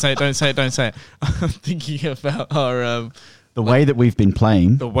 Don't say it. I'm thinking about our the way that we've been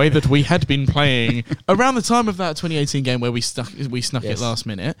playing. The way that we had been playing around the time of that 2018 game where we snuck it last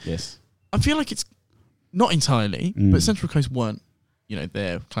minute. Yes. I feel like it's not entirely, but Central Coast weren't,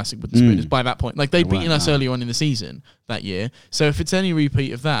 their classic wooden spooners by that point. Like, they'd beaten us earlier on in the season that year. So if it's any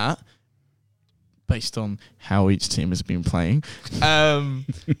repeat of that, based on how each team has been playing,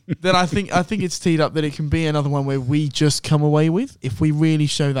 then I think it's teed up that it can be another one where we just come away with if we really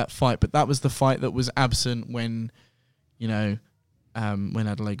show that fight. But that was the fight that was absent when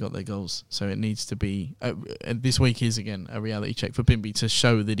Adelaide got their goals. So it needs to be. This week is again a reality check for Bimby to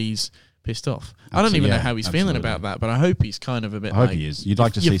show that he's pissed off. I don't even know how he's feeling about that, but I hope he's kind of a bit. I hope he is. You'd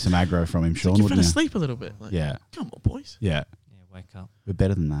like to see some aggro from him, Sean, you wouldn't fell you? asleep a little bit. Like, yeah. Come on, boys. Yeah. Wake up. We're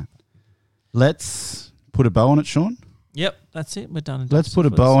better than that. Let's put a bow on it, Sean. Yep, that's it. We're done. Let's put a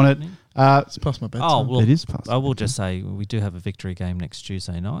bow on it. It's past my bedtime. Oh, well, it is past. I will just say we do have a victory game next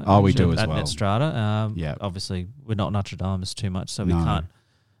Tuesday night. Oh, we do as well. At Strata. Yeah. Obviously, we're not Notre Dame too much, so we can't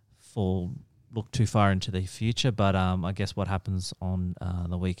look too far into the future. But I guess what happens on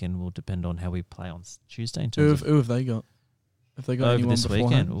the weekend will depend on how we play on Tuesday. In terms who have they got? Have they got over anyone this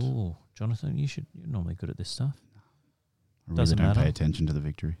beforehand? weekend? Ooh, Jonathan, you're normally good at this stuff. I really Doesn't don't matter. pay attention to the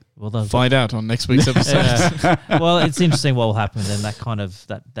victory. Well, find out on next week's episode. Well, it's interesting what will happen then. That kind of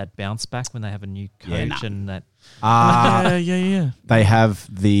that bounce back when they have a new coach and that. Yeah. They have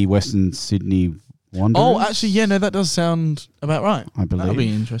the Western Sydney Wanderers. Oh, actually, yeah, no, that does sound about right. I believe that'll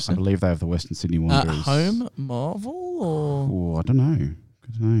be interesting. I believe they have the Western Sydney Wanderers. At home, Marvel, or I don't know.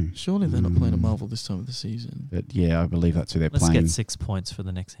 Surely they're not playing a Marvel this time of the season. But yeah, I believe that's who they're Let's playing. get 6 points for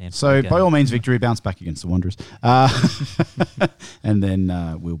the next handful. So by all means, victory, bounce back against the Wanderers, and then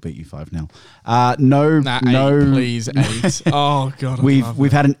we'll beat you 5-0. No, please 8. Oh god,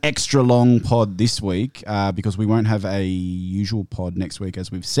 we've had an extra long pod this week because we won't have a usual pod next week,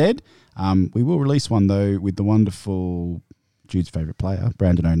 as we've said. We will release one though with the wonderful Jude's favourite player,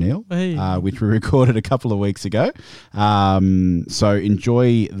 Brandon O'Neill, which we recorded a couple of weeks ago. So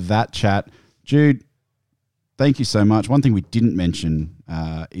enjoy that chat. Jude, thank you so much. One thing we didn't mention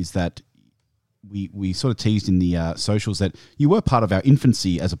is that we sort of teased in the socials that you were part of our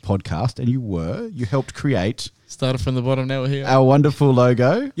infancy as a podcast, and you helped create. Started from the bottom, now we're here. Our wonderful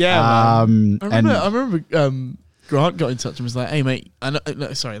logo. Yeah, I remember Grant got in touch and was like, "Hey, mate,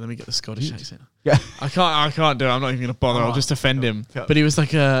 sorry, let me get the Scottish accent. Yeah, I can't do it. I'm not even going to bother. I'll just offend him." But he was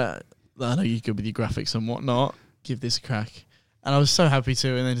like, "I know you're good with your graphics and whatnot. Give this a crack." And I was so happy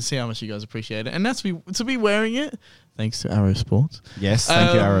to, and then to see how much you guys appreciate it, and that's to be wearing it, thanks to Arrow Sport. Yes,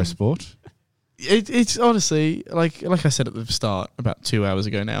 thank you, Arrow Sport. It's honestly like I said at the start about 2 hours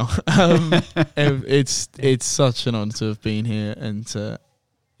ago now. It's such an honour to have been here, and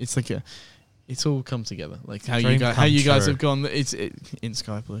it's like it's all come together. Like how you guys have gone. It's in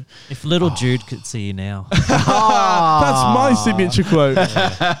Sky Blue. If little Jude could see you now, that's my signature quote.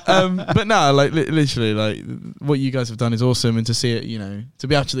 But no, like literally, like what you guys have done is awesome, and to see it, to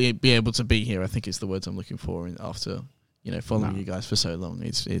be actually be able to be here, I think it's the words I'm looking for. After following you guys for so long,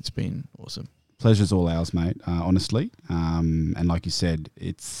 it's been awesome. Pleasure's all ours, mate. Honestly, and like you said,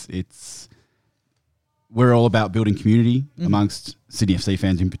 it's we're all about building community amongst Sydney FC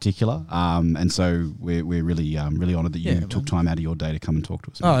fans in particular, and so we're really honoured that you took time out of your day to come and talk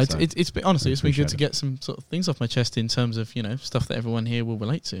to us. It's been honestly, it's been good to get some sort of things off my chest in terms of stuff that everyone here will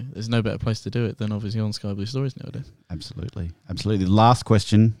relate to. There's no better place to do it than obviously on Sky Blue Stories nowadays. Absolutely. The last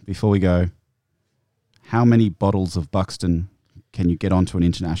question before we go: how many bottles of Buxton can you get onto an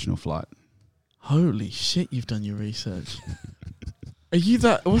international flight? Holy shit! You've done your research. Are you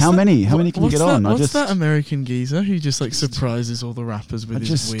that? How many can you get on? What's that American geezer who just like surprises all the rappers with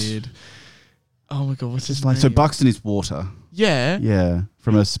his weird? Oh my god, what's his name? So Buxton is water. Yeah. Yeah,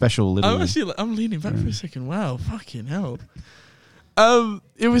 from a special little. I'm leaning back for a second. Wow, fucking hell.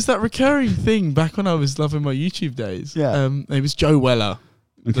 It was that recurring thing back when I was loving my YouTube days. Yeah. It was Joe Weller.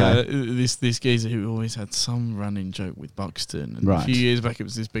 Okay. This geezer who always had some running joke with Buxton. And right. A few years back, it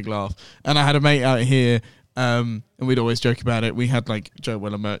was this big laugh. And I had a mate out here, and we'd always joke about it. We had like Joe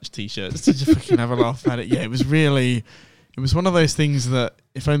Weller merch T-shirts to just fucking have a laugh about it. Yeah, it was one of those things that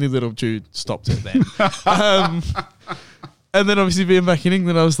if only little Jude stopped it then. And then obviously being back in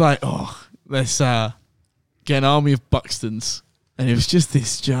England, I was like, oh, let's get an army of Buxtons. And it was just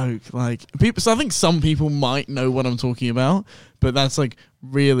this joke, like people. So I think some people might know what I'm talking about, but that's like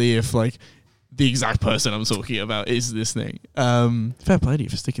really if like the exact person I'm talking about is this thing. Fair play to you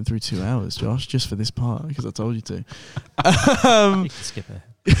for sticking through 2 hours, Josh, just for this part because I told you to. you can skip it.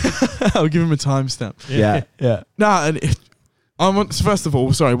 I'll give him a timestamp. Yeah. Nah, and first of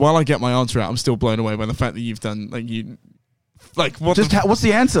all, sorry, while I get my answer out, I'm still blown away by the fact that you've done, What's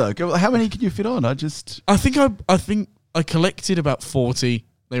the answer? How many can you fit on? I think I collected about 40.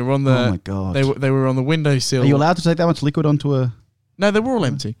 They were on the. Oh my God. They were on the windowsill. Are you allowed to take that much liquid onto a... No, they were all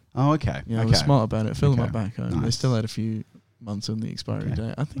empty. Oh, okay. Yeah, I was smart about it. Fill them up back home. Nice. They still had a few months on the expiry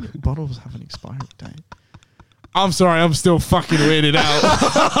date. I think bottles have an expiry date. I'm sorry, I'm still fucking weirded out.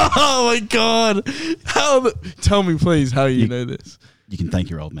 Oh my God. Tell me, please, how you know this. You can thank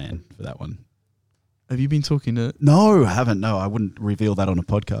your old man for that one. Have you been talking to... No, I haven't. No, I wouldn't reveal that on a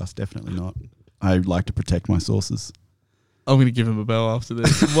podcast. Definitely not. I like to protect my sources. I'm going to give him a bell after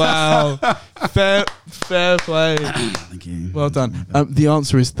this. Wow. Fair play. Thank you. Well done. The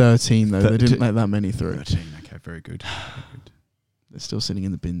answer is 13, though. They didn't let that many through. 13. Okay, very good. They're still sitting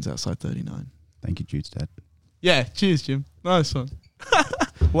in the bins outside 39. Thank you, Jude's dad. Yeah, cheers, Jim. Nice one.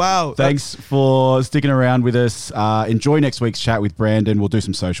 Wow. Thanks for sticking around with us. Enjoy next week's chat with Brandon. We'll do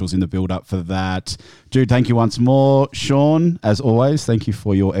some socials in the build-up for that. Jude, thank you once more. Sean, as always, thank you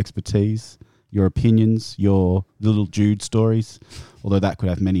for your expertise, your opinions, your little Jude stories, although that could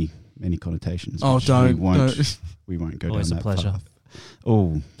have many connotations. Oh, don't. We won't go Always down a that pleasure. path.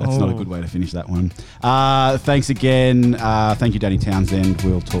 Oh, that's not a good way to finish that one. Thanks again. Thank you, Danny Townsend.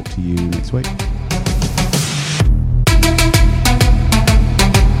 We'll talk to you next week.